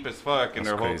 there deep as fuck, and That's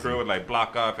their whole crazy. crew would like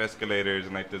block off escalators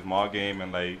and like this mall game,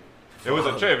 and like it was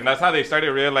a trip, and that's how they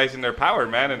started realizing their power,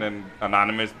 man. And then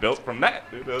Anonymous built from that,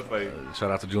 dude. It was like, Shout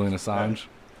out to Julian Assange.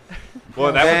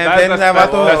 well, Man, that's then that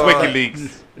vato- that's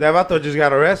WikiLeaks. That vato just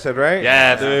got arrested, right?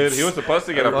 Yeah, dude. He was supposed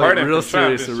to get a Like, pardon real from Trump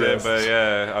and serious shit, arrest. but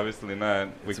yeah, obviously not.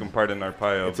 We can pardon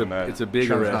Arpaio It's from that. a big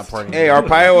Trump's not arrest. partying. Hey,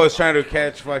 Arpaio was trying to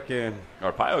catch fucking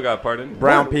Arpaio got pardoned.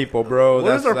 brown people, bro. What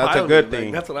That's does that's a Arpaio good live? thing.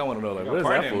 Like, that's what I want to know. Like, Got what does that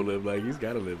pardoned. fool live like? He's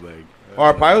got to live like.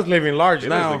 Arpaio's living large He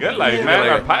now. lives a good life, Yeah, man.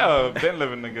 like- Arpaio been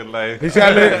living a good life. He's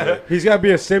got he's got to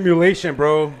be a simulation,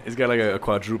 bro. He's got like a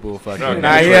quadruple fucking. No,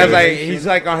 Nah, he has like he's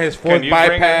like on his fourth Can you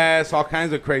bring bypass, all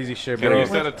kinds of crazy shit, Can bro. you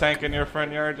set a tank in your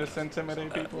front yard just to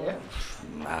intimidate people?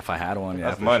 If I had one, yeah,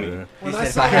 That's for money. sure. When He I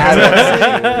said, saw "If I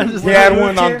had that, He had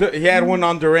one on he had one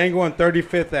on Durango and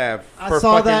 35th Ave I for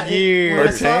saw fucking that when I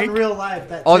years. saw it in tank? real life.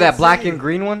 That Oh, that tank black scene. and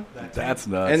green one? That's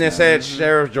nuts. And it man. said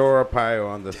Sheriff Joe Arpaio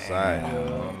on the side.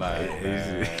 Like, I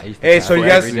used to Hey, have so it you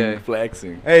every guys- day.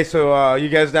 flexing. Hey, so you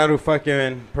guys down to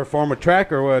fucking perform a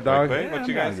track or what, dog? Wait, what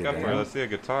you I'm guys down got to for? get Let's see a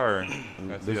guitar.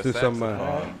 Let's see Let's a do some.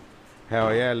 saxophone.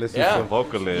 Hell yeah, let's Yeah. do A some.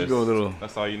 vocalist. Go a little.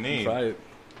 That's all you need. Try it.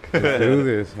 Let's do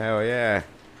this. Hell yeah.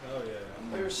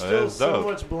 There's That still is so dope.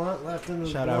 much blunt left in the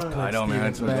Shout out blunt. Clint I know,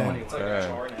 man. Stevens band. It's like a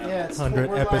chore now. Yeah, it's 100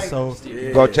 we're like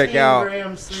episode. Go check 15 out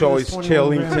grams through Choice this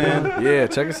 21 gram Chillington. blunt. Yeah,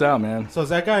 check us out, man. So is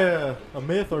that guy a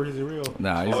myth or is he real?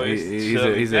 Nah, Choice he's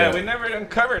Chillington. a Yeah, we never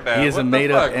uncovered that. he is What a the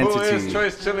made-up fuck? Who entity. is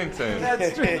Choice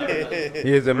Chillington?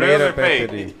 He is a Real made or up fake?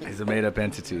 entity. he's a made up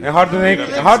entity. And how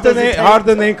did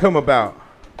the name come about?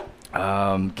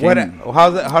 How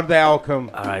did the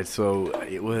outcome? All right, so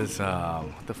it was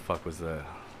what the fuck was the?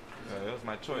 That was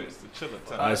my choice. The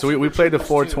Chillington. All right, so we played the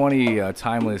 420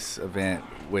 Timeless event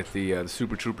with the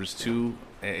Super Troopers 2.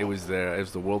 It was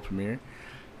the world premiere,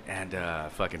 and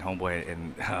fucking homeboy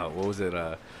and what was it?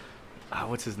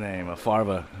 What's his name?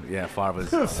 Farva. Yeah, Farva.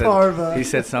 Farva. He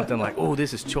said something like, "Oh,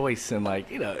 this is Choice," and like,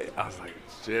 you know, I was like,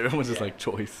 shit, everyone's just like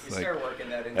Choice. You Like, start working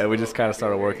that into and we a just little kind of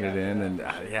started bit, working it in, and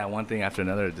yeah, one thing after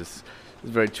another, it was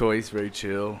very Choice, very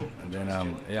chill, and then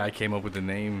I came up with the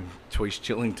name Choice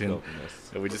Chillington,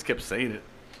 and we just kept saying it.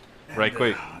 Right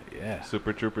quick. Yeah.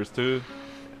 Super Troopers 2.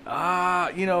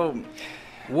 You know,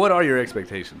 what are your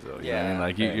expectations though? You know what I mean?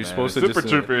 Like you're Man, supposed to Super just,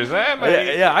 Troopers, man. Like,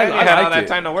 yeah, I you had all liked that it.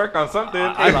 time to work on something.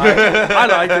 I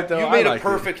liked it though. You made I a liked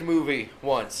perfect movie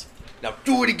once. Now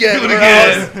do it again. Do it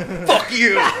again. Fuck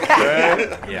you.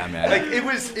 it. Yeah, man. Like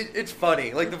it's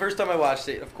funny. Like the first time I watched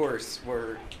it, of course,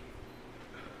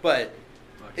 but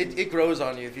it grows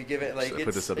on you if you give it like Should I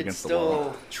put this up it's against the still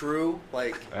wall? true.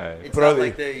 Like Alright. it's Brother.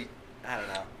 not like I don't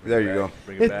know. There you go.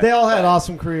 Bring it back. They all had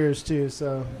awesome careers too,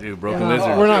 so Dude, Broken Yeah,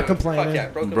 Lizard. we're not dude, complaining. Fuck yeah,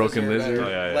 Broken Lizard. Oh,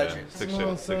 yeah, yeah. Legends. Sick You know shit,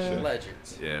 what I'm sick saying? shit.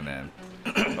 Legends. Yeah, man.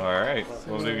 All right.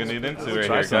 What are we going to need into right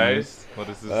Try here, something. guys? What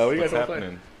is this? What do you What's guys wanna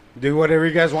happening? Do whatever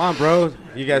you guys want, bro.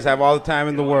 You guys have all the time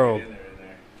in the world.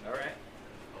 All right.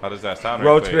 How does that sound?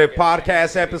 Road right Trip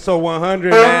Podcast, episode 100,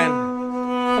 man.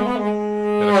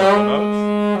 Get a couple notes.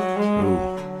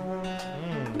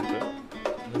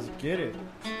 Let's get it.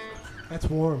 that's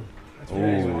warm. That's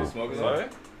Ooh, Sorry?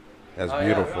 that's Oh, yeah.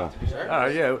 beautiful. Sure. All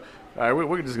right, yeah. All right,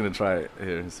 we're just gonna try it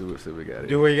here and see what we got here.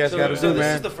 Do what you guys got to So do, this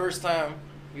man. is the first time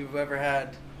you've ever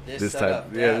had this This setup.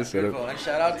 type- yeah, this setup. beautiful. And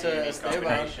shout out to Unique Esteban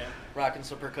combination. rocking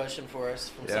some percussion for us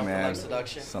from Yeah, Something man. Like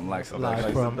Seduction. Something like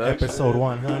Live from episode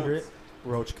 100,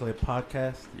 Roach Clip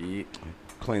Podcast. Yeah,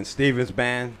 Clint Stevens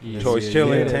Band, Yes, Choice yeah,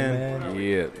 Chillington. man.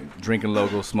 yeah. Drinking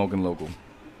local, smoking local.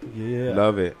 Yeah.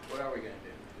 Love it. What are we gonna do?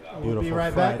 We'll be Beautiful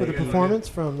right back with a Friday. performance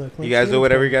from the. Clint You guys do Stevens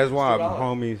whatever you Band. guys want, Let's do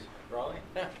homies. Raleigh?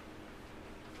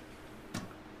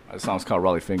 That song's called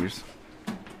Raleigh Fingers.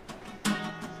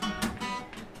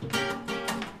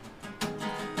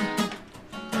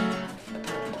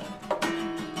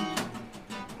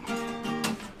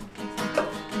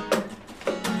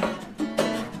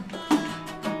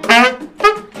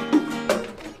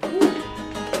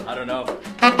 I don't know.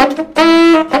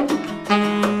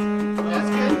 That's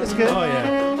good. That's good. Oh yeah.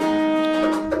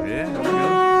 Yeah,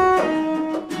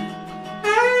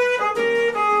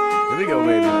 here we go,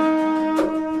 baby.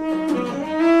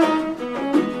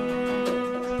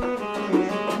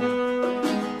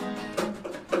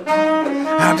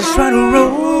 I'm just trying to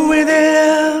roll with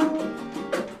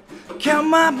it. Count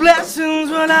my blessings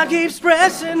when I keep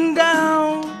pressing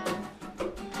down.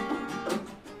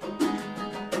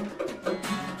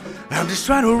 I'm just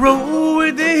trying to roll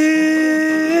with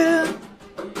it.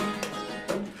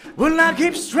 When I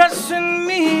keep stressing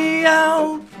me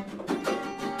out.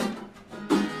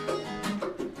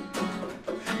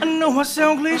 I know I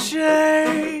sound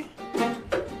cliche.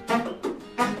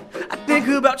 I think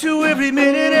about you every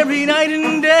minute, every night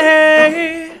and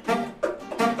day.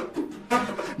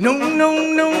 No,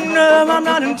 I'm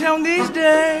not in town these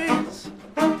days.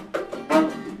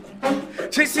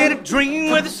 Chasing a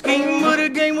dream with a scheme, but a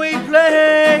game we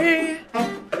play.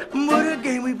 But a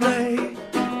game we play.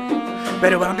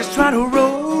 Better I'm just trying to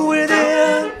roll with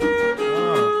it.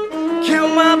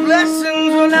 Count my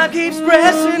blessings when I keep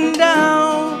pressing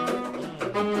down.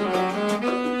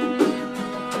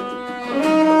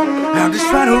 I'm just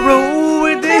trying to roll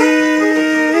with it.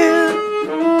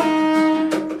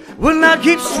 When I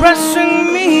keep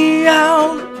stressing me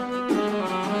out,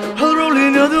 I'll roll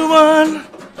another one.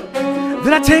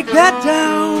 Then I take that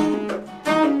down.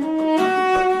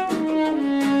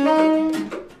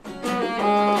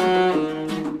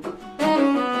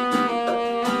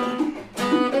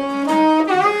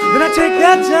 Then I take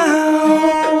that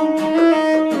down.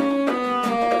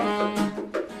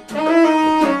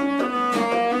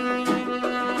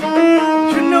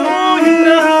 You know.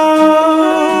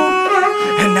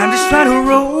 And I'm just trying to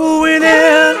roll with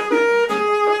it.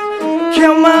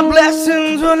 Count my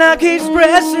blessings when I keep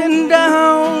pressing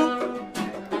down.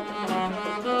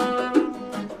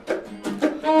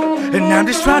 And I'm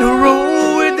just trying to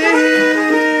roll with it.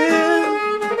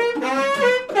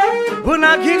 When I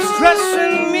I keep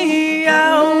stressing me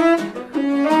out.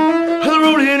 I'll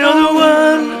roll another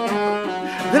one,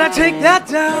 then I take that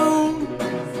down.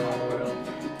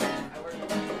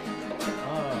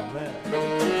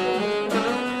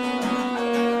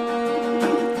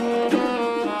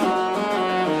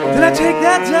 Then I take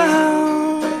that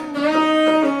down.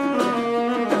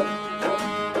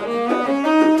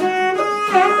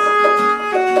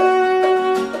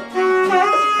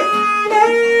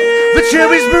 The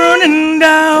cherry's burning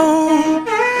down,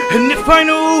 and if I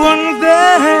know one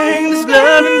thing, there's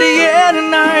love in the air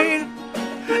tonight.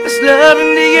 There's love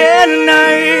in the air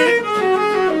tonight,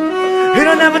 and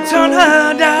I'll never turn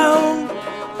her down.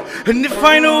 And if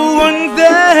I know one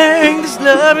thing, there's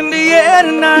love in the air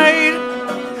tonight.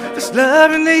 There's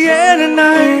love in the air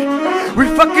tonight. We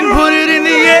fucking put it in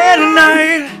the air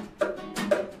tonight.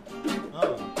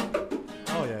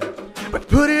 Oh yeah. We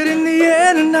put it in the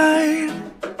air tonight.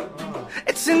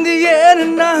 It's in the air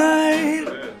tonight.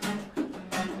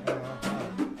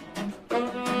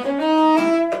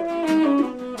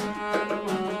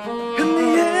 In the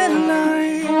air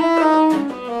tonight.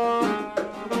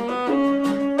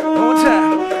 One more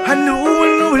time. I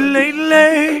know it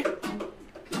lately.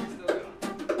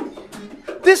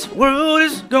 This world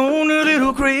is going a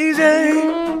little crazy.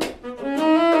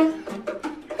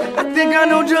 I think I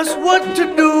know just what to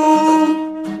do.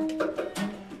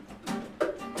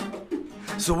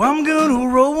 So I'm gonna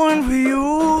roll one for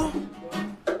you,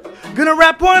 gonna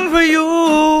rap one for you,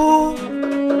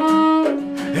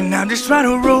 and I'm just trying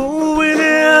to roll with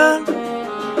it.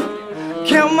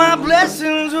 Count my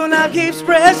blessings when I keep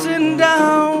pressing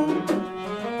down,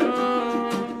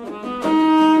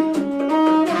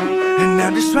 and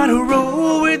I'm just trying to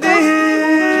roll with it.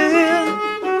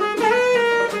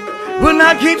 When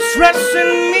I keep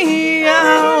stressing me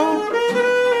out,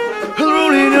 I'll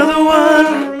roll another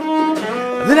one.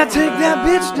 Then I take that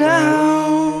bitch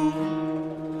down.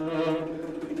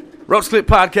 Roach Clip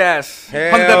Podcast.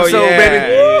 100th episode, yeah.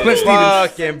 baby. Clint Stevens.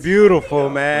 Fucking beautiful,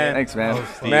 man. Thanks, man.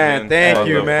 Man, thank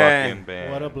you, man.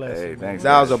 What a blessing. Hey, thanks.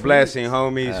 That was a blessing,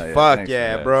 homies. Hell yeah, Fuck thanks,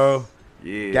 yeah, man. bro.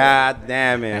 Yeah. God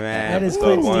damn it, man. That is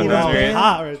Clint Stevens, man.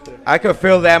 Hot right there. I could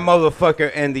feel that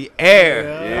motherfucker in the air.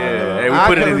 Yeah. Hey, we I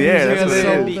put it could in the air. That's feel what it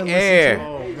it in is. the air.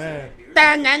 Oh man.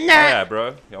 Yeah,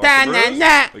 bro. You want some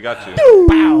brews? We got you.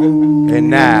 And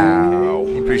now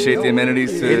Appreciate the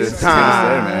amenities to it's stay there,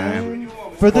 time man.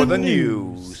 For for the the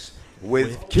news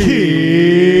with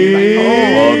Keith.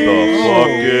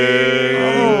 Thank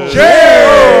you.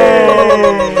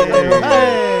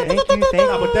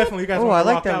 But definitely, you guys. Oh, wanna I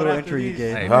like rock that out little after intro you these?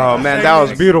 gave. Hey, Oh man, that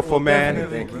was beautiful, Definitely.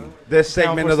 man. Thank you. This Down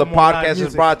segment for of the some more live podcast is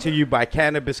music. brought to you by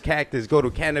Cannabis Cactus. Go to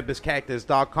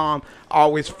cannabiscactus.com.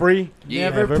 Always free.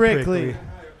 Never prickly.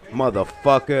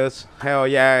 Motherfuckers. Hell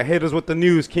yeah. Hit us with the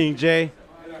news, King J.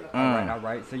 All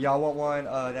right. So y'all want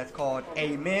one that's called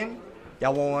Amen?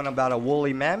 Y'all want one about a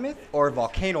woolly mammoth or a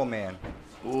volcano man?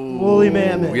 Woolly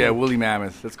mammoth. Yeah, Woolly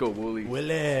Mammoth. Let's go, Woolly.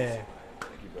 Willie.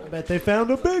 I bet they found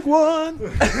a big one.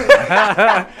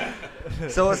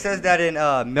 So it says that in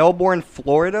Melbourne,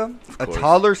 Florida, a course.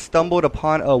 toddler stumbled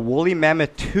upon a woolly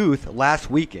mammoth tooth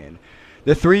last weekend.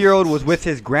 The 3-year-old was with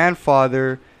his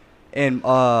grandfather in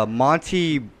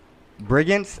Monty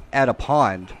Brigance at a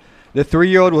pond. The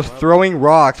 3-year-old was throwing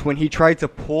rocks when he tried to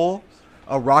pull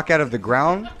a rock out of the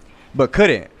ground, but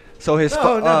couldn't. So his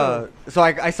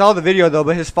I saw the video though,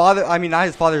 but his father, I mean not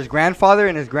his father, his grandfather,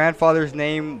 and his grandfather's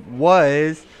name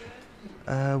was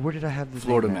where did I have this?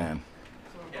 Florida name man.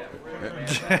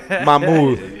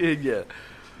 Mahmoud. Yeah.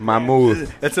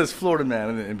 Mahmoud. It says Florida man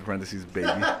and then in parentheses, baby.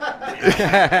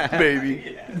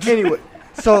 Baby.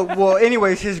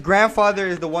 Anyways, his grandfather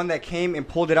is the one that came and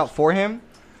pulled it out for him.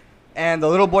 And the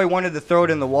little boy wanted to throw it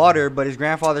in the water, but his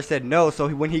grandfather said no. So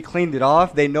when he cleaned it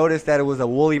off, they noticed that it was a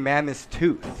woolly mammoth's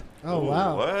tooth. Oh,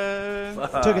 wow.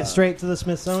 What? Took it straight to the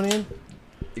Smithsonian.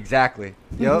 Exactly.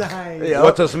 Yep. Nice. Yep.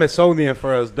 What's a Smithsonian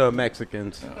for us, the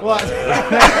Mexicans? What?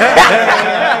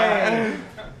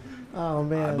 Oh,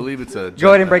 man. I believe it's a. Go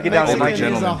ahead and break it down. Older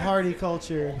Mexican is a gentleman. hardy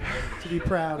culture to be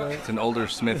proud of. It's an older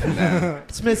Smith man.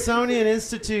 Smithsonian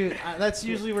Institute. That's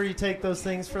usually where you take those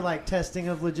things for like testing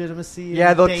of legitimacy.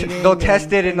 Yeah, and they'll dating they'll test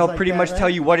and it and things they'll like pretty that, much right? tell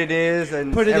you what it is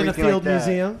and Put it in a everything field like that.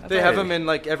 museum. They have them in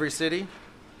like every city.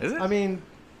 Is it? I mean,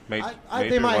 they Major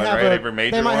might one, have right? a Every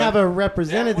major they might one? have a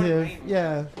representative.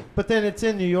 Yeah, but then it's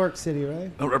in New York City,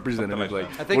 right? A representative. Like,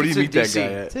 I think where do you it's meet in that DC. guy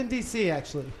at? It's in D.C.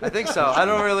 actually. I think so. I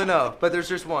don't really know, but there's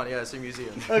just one. Yeah, it's a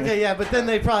museum. Okay, yeah, but then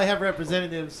they probably have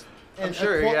representatives. I'm and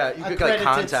sure. acqu- Yeah, you could like accredited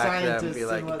contact them, scientists and be and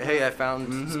like, whatnot. "Hey, I found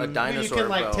a Who dinosaur." you can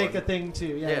like bone." take a thing to.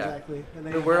 Yeah, Yeah. exactly. And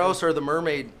they But where have- else are the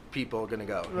mermaid people gonna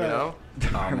go? You Right. know?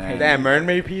 Oh, man. Damn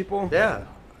mermaid people? Yeah.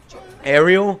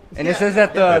 Ariel. And it says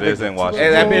that It is in Washington.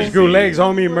 Hey, that bitch DC. grew legs,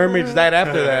 homie. Mermaids died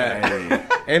after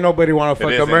that. Ain't nobody want to It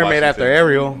fuck is a in mermaid after Washington.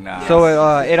 Ariel. Nah.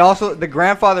 So it also, the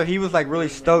grandfather, he was like really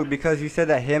stoked because he said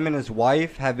that him and his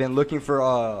wife have been looking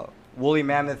for woolly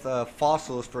mammoth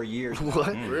fossils for years.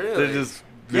 What? They're just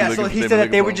Yeah, so he said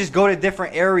that they would just go to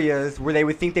different areas where they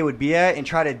would think they would be at and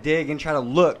try to dig and try to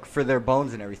look for their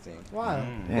bones and everything. Wow.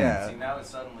 Yeah. See, now it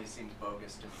suddenly seems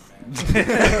bogus to me, man.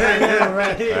 Yeah,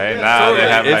 right. Right now they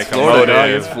have It's like Florida, a motive. dog,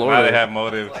 it's Florida. Now they have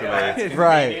motive to like.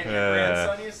 Right.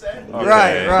 Grandson, you said?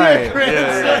 Okay. Right.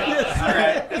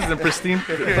 This is in pristine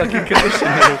fucking condition.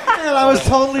 Man, I was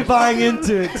totally buying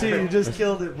into it too. You just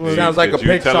killed it. For Sounds me. like a Did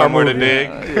you tell Pixar them where to movie. dig?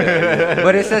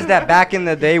 But it says that back in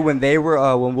the day when they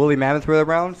were when woolly mammoths were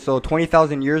around, so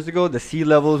 20,000 years ago, the sea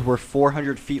levels were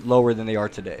 400 feet lower than they are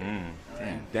today.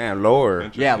 Damn,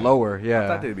 lower. Yeah, lower. I thought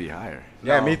Yeah. they'd be higher.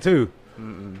 Yeah, me too.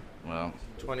 Well,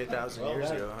 20,000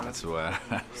 years ago. Huh? that's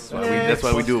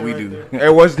why we do what we do.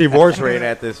 It was divorce rate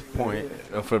at this point.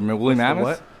 For woolly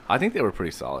mammoths, what? I think they were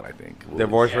pretty solid. I think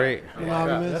Divorce rate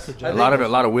Monogamous. That's a a joke.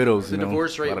 lot of widows. The you know,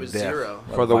 divorce a rate lot of was death, 0. a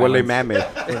lot for of the woolly violence.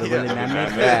 mammoth.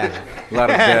 A lot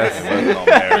of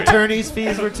death. Attorneys'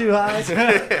 fees were too high.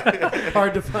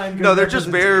 Hard to find. Good No, they're just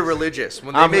very representation. religious.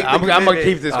 When they I'm make the gonna commitment,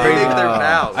 keep this they crazy. make their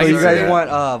vows. So you Sorry. guys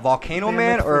want Volcano Family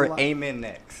Man for or life. Amen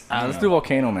next? Let's do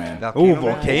Volcano Man. Ooh,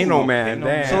 Volcano Man.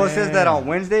 Damn. So it says that on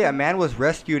Wednesday, a man was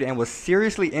rescued and was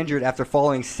seriously injured after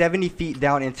falling 70 feet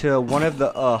down into one of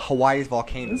the Hawaii's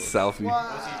volcanoes. Selfie.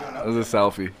 It was a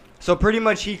selfie. So pretty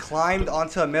much he climbed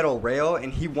onto a metal rail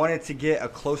and he wanted to get a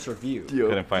closer view.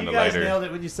 Couldn't find You a guys lighter. nailed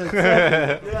it when you said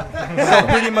second. So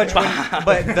pretty much,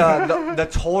 but the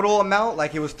total amount,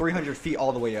 like it was 300 feet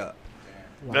all the way up.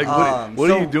 Like, what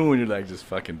so- are you doing when you're like just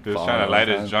fucking? He was falling trying to all light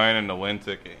the his time? joint and the wind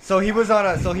took it. So he was on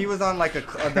like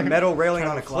the metal railing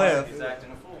on a cliff. He's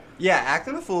acting a fool. Yeah,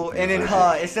 acting a fool. And then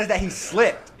it says that he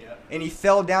slipped and he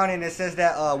fell down. And it says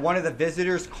that one of the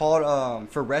visitors called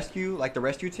for rescue, like the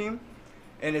rescue team.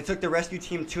 And it took the rescue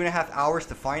team 2.5 hours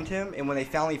to find him. And when they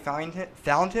finally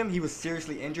found him, he was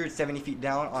seriously injured, 70 feet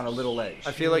down on a little ledge.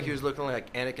 I feel like he was looking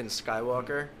like Anakin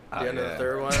Skywalker at the end of the yeah.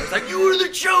 third one. It's like, you were the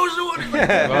chosen one.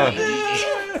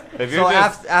 If you're So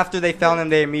just, after they found him,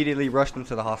 they immediately rushed him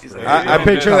to the hospital. I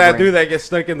picture that dude that gets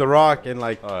stuck in the rock and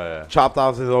like oh yeah. chopped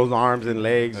off his those arms and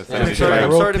legs. That's And it's sorry, like-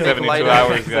 I'm sorry to make 72 light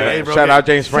hours, of it. guys. Shout out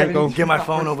James Franco. Get my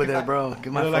phone over there, bro.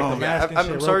 Get my Look like the phone. mask and I'm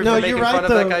shit, sorry No, for you're making right, fun of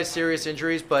that though. guy's serious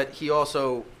injuries, but he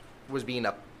also was being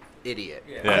a idiot.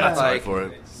 Yeah. Sorry Like, for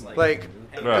it. like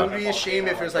Bro. it would be a shame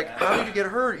if it was like, how did you get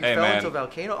hurt? You Hey, fell man. into a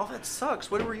volcano? Oh, that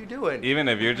sucks. What were you doing? Even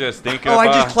if you're just thinking Oh, I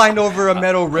about, just climbed over a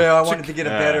metal rail. I wanted to get a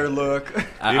Yeah. better look.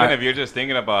 even if you're just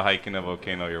thinking about hiking a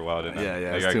volcano, you're wild enough. Yeah, yeah,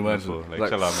 Like, it's you're too much. acting a fool. Like, Like-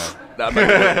 chill out,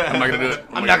 man. I'm not gonna do it.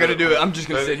 I'm not gonna do it. I'm just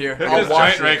gonna sit here. Look I'll at this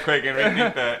watch joint right it. quick and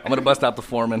rethink that. I'm gonna bust out the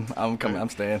foreman. I'm coming. I'm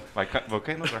staying. Like,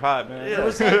 volcanoes are hot, man. There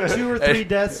was like 2 or 3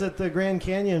 deaths at the Grand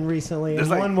Canyon recently, and There's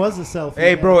like- one was a selfie.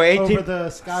 Hey, bro, 18 over the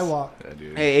skywalk. Yeah,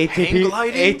 dude. Hey, 18, Hang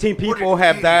gliding? 18 people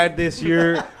have died this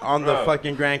year on the Bro,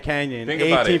 fucking Grand Canyon. think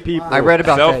 18 about it. people. I read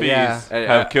about Selfies that. Yeah. Hey,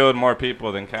 have killed more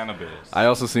people than cannabis. I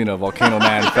also seen a volcano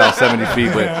man fell 70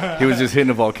 feet, but he was just hitting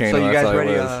a volcano. So you that's guys all it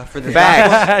ready was. for the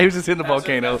Facts. He was just hitting the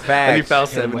volcano, and he fell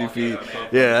 70 feet.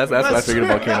 Yeah, that's what I figured a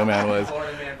volcano man was.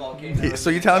 So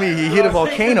you telling me he hit a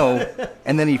volcano,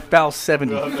 and then he fell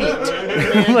 70 feet?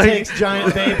 Man takes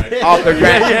giant baby. off the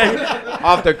Grand,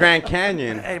 off the Grand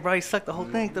Canyon. Hey, bro, he sucked the whole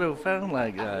thing through, fam.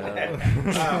 Like,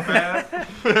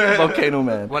 volcano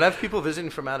man. When I have people visiting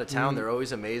from out of town, they're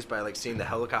always amazed by like seeing the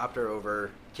helicopter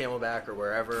over Camelback or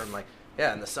wherever. I'm like,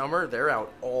 yeah, in the summer they're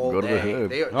out all Go to the day. hood.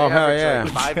 They Oh, hell average, yeah.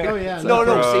 like, 5 Oh, yeah, No,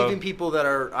 no, no, bro. saving people that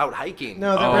are out hiking.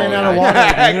 No, they Oh, ran out of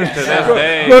yeah. water. To this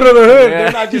day, Go to the hood.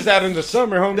 They're not just out in the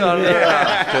summer, homie.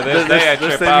 to this day, I They're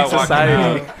trip saving out walking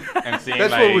society. out and seeing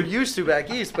That's like, what we're used to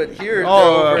back east, but here.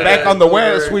 Oh, they're over back at- on the over-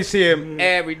 west, we see him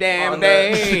every damn on the-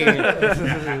 day.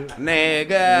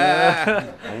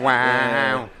 Nigga.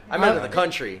 Wow. I meant in the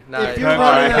country, not. If you're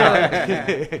running out,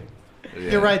 Yeah.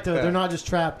 you're right though. They're not just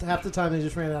trapped. Half the time they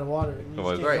just ran out of water. And you just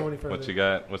What- can't go any further. what you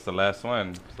got? What's the last one?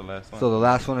 What's the last one? So the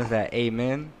last one is that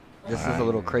Amen. This is a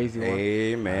little crazy one.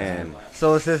 Amen.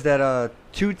 So it says that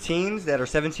 2 teens that are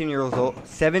 17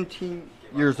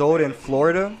 years old in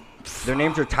Florida. Their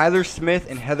names are Tyler Smith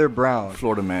and Heather Brown.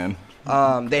 Florida man.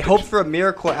 They hoped for a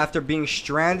miracle after being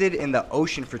stranded in the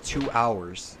ocean for 2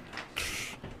 hours.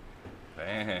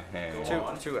 Damn.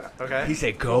 Two, okay. He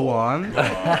said, "Go on."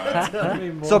 Tell me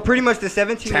more. So pretty much the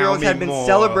 17-year-olds Tell had me been more.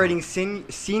 celebrating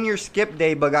senior skip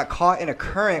day, but got caught in a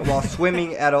current while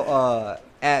swimming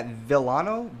at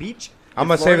Villano Beach. I'm in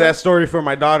gonna save Florida. that story for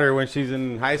my daughter when she's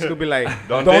in high school. Be like,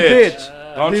 don't ditch. ditch.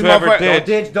 Don't These you ever motherfuckers-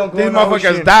 ditch. Don't go These in the motherfuckers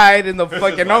ocean. died in the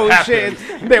fucking what ocean.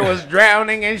 They was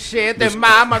drowning and shit. Their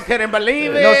mama couldn't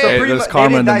believe it. No, so Hey, pretty there's much, they karma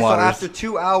didn't in them die. So waters. after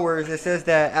 2 hours, it says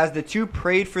that as the two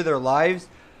prayed for their lives,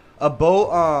 a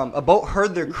boat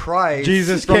heard their cries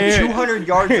Jesus from came. 200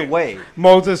 yards away.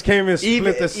 Moses came and split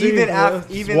Even the sea. even bro.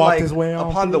 after, even walked like his way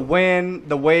on upon the through. wind,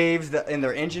 the waves, and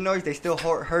their engine noise, they still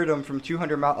heard them from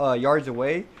 200 yards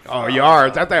away. Oh,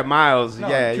 yards. I thought miles. No,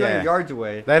 yeah, 200 yeah. yards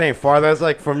away. That ain't far. That's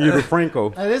like from you to Franco.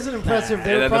 That isn't impressive.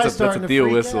 They Yeah, were probably that's a starting to Theo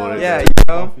freak whistle out. right Yeah, there. you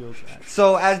know.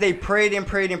 So as they prayed and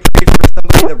prayed and prayed for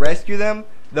somebody to rescue them,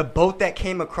 the boat that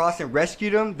came across and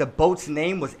rescued them, the boat's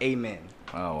name was Amen.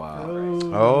 Oh wow!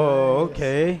 Oh,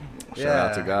 okay. Shout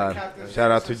out to God.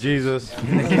 Shout out to Jesus.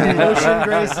 Ocean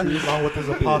graces. Along with his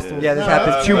apostles. Yeah, this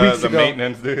happened 2 weeks The ago.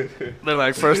 maintenance, dude. They're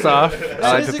like, first off, That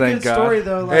I like is to a thank good God. story,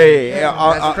 though. Like, Hey,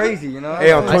 That's crazy, you know.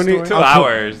 Hey, on Nice 20, story. 2 on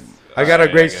hours. I got a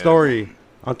Alright, great I guess. story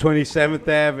on 27th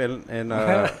Ave and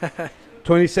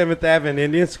 27th Ave in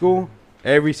Indian School.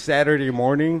 Every Saturday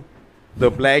morning, the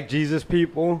Black Jesus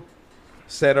people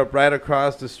set up right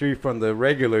across the street from the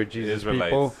regular Jesus Israelites.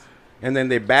 people, and then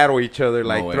they battle each other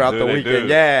like way. throughout Do the they weekend.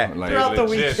 do? Yeah, Like Throughout the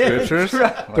Legit. weekend. scriptures,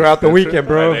 throughout the weekend,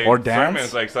 bro. They- Or dance?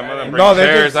 sermons, like some of them bring No, they're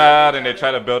chairs just- out and they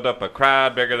try to build up a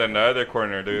crowd bigger than the other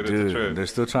corner, dude. It's the Dude, truth. they're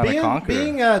still trying to Being, conquer.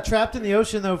 being trapped in the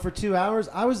ocean though for 2 hours,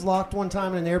 I was locked one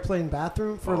time in an airplane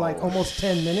bathroom for like almost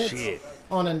 10 minutes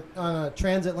on a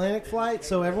transatlantic flight.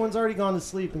 So everyone's already gone to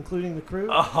sleep, including the crew.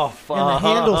 Oh, fuck. And the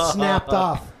handle snapped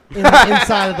off in the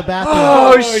inside of the bathroom.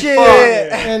 Oh shit!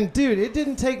 And dude, it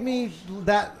didn't take me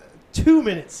that 2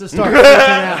 minutes to start freaking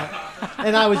out.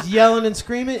 And I was yelling and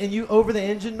screaming, and you over the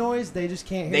engine noise, they just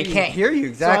can't hear They you. can't hear you So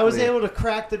exactly. I was able to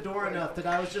crack the door enough that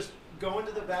I was just going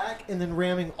to the back and then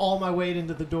ramming all my weight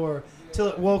into the door till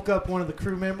it woke up one of the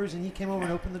crew members, and he came over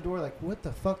and opened the door like, "What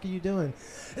the fuck are you doing?"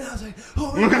 And I was like,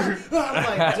 "Oh my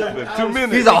god!" I'm like, 2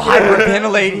 minutes. He's all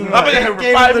hyperventilating. I've been here for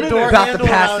gave 5 him the door minutes. About to handle, and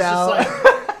pass I was out. just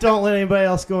like, "Don't let anybody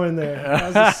else go in there." That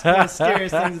was just one of the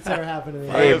scariest things that's ever happened to me.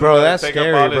 Hey, bro, that's Take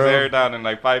scary, up all his bro. air down in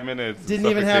like 5 minutes. Didn't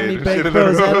even have any Suffocate. baked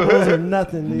bros, edibles, or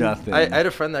nothing, dude. Nothing. I had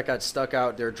a friend that got stuck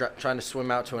out. They were trying to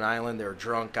swim out to an island. They were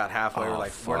drunk, got halfway. Oh, We're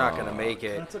like, we're not gonna make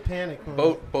it. That's a panic. Man.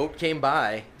 Boat came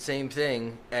by, same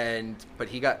thing, but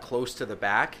he got close to the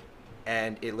back,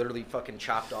 and it literally fucking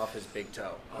chopped off his big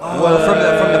toe. Well, from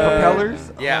the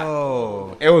propellers. Yeah.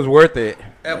 Oh. It was worth it.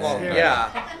 Well, yeah.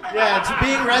 Yeah, it's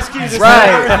being rescued. Is Right.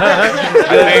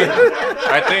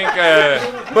 I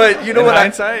think, But you know In what?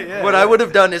 hindsight, yeah. What I would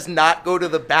have done is not go to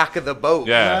the back of the boat.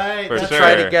 yeah, Right, for that's sure.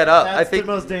 Try to get up. That's I think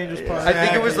the most dangerous part. I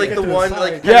think it was like Get the to one side.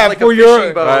 like Yeah, like a for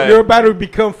fishing boat. you're about to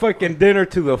become fucking dinner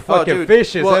to the fucking dude.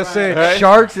 fishes. Well, That's it. right?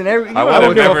 Sharks and everything. I I would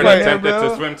would have give a never fuck, attempted bro.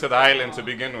 to swim to the island to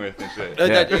begin with and shit.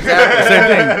 Exactly.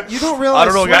 Same thing. You don't realize I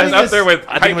don't know, guys. swimming Up is- there with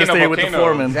I think I'm hiking gonna a stay with the volcano.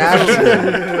 foreman.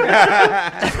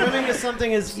 Exactly. Swimming is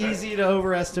something is easy to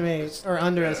overestimate or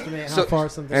underestimate how So- far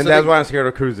something. And So that's they- why I'm scared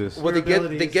of cruises. Well, Your they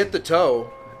abilities. get the toe,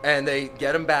 and they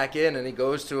get him back in, and he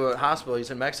goes to a hospital. He's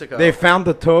in Mexico. They found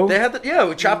the toe. They had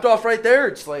we chopped off right there.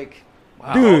 It's like,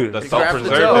 Dude. The They grabbed the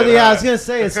toe. self-preserve. Oh, yeah, I was gonna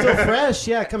say it's still fresh.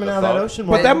 Yeah, coming out of that salt. ocean.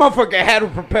 But man. that motherfucker had to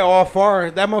propel all far.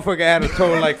 That motherfucker had a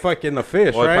toe like fucking a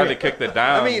fish, Well, it probably right? kicked it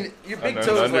down. I mean, your big Under-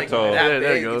 toe is under like toe. that Yeah, there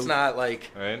it big. goes. It's not like.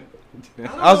 Right?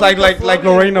 I was like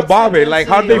Lorena Bobbitt. Like,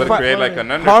 how'd they Would find? create like an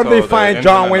How'd they undertow, the find engine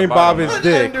John on the Wayne bottom. Bobbitt's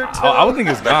dick? I would think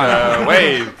it's gone.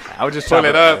 Wave. I would just Pull chop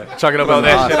it up. chuck it up Blow on the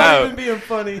that hot. shit Not out. even being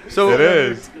funny. So It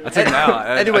is. I took it out.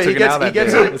 Anyway, I took he it out that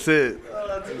gets day. it. That's it.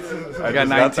 I got Just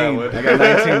got that 19. one. I got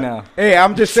 19 now. Hey,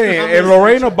 I'm just saying, if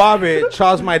Lorena Bobbitt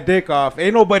chops my dick off,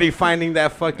 ain't nobody finding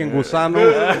that fucking gusano.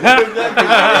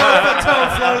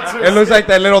 It looks like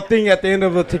that little thing at the end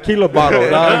of a tequila bottle,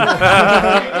 dog.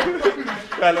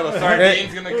 That little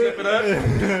sardines gonna clip it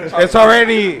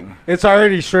up. It's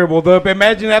already shriveled up.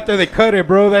 Imagine after they cut it,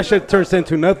 bro, that shit turns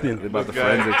into nothing. About the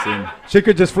forensics in. She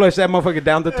could just flush that motherfucker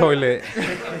down the toilet.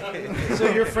 So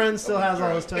your friend still has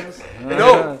all his toes?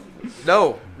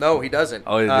 No, he doesn't.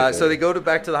 Oh, he did. So they go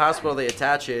back to the hospital. They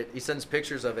attach it. He sends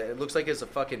pictures of it. It looks like it's a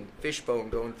fucking fishbone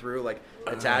going through, like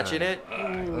attaching it.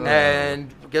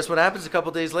 And guess what happens a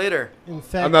couple days later?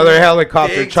 Infected. Another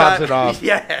helicopter Big chops time- it off.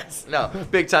 Yes. No.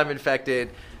 Big time infected.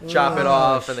 Chop it Oh,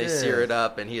 off, and they shit. sear it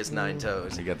up, and he has 9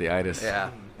 toes. You got the itis. Yeah.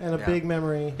 And a Yeah. big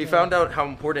memory. He found out how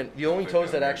important the only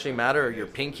toes that actually matter are your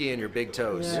pinky and your big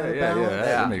toes. Yeah. Yeah, Yeah.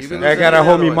 that makes You sense. can I got a lose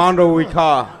the other homie ones. Mondo we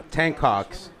call Tank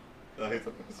Cocks.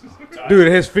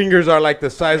 Dude, his fingers are like the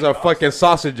size of fucking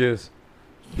sausages.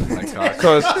 So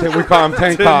we call him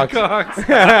Tank Cocks.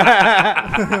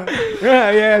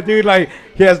 yeah, dude, like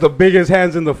he has the biggest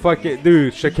hands in the fucking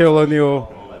Shaquille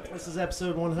O'Neal. This is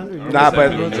episode 100. Nah, but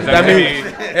that means,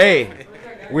 hey,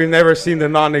 We've never seen the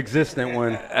non-existent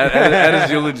one. At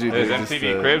his eulogy, His dude, MTV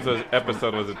just, Cribs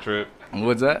episode was a trip.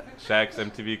 What's that? Shaq's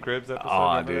MTV Cribs episode. Oh,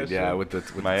 remember dude, that yeah, shit?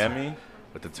 with Miami.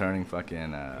 with the turning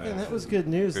fucking. Man, that was good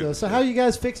news, though. So how you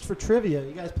guys fixed for trivia?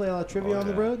 You guys play a lot of trivia on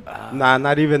the road? Nah,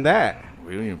 not even that.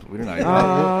 We're not even. We're not even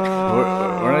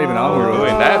on the We're road.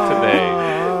 doing that today.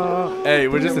 Hey,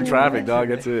 we're just in traffic, dog.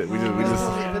 That's it. We just.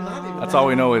 That's all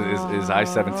we know is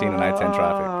I-17 and I-10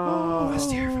 traffic. Oh, let's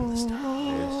hear from the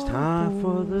stars. It's time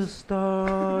for the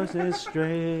stars. It's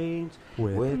strange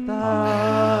with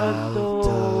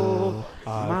Aldo,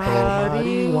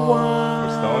 mighty We're one.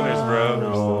 stoners, bro.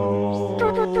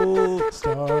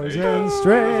 Stars and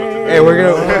strange. Hey, we're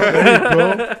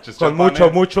gonna Just con jump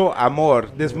on mucho it. amor.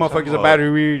 This motherfucker's amor. about to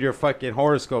read your fucking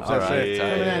horoscopes. That's Alright. it.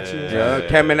 Coming at you. Yeah,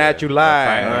 coming at you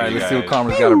live. All right, you let's see what guys.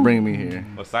 karma's got to bring me here.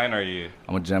 What sign are you?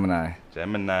 I'm a Gemini.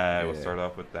 Gemini. We'll Yeah. start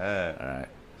off with that. All right.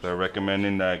 So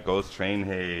recommending that Ghost Train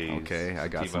Haze. Okay, I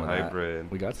got Sativa some of that. hybrid.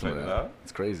 We got some Check of it that. out.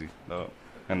 It's crazy. No.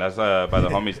 And that's by the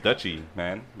homies Dutchy,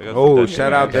 man. Big ups to Oh, Dutchy,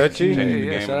 shout man. out Dutchy. Changing the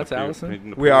Yeah, game shout out with to the Allison.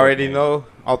 pre- We already know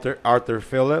Arthur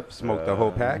Phillips smoked the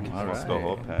whole pack. All Smoked the right.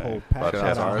 whole pack. Whole pack. About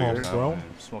Shout out to have to ours. Homegrown.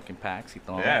 Smoking packs. He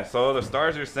thought. Yeah, so the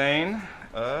stars are saying,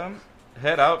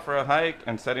 head out for a hike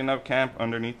and setting up camp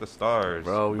underneath the stars.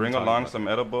 Bro, we were Bring talking along about some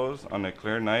edibles on a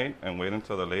clear night and wait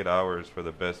until the late hours for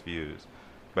the best views.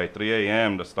 By 3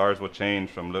 a.m., the stars will change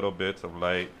from little bits of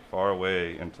light far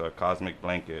away into a cosmic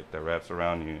blanket that wraps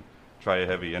around you. Try a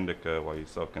heavy indica while you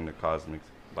soak in the cosmic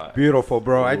vibe. Beautiful,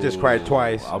 bro. I just cried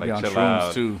twice. I'll be Like, on chill shrooms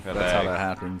out, too. That's relax. how that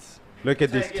happens. Look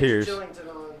at these tears.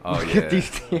 Oh Look yeah. at these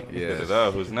tears. Get it Yeah.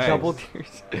 up. Who's next? Double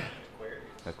tears.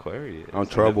 Aquarius. I'm His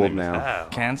troubled name is now. Al.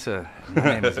 Cancer. My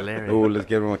name is Larry. Oh, let's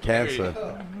give him a cancer.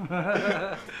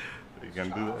 You can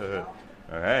do that.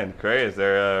 All right, Aquarius,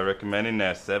 they're recommending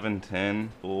that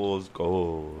 710 Fool's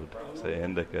Gold. It's an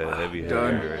indica heavy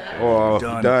Done. hitter right there. Oh,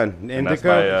 Done. done. And that's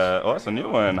by, Indica. it's a new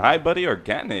one. Hi Buddy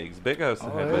Organics. Big ups to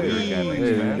Hi Buddy Organics,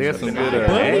 Hey, man. they got some Something good, to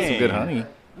some hang. good honey.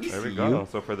 There we go.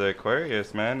 So for the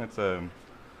Aquarius, man, it's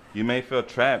you may feel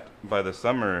trapped by the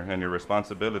summer and your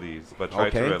responsibilities, but try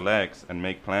Okay. to relax and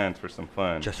make plans for some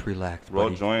fun. Just relax, Roll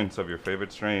buddy. joints of your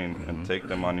favorite strain and take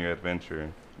them on your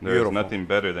adventure. There is Beautiful. nothing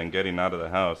better than getting out of the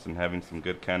house and having some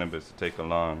good cannabis to take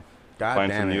along. God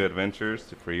Find damn some new it. adventures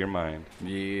to free your mind.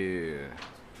 Yeah.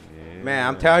 Yeah. Man,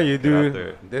 I'm telling you, Get out there.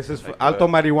 dude. This is Check it Alto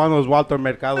out. Marihuano's Walter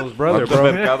Mercado's brother, Walter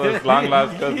bro. Mercado's long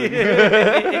lost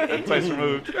cousin. Twice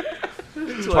removed.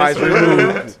 Twice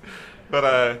removed.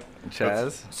 But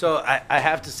Chaz. So I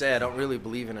have to say I don't really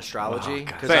believe in astrology.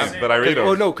 God. 'cause Same, I'm- but I read 'cause- Oh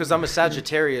them. no, because I'm a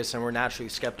Sagittarius and we're naturally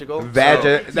skeptical. That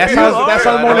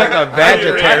sounds more like a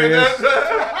vegetarian.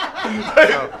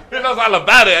 he knows all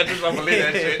about it. I just don't believe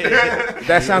that shit.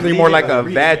 That sounded more like a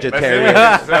vegetarian.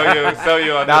 sell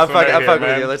you on Nah, I'm this one fucking right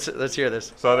here, with man. you. Let's hear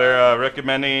this. So they're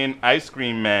recommending Ice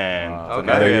Cream Man. Wow. So Okay.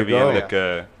 now There they you have go.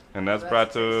 indica. And that's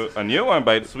brought to a new one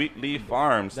by Sweet Leaf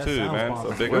Farms That too, sounds man. bomb.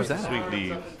 So big Where's ups to that? Sweet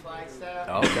Leaf.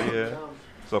 Okay. Yeah.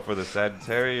 So for the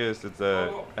Sagittarius, it's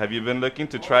have you been looking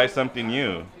to try something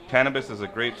new? Cannabis is a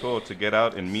great tool to get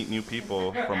out and meet new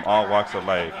people from all walks of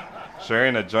life.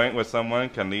 Sharing a joint with someone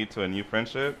can lead to a new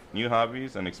friendship, new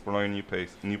hobbies, and exploring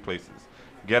new places.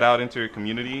 Get out into your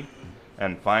community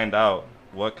and find out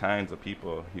what kinds of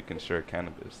people you can share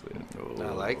cannabis with.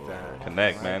 I like that.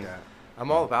 Connect, man. I'm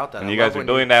all about that. And I you love guys are when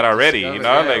doing that already, you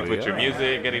discover- know, yeah. like with your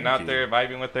music, getting out there,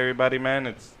 vibing with everybody, man.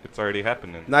 It's already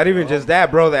happening. Not even just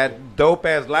that, bro. That dope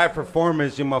ass live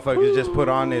performance you motherfuckers just put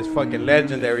on is fucking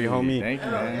legendary, homie. Thank you,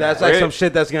 man. That's like Great. some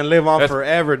shit that's gonna live on That's-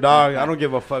 forever, dog. I don't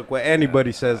give a fuck what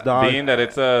anybody says, dog. Being that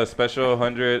it's a special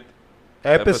 100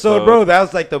 Episode, bro. That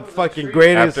was like the fucking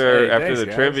greatest. after Hey, after thanks, the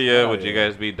guys. trivia, Oh, would you yeah.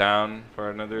 guys be down for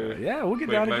another Yeah, we'll get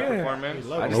quick down live again. performance?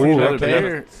 I just Ooh, need another okay.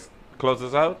 beer. Close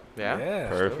us out. Yeah. Yeah.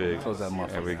 Perfect. Close that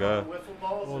There motherfucker. we go.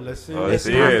 Well, let's see. Oh, It's let's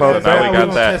see time it. for So now we burpees.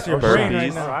 got that Test your brain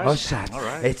right burpees. now. Or shots. All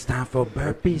right. It's time for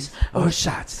burpees or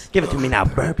shots. Give it to me now,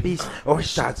 burpees or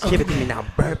shots. Give it to me now,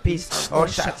 burpees or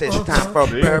shots. It's time for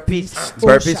burpees.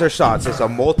 Burpees or shots. It's a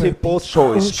multiple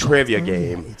choice trivia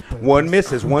game. One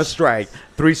miss is one strike.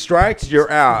 3 strikes, you're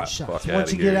out. Shots. Fuck Once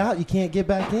outta you get here. out, you can't get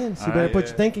back in. So you All better right. put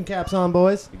your thinking caps on,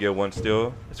 boys. You get one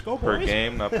steal Let's go, per boys.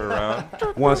 game, not per round.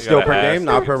 One You steal gotta per ask game,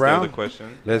 not per steal the round.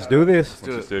 question. Let's do this.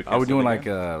 Do Just do it. it Are we doing like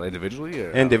constantly. individually?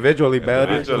 Or? Individually,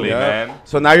 buddy. Individually, Yeah. man.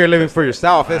 So now you're living for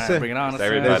yourself. All That's right, bring it. it on. It's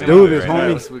everybody Let's on do it this, right now.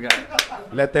 homie. What we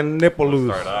got? Let them nipple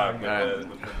loose. Start off. All right. with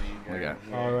the- We got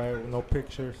All right, no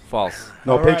pictures. false.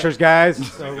 No All right. pictures, guys.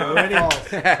 So we're ready.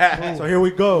 So here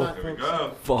we go.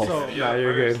 False. So, Nah,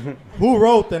 you're good. who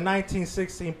wrote the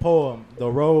 1916 poem "The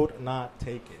Road Not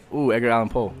Taken"? Ooh, Edgar Allan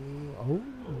Poe.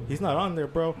 He's not on there,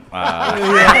 bro.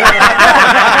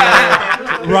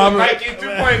 Robert. Mikey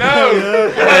 2.0.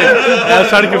 I was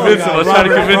trying to convince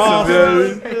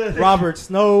him. Robert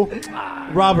Snow,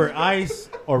 Robert Ice,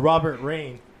 or Robert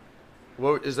Rain.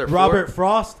 What is there? Robert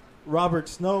Frost, Robert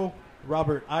Snow,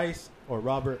 Robert Ice, or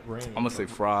Robert Rain. I'm gonna say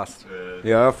Frost.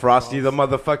 Yeah, Frosty the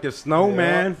motherfucking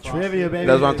snowman. Trivia, baby.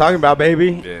 That's what I'm talking about,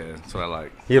 baby. Yeah, that's what I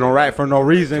like. He don't write for no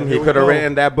reason. He here we could have go.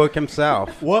 written that book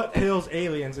himself. What kills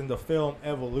aliens in the film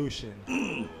Evolution?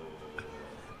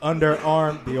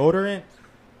 Underarm deodorant,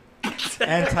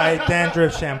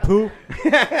 anti-dandruff shampoo,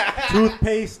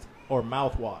 toothpaste, or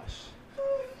mouthwash?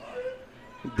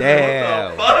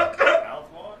 Damn.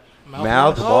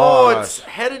 Mouthwash. Oh, it's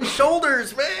Head and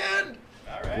Shoulders, man.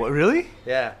 What, really?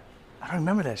 Yeah. I don't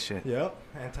remember that shit. Yep,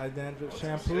 anti-dandruff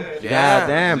shampoo. Yeah,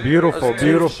 damn, beautiful,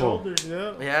 beautiful. Shoulders,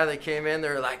 yep. Yeah, they came in. They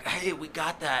were like, "Hey, we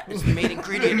got that. It's the main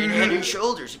ingredient in Head and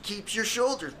Shoulders. It keeps your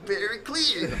shoulders very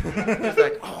clean." It's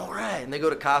like, all right. And they go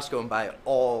to Costco and buy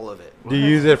all of it. Do you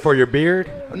use it for your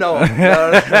beard? No.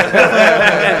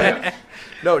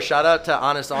 No, shout out to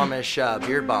Honest Amish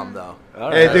Beard Bomb, though.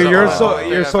 Hey, dude, you're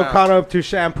so caught up to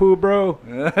shampoo, bro.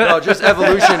 No, just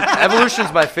Evolution.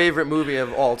 Evolution's my favorite movie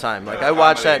of all time. Like, I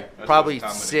watch that probably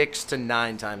 6 to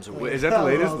 9 times a week. Is that the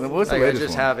latest? What's the Like, latest I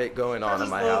just one? have it going on in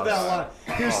my Love that house.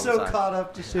 line. You're all so the time. caught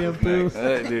up to shampoo.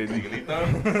 Dude.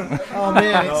 Oh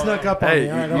man, it snuck up on Hey, me.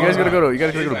 you All right, guys hold gotta on.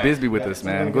 go to Bisbee with this,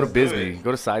 man. Go to Bisbee.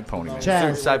 Go to Side Pony. Man.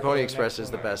 Chad. Side Pony Express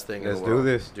is the best thing Let's in the do world.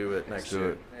 this. Do it next do year.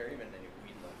 it.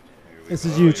 This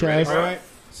is you, Chaz. All right.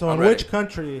 So, I'm in ready. which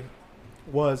country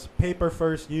was paper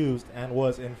first used and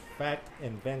was in fact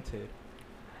invented?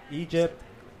 Egypt,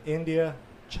 India,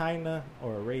 China,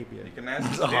 or Arabia? You can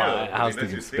ask I was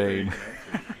thinking Spain.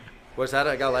 What's that?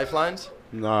 I got lifelines?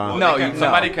 No.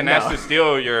 Somebody can ask to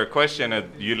steal your question. If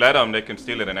you let them, they can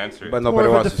steal it and answer it. But More nobody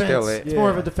of a wants to steal defense. it. It's more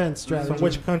of a defense So, strategy. in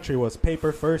which country was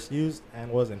paper first used and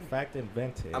was in fact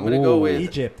invented? I'm gonna go with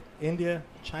Egypt, India,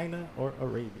 China, or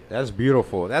Arabia? That's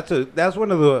beautiful. That's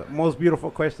one of the most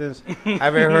beautiful questions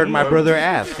I've ever heard my brother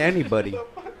ask anybody.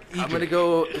 I'm gonna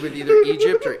go with either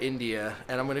Egypt or India,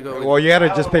 and I'm gonna go with. Well, you gotta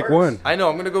just pick one. I know.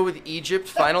 I'm gonna go with Egypt.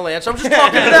 Final answer. I'm just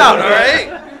talking it out. All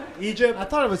right. Egypt. I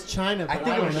thought it was China, but I, think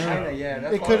it don't was know. China, yeah,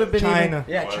 that's It could have been China.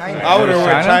 Yeah, China. I would have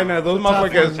went China? China. Those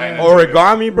motherfuckers one,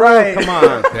 origami, bro. Right. Come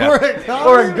on.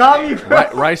 Origami,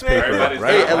 bro. Rice paper. Everybody's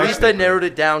Right? Hey, at least I narrowed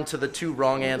it down to the 2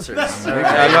 wrong answers.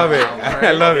 I love it.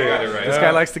 I love it. This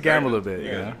guy likes to gamble a bit.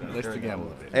 You know? Likes to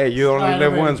gamble a bit. Hey, you only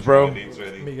live once, bro.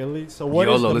 Miguelito. So, what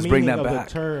is YOLO, the let's bring meaning that of back.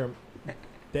 the term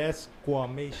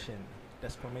desquamation?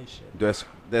 Desquamation.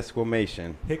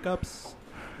 Exclamation. Hiccups,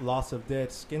 loss of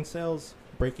dead skin cells,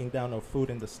 breaking down of food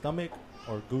in the stomach,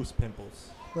 or goose pimples?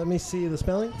 Let me see the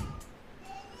spelling.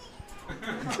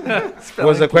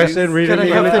 What's the question? Read it, Can I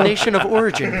have the Miguelito. nation of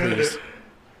origin, please?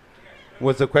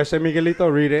 What's the question,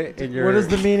 Miguelito? Read it in your. What is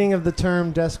the meaning of the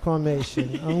term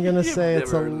desquamation? I'm gonna say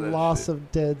it's a never heard of that loss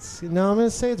of dead skin. No, I'm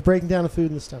gonna say it's breaking down of food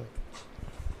in the stomach.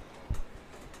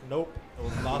 Nope. It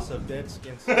was loss of dead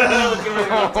skin cells.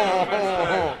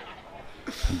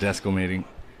 Desquamating.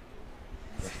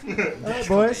 All right,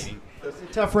 boys. It's a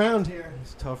tough round here.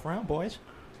 It's a tough round, boys.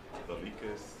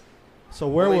 So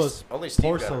where Only- was only Steve got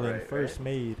it porcelain right, first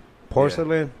made?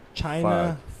 porcelain?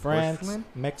 China, France, Porcelain?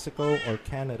 Mexico, or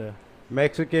Canada?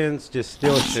 Mexicans just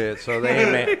steal shit, so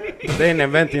they ain't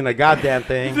inventing a goddamn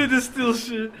thing. just steal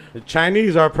shit. The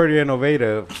Chinese are pretty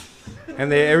innovative,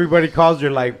 and everybody calls you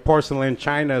like porcelain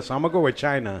China, so I'm gonna go with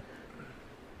China.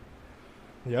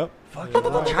 Yep.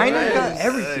 China got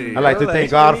everything. I like to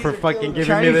thank God for fucking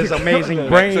giving me this amazing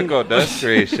brain. Mexico does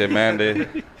create shit, man.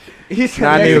 They, He said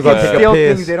Nah, I need to they go take a steal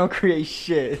piss. things, they don't create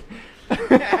shit.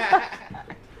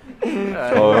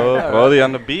 Brody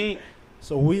on the beat.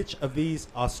 So which of these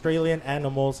Australian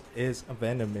animals is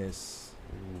venomous?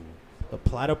 The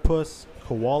platypus,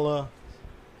 koala,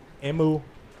 emu,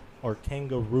 or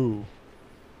kangaroo?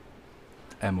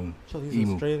 Emu. So these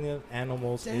Emu. Australian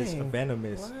animals is Dang.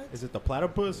 venomous. What? Is it the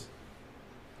platypus?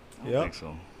 I Yep. think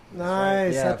so.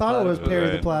 Nice. Yeah, I thought it was platypus, Perry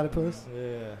the right. platypus.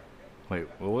 Yeah. Wait,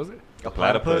 what was it? A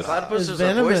platypus. Platypus It's is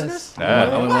venomous. poisonous? Yeah.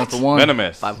 I only went for one.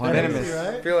 Venomous. 500. Venomous.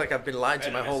 I Right? feel like I've been lied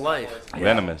to my whole life.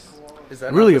 Venomous. Is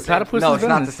that Really, not a the same? platypus No, is it's not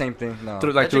the venomous? same thing. No.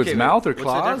 Through, like through its Educate me. mouth or What's the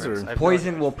claws difference? or? I've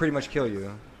Poison will pretty much kill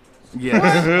you. Yeah.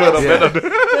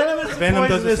 Venomous Venom and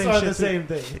does the poisonous same are shit the too. same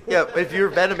thing. Yeah, if you're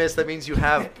venomous, that means you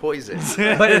have poison.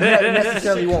 But it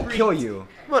necessarily won't kill you.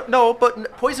 But no,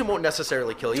 but poison won't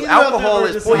necessarily kill you. You have Alcohol never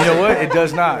is decided. poison. You know what? It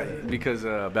does not because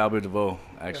Balbert DeVoe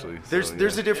actually. There's so,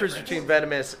 there's yeah. a difference between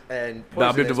venomous and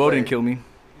poison. Balbert DeVoe didn't kill me.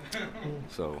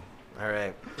 So All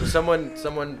right.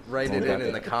 Someone write it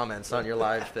in the comments on your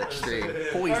live stream.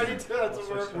 Poison.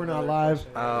 We're not live.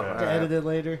 To edit it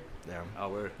later. Yeah.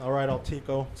 All right,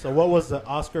 Altico. So what was the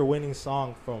Oscar-winning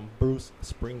song from Bruce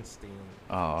Springsteen?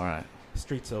 Oh, all right.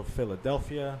 Streets of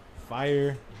Philadelphia,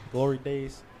 Fire, Glory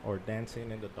Days, or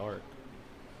Dancing in the Dark?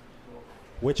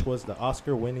 Which was the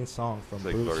Oscar-winning song from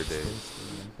Like Bruce Glory Days.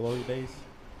 Springsteen? Glory Days?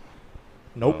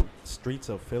 Nope. Streets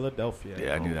of Philadelphia.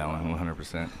 Yeah, I knew that one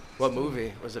 100%. What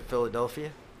movie? Was it Philadelphia?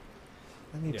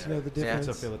 I need to know the difference.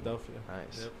 Streets of Philadelphia.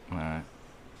 Nice. Yep. All right.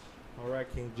 All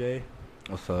right, King J.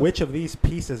 What's up? Which of these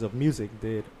pieces of music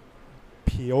did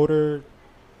Pyotr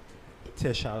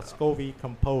Tchaikovsky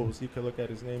compose? You can look at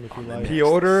his name if you like.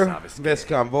 Pyotr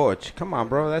Vesconvoch. Come on,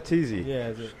 bro. That's easy. Yeah,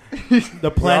 is it? The We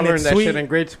all Planet learned that Suite, shit in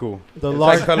grade school. the It's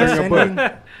Lark like coloring a book.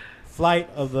 Ascending, Flight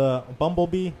of the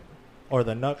Bumblebee, or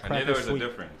the I knew Nutcracker there was a Suite.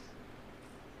 difference.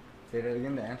 Say that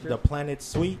again, the answer? The Planet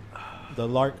Suite, the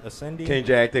Lark Ascending, King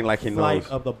J acting like he Flight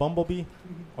knows. of the Bumblebee,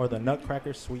 or the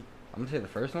Nutcracker Suite. I'm going to say the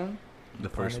first one. The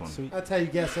first Planet one. Suite. That's how you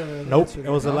guess it. Nope, it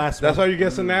was the last That's one. why you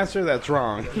guess an answer? That's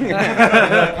wrong.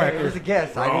 It was a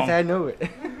guess. I didn't say I knew it.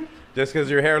 Just because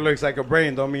your hair looks like a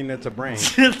brain don't mean it's a brain.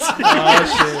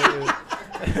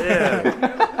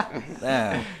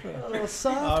 Damn. Oh,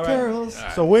 soft All right. girls.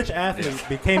 So, which athlete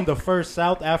became the first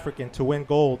South African to win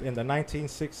gold in the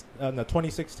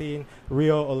 2016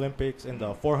 Rio Olympics in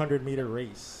the 400-meter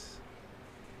race?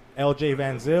 L.J.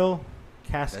 Van Zyl,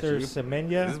 Caster Is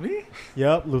Semenya, this me?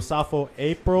 yep, Lusafo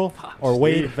April, or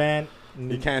Wade Van.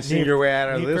 You can't sing your way out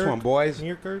of this one, boys.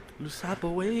 Nierkirk.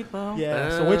 Lusapo Wave. Yeah.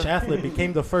 So, which athlete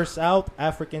became the first South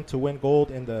African to win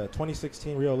gold in the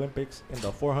 2016 Rio Olympics in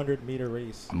the 400-meter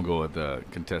race? I'm going to go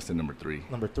with contestant number 3.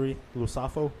 Number 3,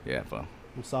 Lusafo. Yeah, fun.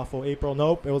 Lusafo April.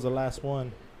 Nope, it was the last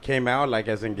one. Came out like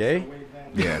as in gay?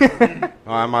 Yeah.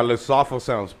 Oh, my Lusafo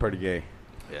sounds pretty gay.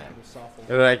 Yeah.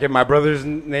 Like if my brother's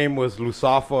name was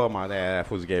Lusafo, my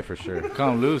dad was gay for sure.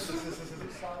 Call him loose.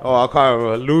 Oh, I'll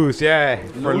call him loose, yeah,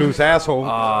 for loose asshole.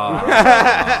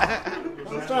 I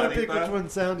was trying to pick which one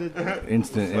sounded.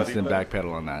 Instant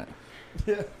backpedal on that.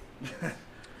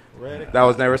 Ready? That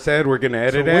was never said. We're gonna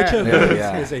edit So which it. of Yeah, these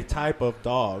yeah. is a type of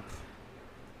dog?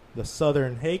 The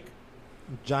Southern Hake,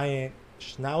 Giant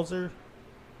Schnauzer,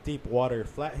 Deep Water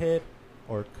Flathead,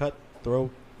 or Cutthroat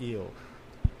Eel?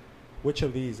 Which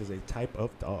of these is a type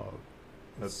of dog?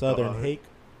 The That's Southern dog. Hake,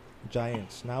 Giant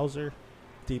Schnauzer,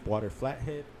 Deep Water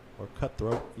Flathead, or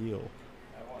Cutthroat Eel?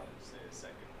 I wanted to say the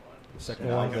second one. The second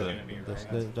one, Schnauzer.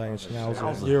 the Giant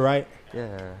Schnauzer. You're right. Yeah.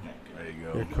 There you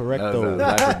go. You're correct, That was though.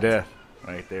 life or death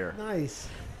right there. Nice.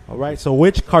 All right. So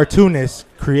which cartoonist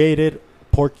created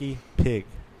Porky Pig?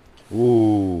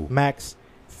 Ooh, Max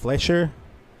Fleischer,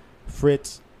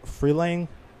 Fritz Freeling,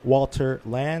 Walter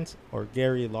Lanz, or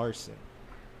Gary Larson?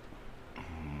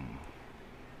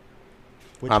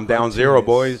 Which I'm down 0,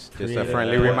 boys. Just a created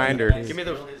friendly Porky reminder. Pig? Give me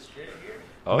the.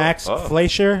 Oh, Max oh.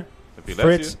 Fleischer, If he lets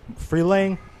Fritz you,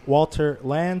 Freeling, Walter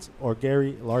Lanz, or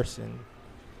Gary Larson?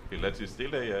 if he lets you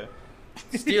steal it, yeah.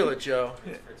 Steal it, Joe.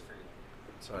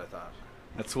 That's what I thought.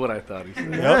 That's what I thought he said.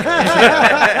 So you're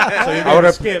I gonna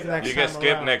would've- skip next You time get skipped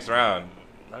around. next round.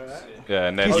 Yeah,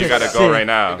 and then He you said gotta sick. go right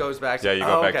now. It goes back. Yeah, you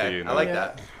go back okay. to you. I like Yeah.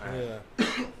 that.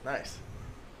 Yeah. Nice.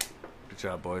 Good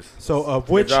job, boys. So of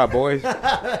Good which? job, boys.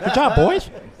 Good job, boys.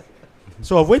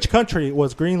 So of which country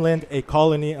was Greenland a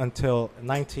colony until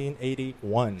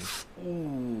 1981?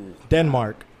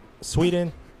 Denmark,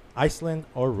 Sweden, Iceland,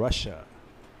 or Russia?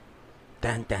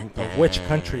 Of which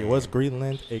country was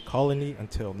Greenland a colony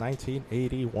until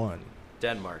 1981?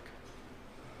 Denmark.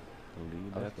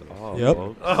 Yep.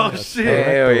 Oh, shit.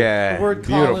 Hell yeah. The word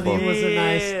Beautiful. colony was a Yeah.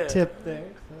 nice tip there.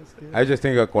 That's good. I just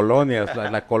think of colonias,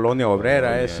 like la colonia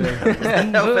obrera. Ese.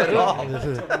 No at all.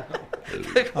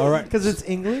 All right. Because it's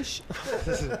English.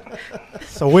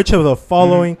 So which of the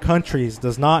following countries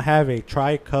does not have a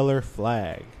tricolor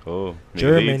flag? Oh,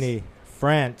 Germany,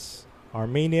 France,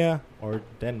 Armenia, or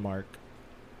Denmark?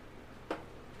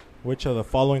 Which of the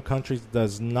following countries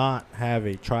does not have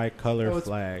a tricolor Oh,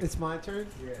 flag? It's my turn?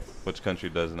 Yes. Which country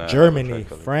does not? have a Germany,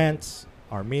 tricolor? France,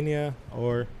 Armenia,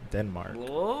 or Denmark?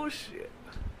 Oh, shit.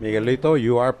 Miguelito,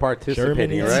 you are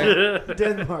participating, Germany. right?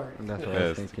 Denmark. That's what I Yes,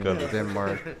 was thinking. because-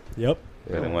 Denmark. Yep.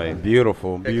 Red and white.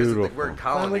 Beautiful, Yeah, 'cause of beautiful. the word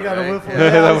colony, Finally got a right? whiffle.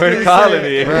 The I was word gonna colony.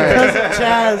 say, Right. Because of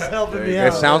Chaz helping me It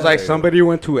out. sounds like somebody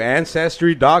went to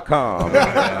Ancestry.com.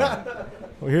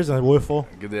 Well, here's a whiffle.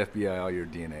 Give the FBI all your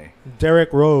DNA.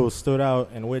 Derek Rose stood out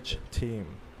in which team?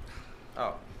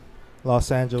 Oh.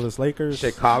 Los Angeles Lakers.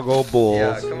 Chicago Bulls.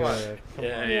 Yeah, come on.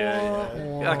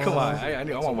 Yeah, come on. I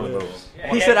want one of those.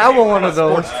 He said, I want one of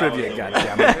those. Sports trivia,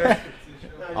 goddammit.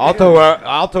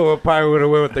 Alto probably would have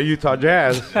went with the Utah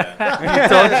Jazz.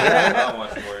 That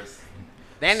one's worse.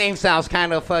 That name sounds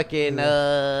kind of fucking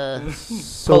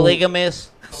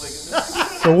polygamous.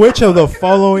 So which of the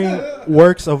following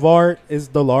works of art is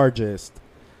the largest?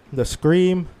 The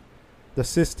Scream, the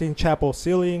Sistine Chapel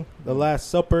ceiling, the Last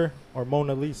Supper, or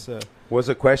Mona Lisa? What's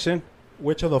the question?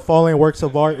 Which of the following works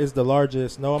of art is the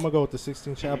largest? No, I'm gonna go with the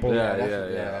Sistine Chapel.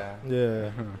 Yeah.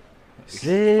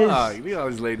 We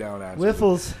always lay down answers.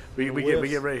 Wiffles. We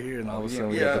get right here, and all of a sudden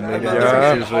we Yeah, get the mega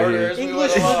yeah. answers right here.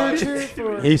 English literature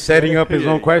for He's setting up his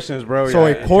own questions, bro. So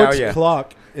Yeah, a quartz hell yeah.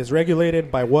 clock is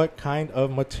regulated by what kind of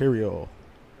material?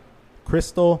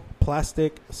 Crystal,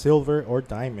 plastic, silver, or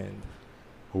diamond?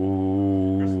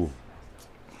 Ooh.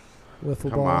 wiffle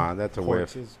Come ball. on, that's a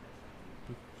Quartz whiff. is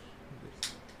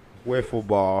Wiffle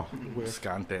ball.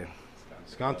 Scante.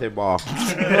 Scante ball.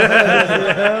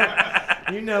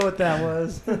 You know what that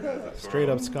was. straight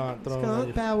up scont thrown. at Scott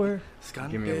you. Power.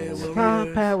 Give me a little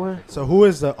Scott Power. So who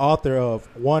is the author of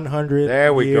 100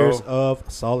 There we Years go. of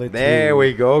Solitude? There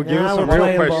we go. Give Now us some we're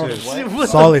real playing ball.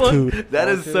 questions. Solitude. That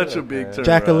is such a big term.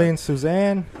 Jacqueline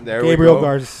Suzanne, There we Gabriel go.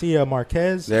 Garcia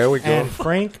Marquez, There we go. and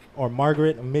Frank or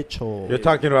Margaret Mitchell. You're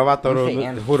talking about the You say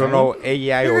Anne who don't know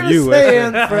A-I You're or gonna U. say eh?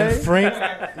 Anne And Frank.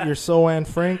 Frank, you're so Anne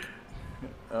Frank.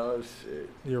 Oh shit.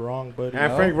 You're wrong, buddy.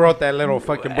 And Frank wrote that little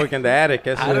fucking book in the attic.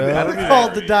 That's I don't- it. I don't-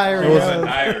 Called the diary. It was- of-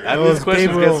 How do these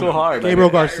questions get so hard? Gabriel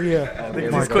Garcia. I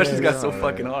think these questions got so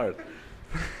fucking hard.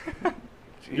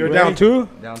 You're down two?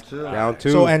 Down two. Down two.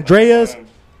 So Andreas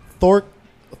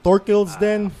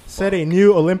Thorkildsden set a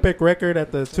new Olympic record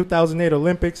at the 2008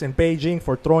 Olympics in Beijing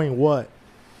for throwing what?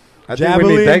 I think we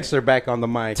Javelin, need Dexter back on the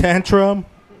mic. Tantrum,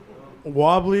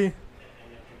 wobbly,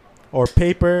 or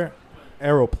paper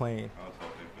aeroplane?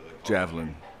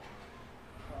 Javelin.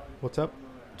 What's up?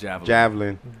 Javelin.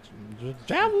 Javelin.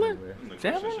 Javelin.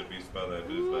 Javelin. Should be spelled out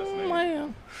his last name.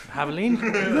 Man, Javelin.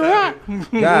 you're right.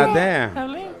 God damn.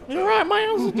 Javelin. You're right, man.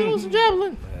 It was a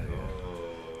javelin.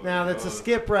 Now that's a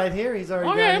skip right here. He's already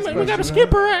Oh got yeah, his man, we got a question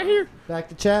skipper right. right here. Back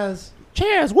to Chaz.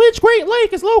 Chaz, which Great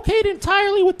Lake is located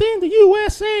entirely within the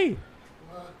USA?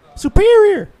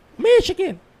 Superior,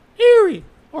 Michigan, Erie,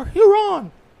 or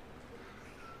Huron?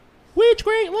 Which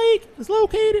Great Lake is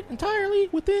located entirely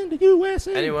within the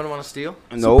USA? Anyone want to steal?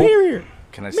 No. Superior,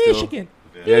 Can I still? Michigan.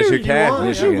 Yes, you Erie, can. want?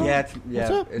 Michigan. Yeah, it's, What's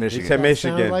up? He Michigan. said Sounded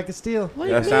Michigan. like a steal.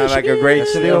 Lake That sounds like a great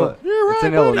Michigan. steal. You're right, It's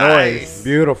in buddy. Illinois.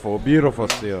 Beautiful, beautiful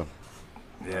steal.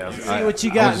 Yeah. See what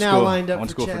you got now lined up I went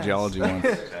to for school for Chaz. geology once.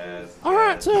 All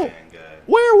right, so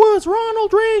where was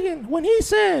Ronald Reagan when he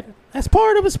said, as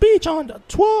part of a speech on the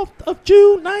 12th of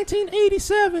June,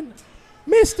 1987,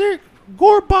 Mr.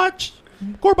 Gorbachev,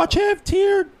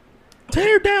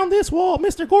 tear down this wall.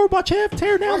 Mr. Gorbachev,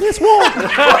 tear down this wall.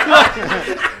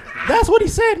 That's what he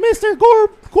said, Mr.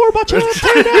 Gorbachev,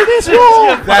 tear down this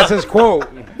wall. That's his quote.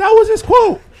 That was his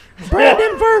quote.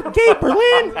 Brandenburg Gate,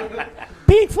 Berlin.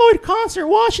 Pink Floyd concert,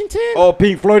 Washington. Oh,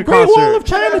 Pink Floyd Great concert. Wall of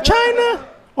China, China.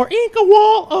 Or Inca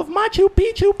Wall of Machu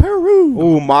Picchu, Peru.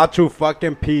 Ooh, Machu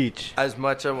fucking Peach. As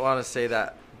much I want to say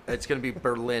that it's going to be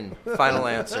Berlin. Final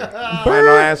answer. Final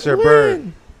answer, Bird.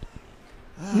 Berlin.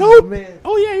 Nope. Man.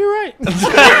 Oh, yeah, you're right.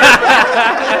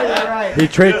 You're right. He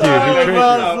tricked you. He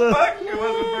tricked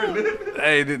you.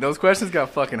 Hey, dude, those questions got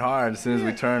fucking hard as soon as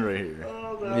we turned right here.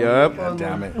 Yup. God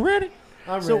damn it. Ready?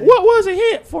 I'm So ready. what was a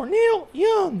hit for Neil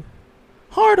Young?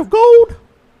 Heart of Gold,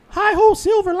 High Ho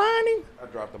Silver Lining,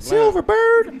 Silver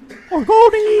Bird, or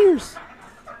Golden Years?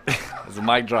 It's a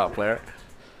mic drop, player.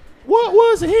 What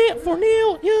was a hit for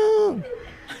Neil Young?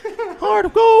 Heart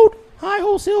of Gold, High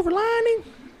Ho Silver Lining,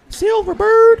 Silver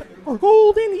Bird, or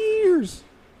Golden Years?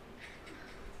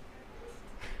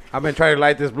 I've been trying to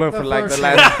light this blunt for The like the first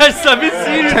last I've been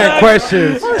seeing 10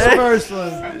 questions. First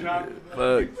one.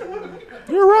 Fuck.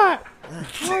 You're right.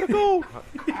 Heart of Gold.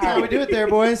 That's how we do it there,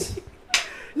 boys.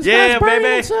 This Yeah, guy's burning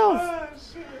baby. himself.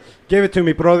 Give it to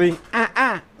me, Brody.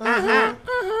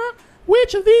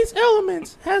 Which of these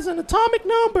elements has an atomic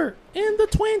number in the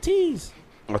 20s?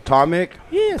 Atomic?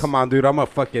 Yes. Come on, dude. I'm a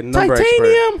fucking number expert.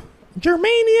 Titanium,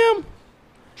 germanium,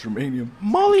 Germanium.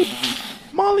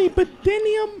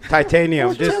 molybdenum, Titanium.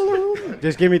 or Just, tellurium.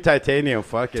 just give me titanium.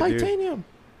 Fuck it, dude. Titanium.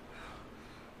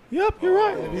 Yep, you're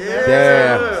right.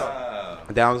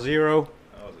 Damn. Down 0.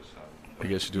 I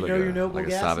guess you do You like know a, your noble like a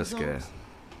gases Saviske zones?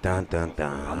 Dun, dun,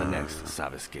 dun. on the next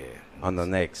Saviske. On the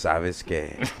next, ¿sabes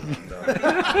qué?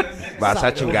 ¿Vas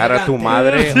a chingar a tu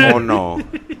madre o no?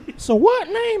 So what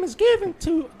name is given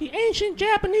to the ancient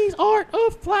Japanese art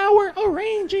of flower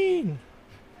arranging?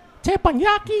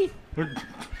 Teppanyaki,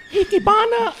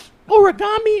 ikebana,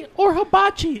 origami, or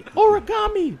hibachi?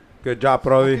 Origami. Good job, I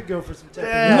Brody. could go for some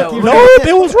Damn. teppanyaki. No,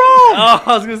 it was wrong. Oh,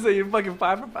 I was gonna say you're fucking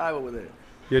 5 for 5 over there.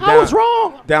 You're I was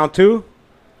wrong. Down 2?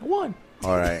 I won.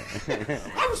 All right.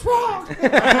 I was wrong.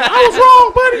 I was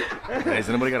wrong, buddy. Hey, has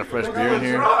anybody got a fresh beer in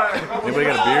here? Anybody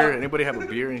got a beer? Anybody have a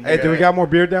beer in Hey, here? do we got more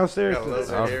beer downstairs? Got a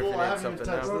little Oh. bit here if you need something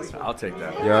else. I'll take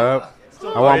that. Yup.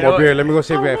 I want more beer. Let me go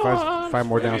see if we can find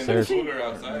more downstairs.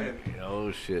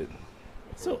 Oh shit.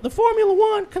 So the Formula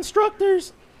One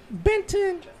constructors,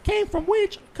 Benton, came from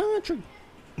which country?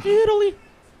 Italy,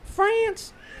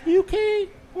 France, UK,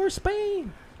 or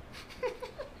Spain?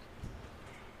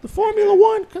 The Formula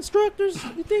One constructors,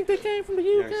 you think they came from the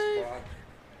UK?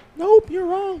 Nope, you're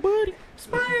wrong, buddy.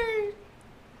 Spain.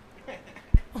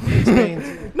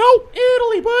 Spain. No,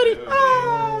 Italy, buddy.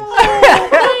 Oh,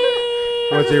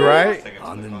 Was he right?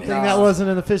 I think that wasn't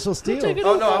an official steal.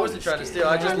 Oh no, I wasn't trying to steal.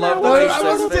 I just love No, the I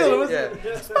wasn't stealing. Yeah.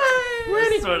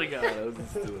 Ready?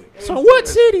 So what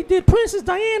city did Princess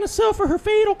Diana suffer her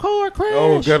fatal car crash?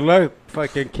 Oh, good luck,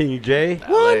 fucking King J.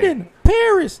 London,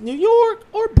 Paris, New York,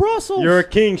 or Brussels? You're a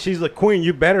king. She's the queen.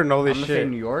 You better know this I'm gonna say shit.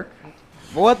 New York.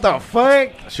 What the fuck?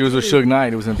 She was with Suge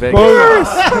Knight. It was in Vegas.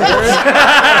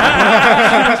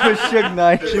 Suge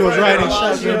Knight. She was riding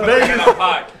shotgun.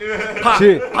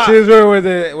 She was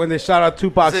where when they shot out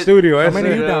Tupac's studio. How That's many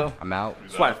it. you down? I'm out.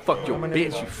 That's why I fucked your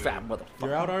bitch, you fat motherfucker.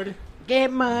 You're out already?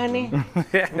 Get money.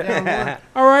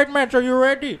 All right, Matt, are you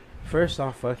ready? First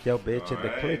off, fuck your bitch at the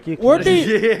click. You What do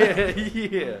click. you,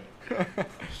 Yeah.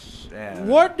 Damn.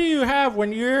 what do you have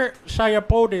when you're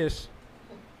Sayapodis?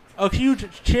 A huge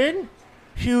chin,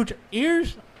 huge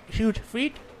ears, huge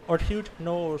feet, or huge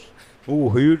nose? Ooh,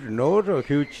 huge nose or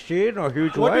huge chin or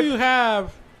huge What what? do you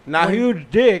have Not when-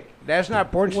 huge dick. That's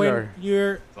not porn when star.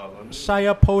 you're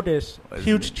Sayapodis?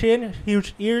 Huge chin,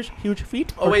 huge ears, huge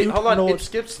feet, Oh or wait, huge hold on. It nose?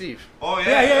 skipped Steve. Oh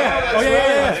Yeah. Oh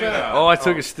yeah. Oh, I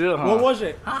took it still, huh? What was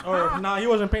it? Or nah, he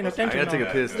wasn't paying I attention. gotta take no.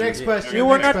 a piss. Next dude. question. You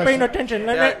were next not paying question. attention.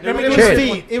 Yeah, Let me it do was this Chin.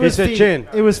 one. Feet. It was said feet. chin.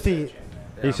 It was feet.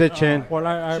 He said chin.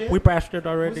 Well, Chin? we passed it Was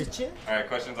already. it chin? All right,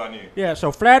 questions on you. Yeah,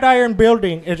 so Flatiron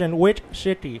Building is in which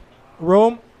city?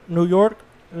 Rome, New York,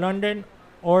 London,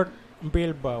 or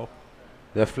Bilbao?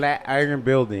 The Flatiron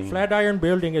Building. Flatiron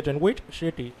Building is in which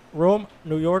city? Rome,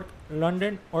 New York,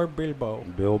 London, or Bilbao?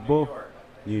 Bilbo.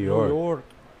 New York. New York.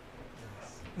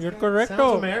 You're correct, Sounds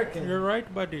though. American. You're right,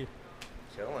 buddy.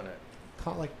 Killing it.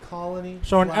 Like colony.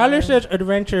 So in Flatiron. Alice's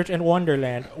Adventures in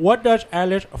Wonderland, what does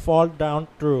Alice fall down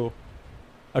through?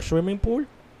 A swimming pool?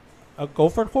 A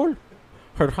gopher hole?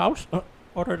 Her house?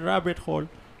 Or a rabbit hole?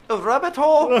 A rabbit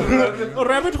hole. A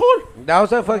rabbit hole? That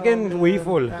was a fucking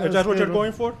weeful. That Is was that what good you're one.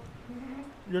 going for?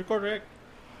 You're correct.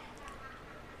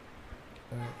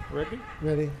 Ready?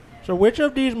 Ready? So which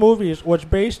of these movies was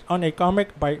based on a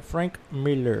comic by Frank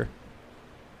Miller?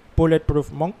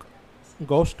 Bulletproof Monk,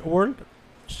 Ghost World,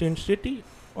 Sin City,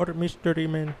 or Mystery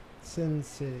Men? Sin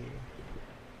City.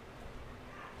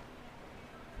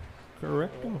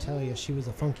 Correcto. Tell you, she was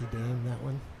a funky dame. That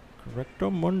one.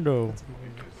 Correcto mundo.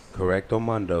 Correcto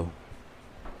mundo.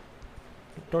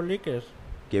 Toliques.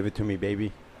 Give it to me,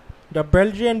 baby. The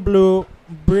Belgian blue,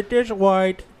 British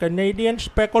white, Canadian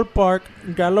speckled park,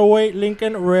 Galloway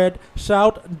Lincoln red,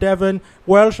 South Devon,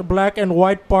 Welsh black and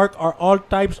white park are all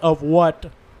types of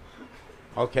what?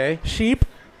 Okay. Sheep,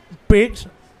 pigs,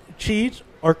 cheese,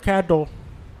 or cattle?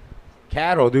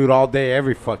 Cattle, dude, all day,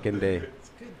 every fucking day.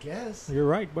 Good guess. You're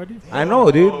right, buddy. I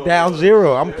know, dude. Down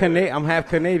zero. I'm half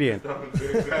Canadian.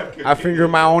 I finger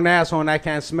my own asshole and I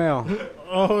can't smell.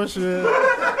 Oh shit.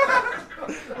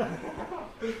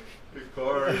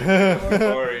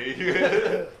 Corey.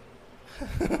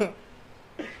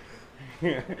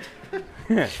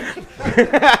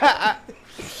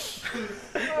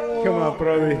 Come on,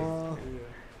 brother.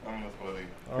 Almost fully.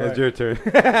 It's your turn.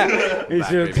 He's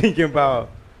still thinking about.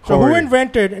 So who Corey.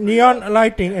 invented neon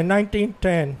lighting in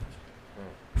 1910?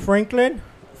 Franklin,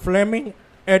 Fleming,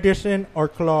 Edison, or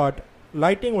Claude?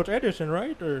 Lighting was Edison,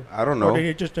 right? Or I don't Or know. did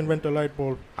he just invent the light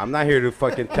bulb? I'm not here to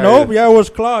fucking tell Nope, you. yeah, it was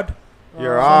Claude.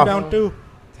 You're So off. I'm down two.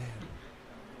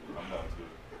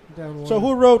 Down one. So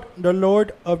who wrote The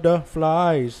Lord of the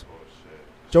Flies?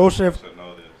 Joseph Should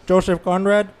know this. Joseph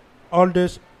Conrad,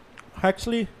 Aldous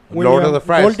Huxley, Lord William of the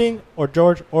Flies. Golding, or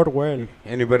George Orwell?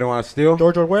 Anybody want to steal?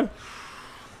 George Orwell?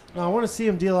 No, I want to see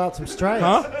him deal out some strikes.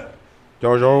 Huh?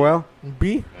 George Orwell?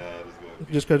 B? Yeah, let's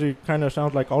go. Just because he kind of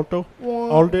sounds like Alto? Wah,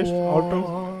 Aldous? wah.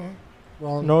 Alto?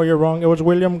 Wrong. No, you're wrong. It was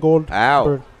William Gold.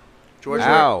 Ow. George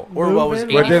Ow. Orwell was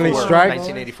Moving. Where did he 84, strike?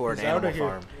 1984 in He's outta Animal here.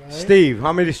 Farm. Right? Steve,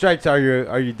 how many strikes are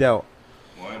you dealt?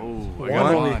 Ooh, I One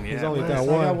got only. one, He's yeah. only Nice, got I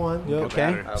one. got one. Yep.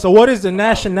 Okay. So what is the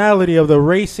nationality of the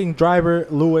racing driver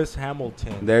Lewis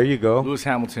Hamilton? There you go. Lewis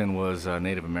Hamilton was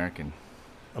Native American.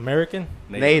 American?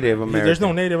 Native American. There's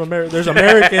no Native American. There's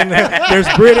American. There's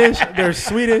British. There's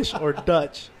Swedish or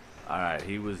Dutch. All right,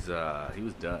 he was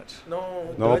Dutch.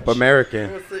 No. Nope,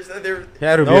 American. They're- He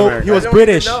had to be Nope, American. he was I don't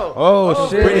British. even know. Oh,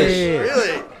 shit. British.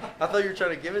 Really? I thought you were trying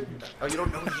to give it. Oh, you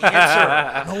don't know the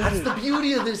answer. That's the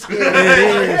beauty of this game. It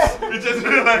is. You just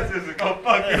realized it's like, oh,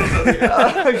 fuck.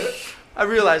 I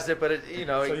realized it, but it So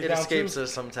it you down escapes two?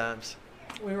 us sometimes.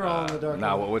 We were all in the dark.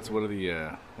 Nah, what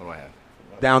do I have?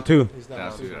 Down 2. He's Down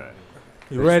down two, two. all right.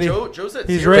 You ready? Joe's at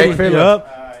He's 0. ready. Jake Phillip.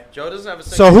 Yup. Joe doesn't have a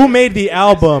So single. who made the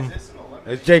album?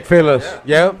 It's Jake Phillips.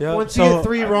 Yep. Yup. Once you So get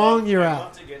 3 wrong, you're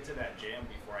out. To get to that jam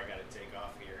before I got to take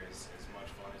off here is as much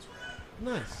fun as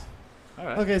we're having. Nice. All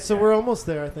right. Okay, so we're almost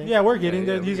there, I think. yeah, we're getting Yeah,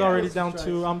 there. yeah, He's yeah. already Let's down try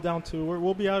 2. this. I'm down 2.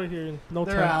 We'll be out of here in no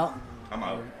They're time. out. I'm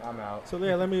out. I'm out. So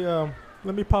yeah, let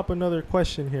me pop another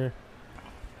question here.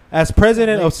 As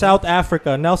president of South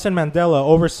Africa, Nelson Mandela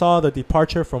oversaw the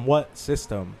departure from what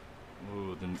system?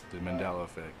 Ooh, the Mandela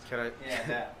effect.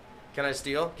 Can I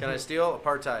steal? Can I steal?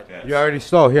 Apartheid. Yeah. You already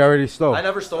stole. He already stole. I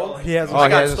never stole. He has. Oh, I he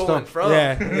got hasn't stolen stole. from.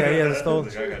 Yeah, he has stolen.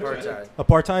 Apartheid.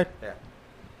 Apartheid.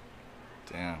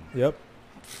 Damn. Yep.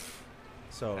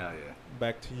 So Hell yeah.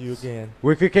 back to you again.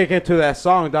 We could kick into that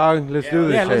song, dog. Let's do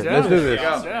this Yeah, shit. Let's do this.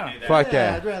 Yeah. Fuck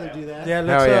Yeah, yeah. I'd rather do that. Yeah,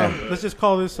 Hell let's just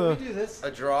call this We do this. A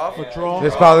draw. a draw.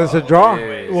 Let's call this a draw.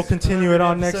 We'll continue it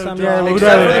on next Episode time. draw. Yeah, we'd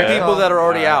Except for rather the people that are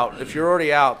already out. If you're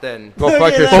already out, then Go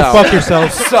fuck Yeah, go yourself. fuck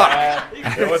yourself. suck.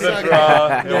 It was a draw.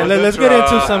 Yeah, let's get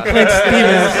into some Clint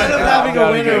Stevens. Instead of having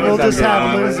a winner, we'll just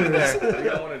have losers.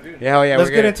 Yeah, hell yeah. Let's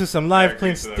we're get gonna- into some live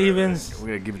Clint Stevens. We're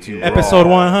gonna give it to you. Episode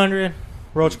raw. 100,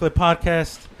 Roach Clip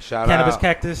Podcast, Shout Cannabis out.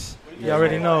 Cactus. You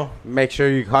already know. Make sure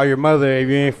you call your mother. If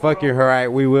you ain't fucking her right,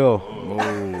 we will.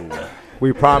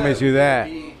 We promise you that.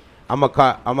 I'm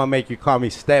gonna make you call me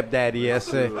stepdaddy, yes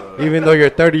sir. Even though you're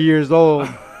 30 years old,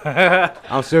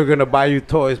 I'm still gonna buy you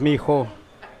toys, mijo.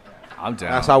 I'm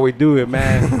down. That's how we do it,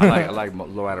 man. I like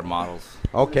lowrider models.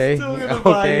 Okay, Still gonna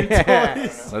buy you okay.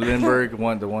 toys. The Lindbergh the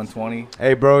 120.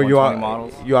 Hey, bro, you 120 want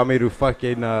models. me to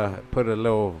fucking put a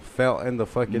little felt in the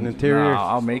fucking interior? Nah,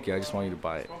 I'll make it. I just want you to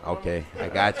buy it. Okay, I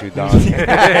got you, dog.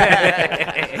 Hell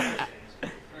yeah,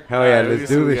 Alright, let's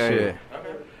see what do we this got shit. here.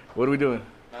 What are we doing?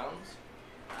 Mountains.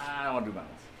 I don't want to do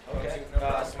mountains. Okay.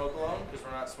 Smoke alone, because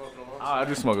we're not smoking alone. I'll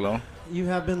do smoke alone. You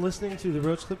have been listening to the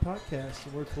Roach Clip Podcast,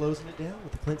 and we're closing it down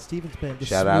with the Clint Stevens Band. The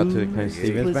Shout out to the smooth Clint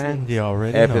Stevens simplicity. Band. You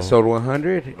already Episode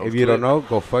 100. If you don't know,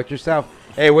 go fuck yourself.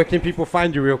 Hey, where can people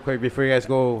find you real quick before you guys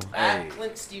go? At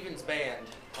Clint Stevens Band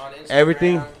on Instagram.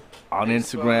 Everything? On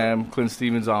Instagram, Clint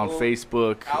Stevens on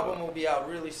Facebook. Album will be out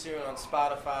really soon on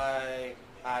Spotify,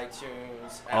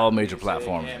 iTunes, All Apple major Music,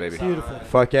 platforms, baby. Amazon, Beautiful.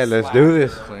 Fuck yeah, let's Slack. do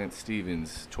this. Clint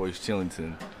Stevens, Choice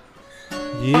Chillington.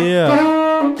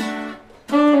 Yeah.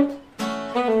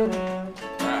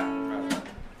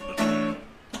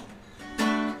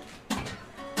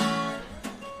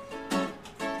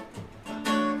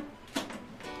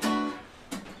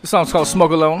 This song's called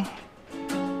Smoke Alone.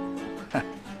 Yeah,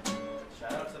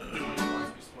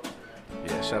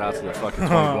 shout out to the fucking 20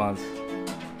 blondes.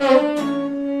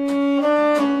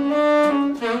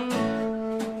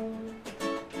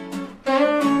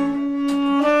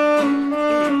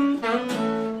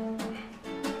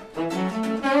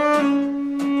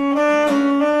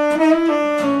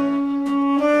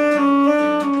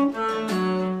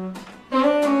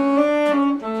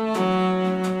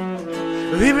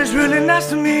 It was really nice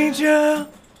to meet you.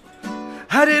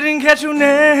 I didn't catch your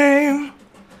name.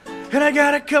 And I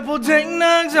got a couple dank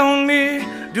nugs on me.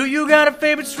 Do you got a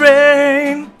favorite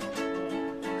strain?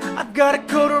 I've got a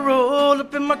corduroy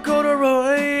up in my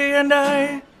corduroy, and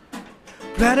I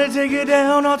plan to take it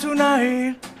down all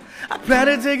tonight. I plan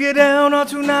to take it down all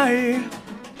tonight.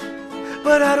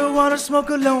 But I don't wanna smoke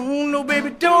alone. No, baby,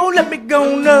 don't let me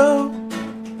go, no.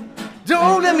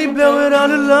 Don't let me blow it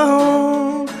all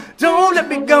alone. Don't let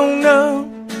me go, no.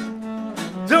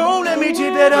 Don't let me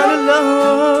take that all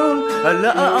alone.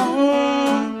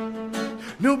 Alone.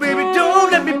 No, baby,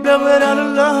 don't let me blow it all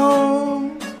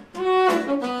alone.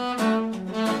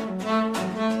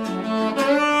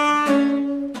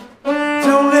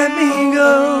 Don't let me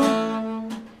go.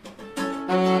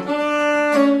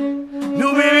 No,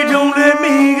 baby, don't let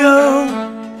me go.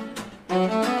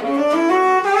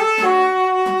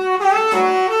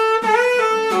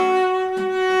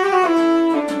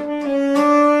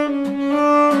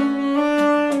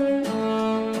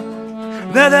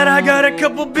 Now that I got a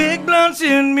couple big blunts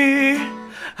in me,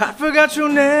 I forgot your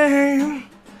name,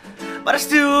 but I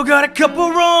still got a couple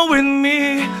roll with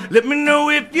me. Let me know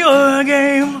if you're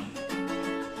game.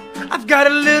 I've got a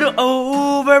little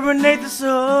over beneath the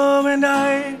sun, and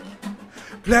I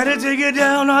plan to take it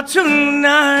down all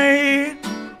tonight.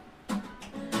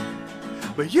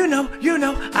 But you know,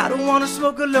 I don't wanna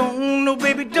smoke alone. No,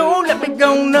 baby, don't let me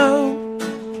go, no.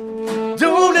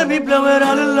 Don't let me blow it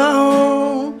all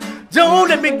alone. Don't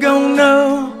let me go,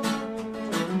 no.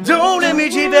 Don't let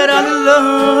me cheat that all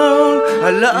alone.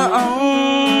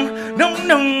 Alone. No,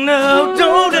 no, no.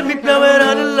 Don't let me blow it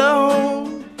all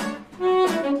alone.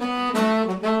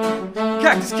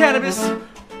 Cactus Cannabis,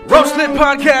 Roach Lit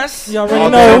Podcast. You already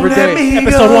know.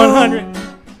 Episode 100.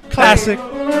 Classic.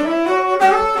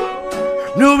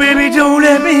 No, baby, don't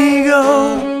let me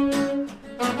go.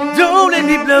 Don't let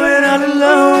me blow it all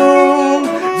alone.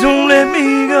 Don't let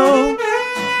me go.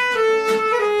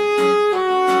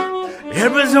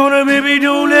 Arizona, baby,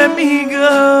 don't let me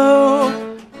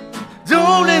go.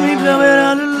 Don't let me blow it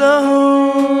all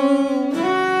alone.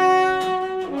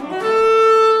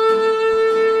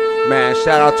 Man,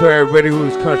 shout out to everybody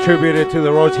who's contributed to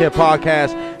the Roach Hit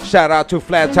Podcast. Shout out to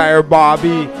Flat Tire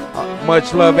Bobby.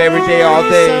 Much love every day, all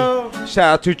day.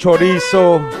 Shout out to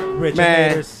Chorizo.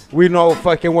 Man, we know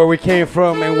fucking where we came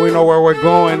from and we know where we're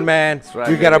going, man. Right,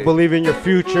 you gotta baby. believe in your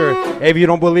future. If you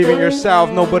don't believe in yourself,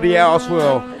 nobody else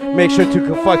will. Make sure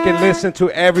to fucking listen to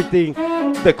everything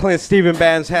the Clint Steven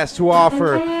Bands has to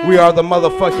offer. We are the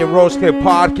motherfucking Roach Clip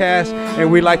Podcast, and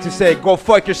we like to say, go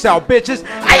fuck yourself, bitches.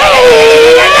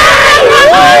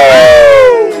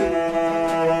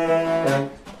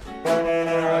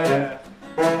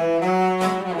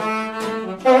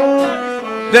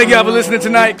 Thank y'all for listening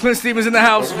tonight. Clint Stevens in the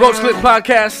house. Roach Clip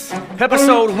Podcast.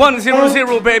 Episode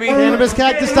 100, baby.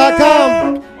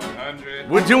 CannabisCactus.com.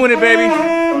 We're doing it, baby.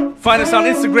 Find us on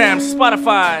Instagram,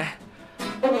 Spotify,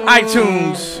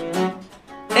 iTunes,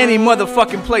 any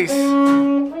motherfucking place.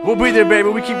 We'll be there, baby.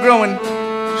 We keep growing.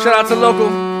 Shout out to local.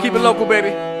 Keep it local,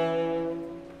 baby.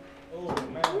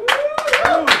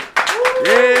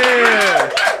 Yeah.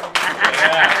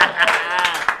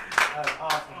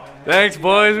 Thanks,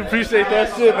 boys. We appreciate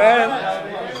that shit, man.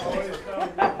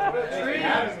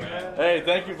 Hey,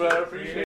 thank you, bro. I appreciate it.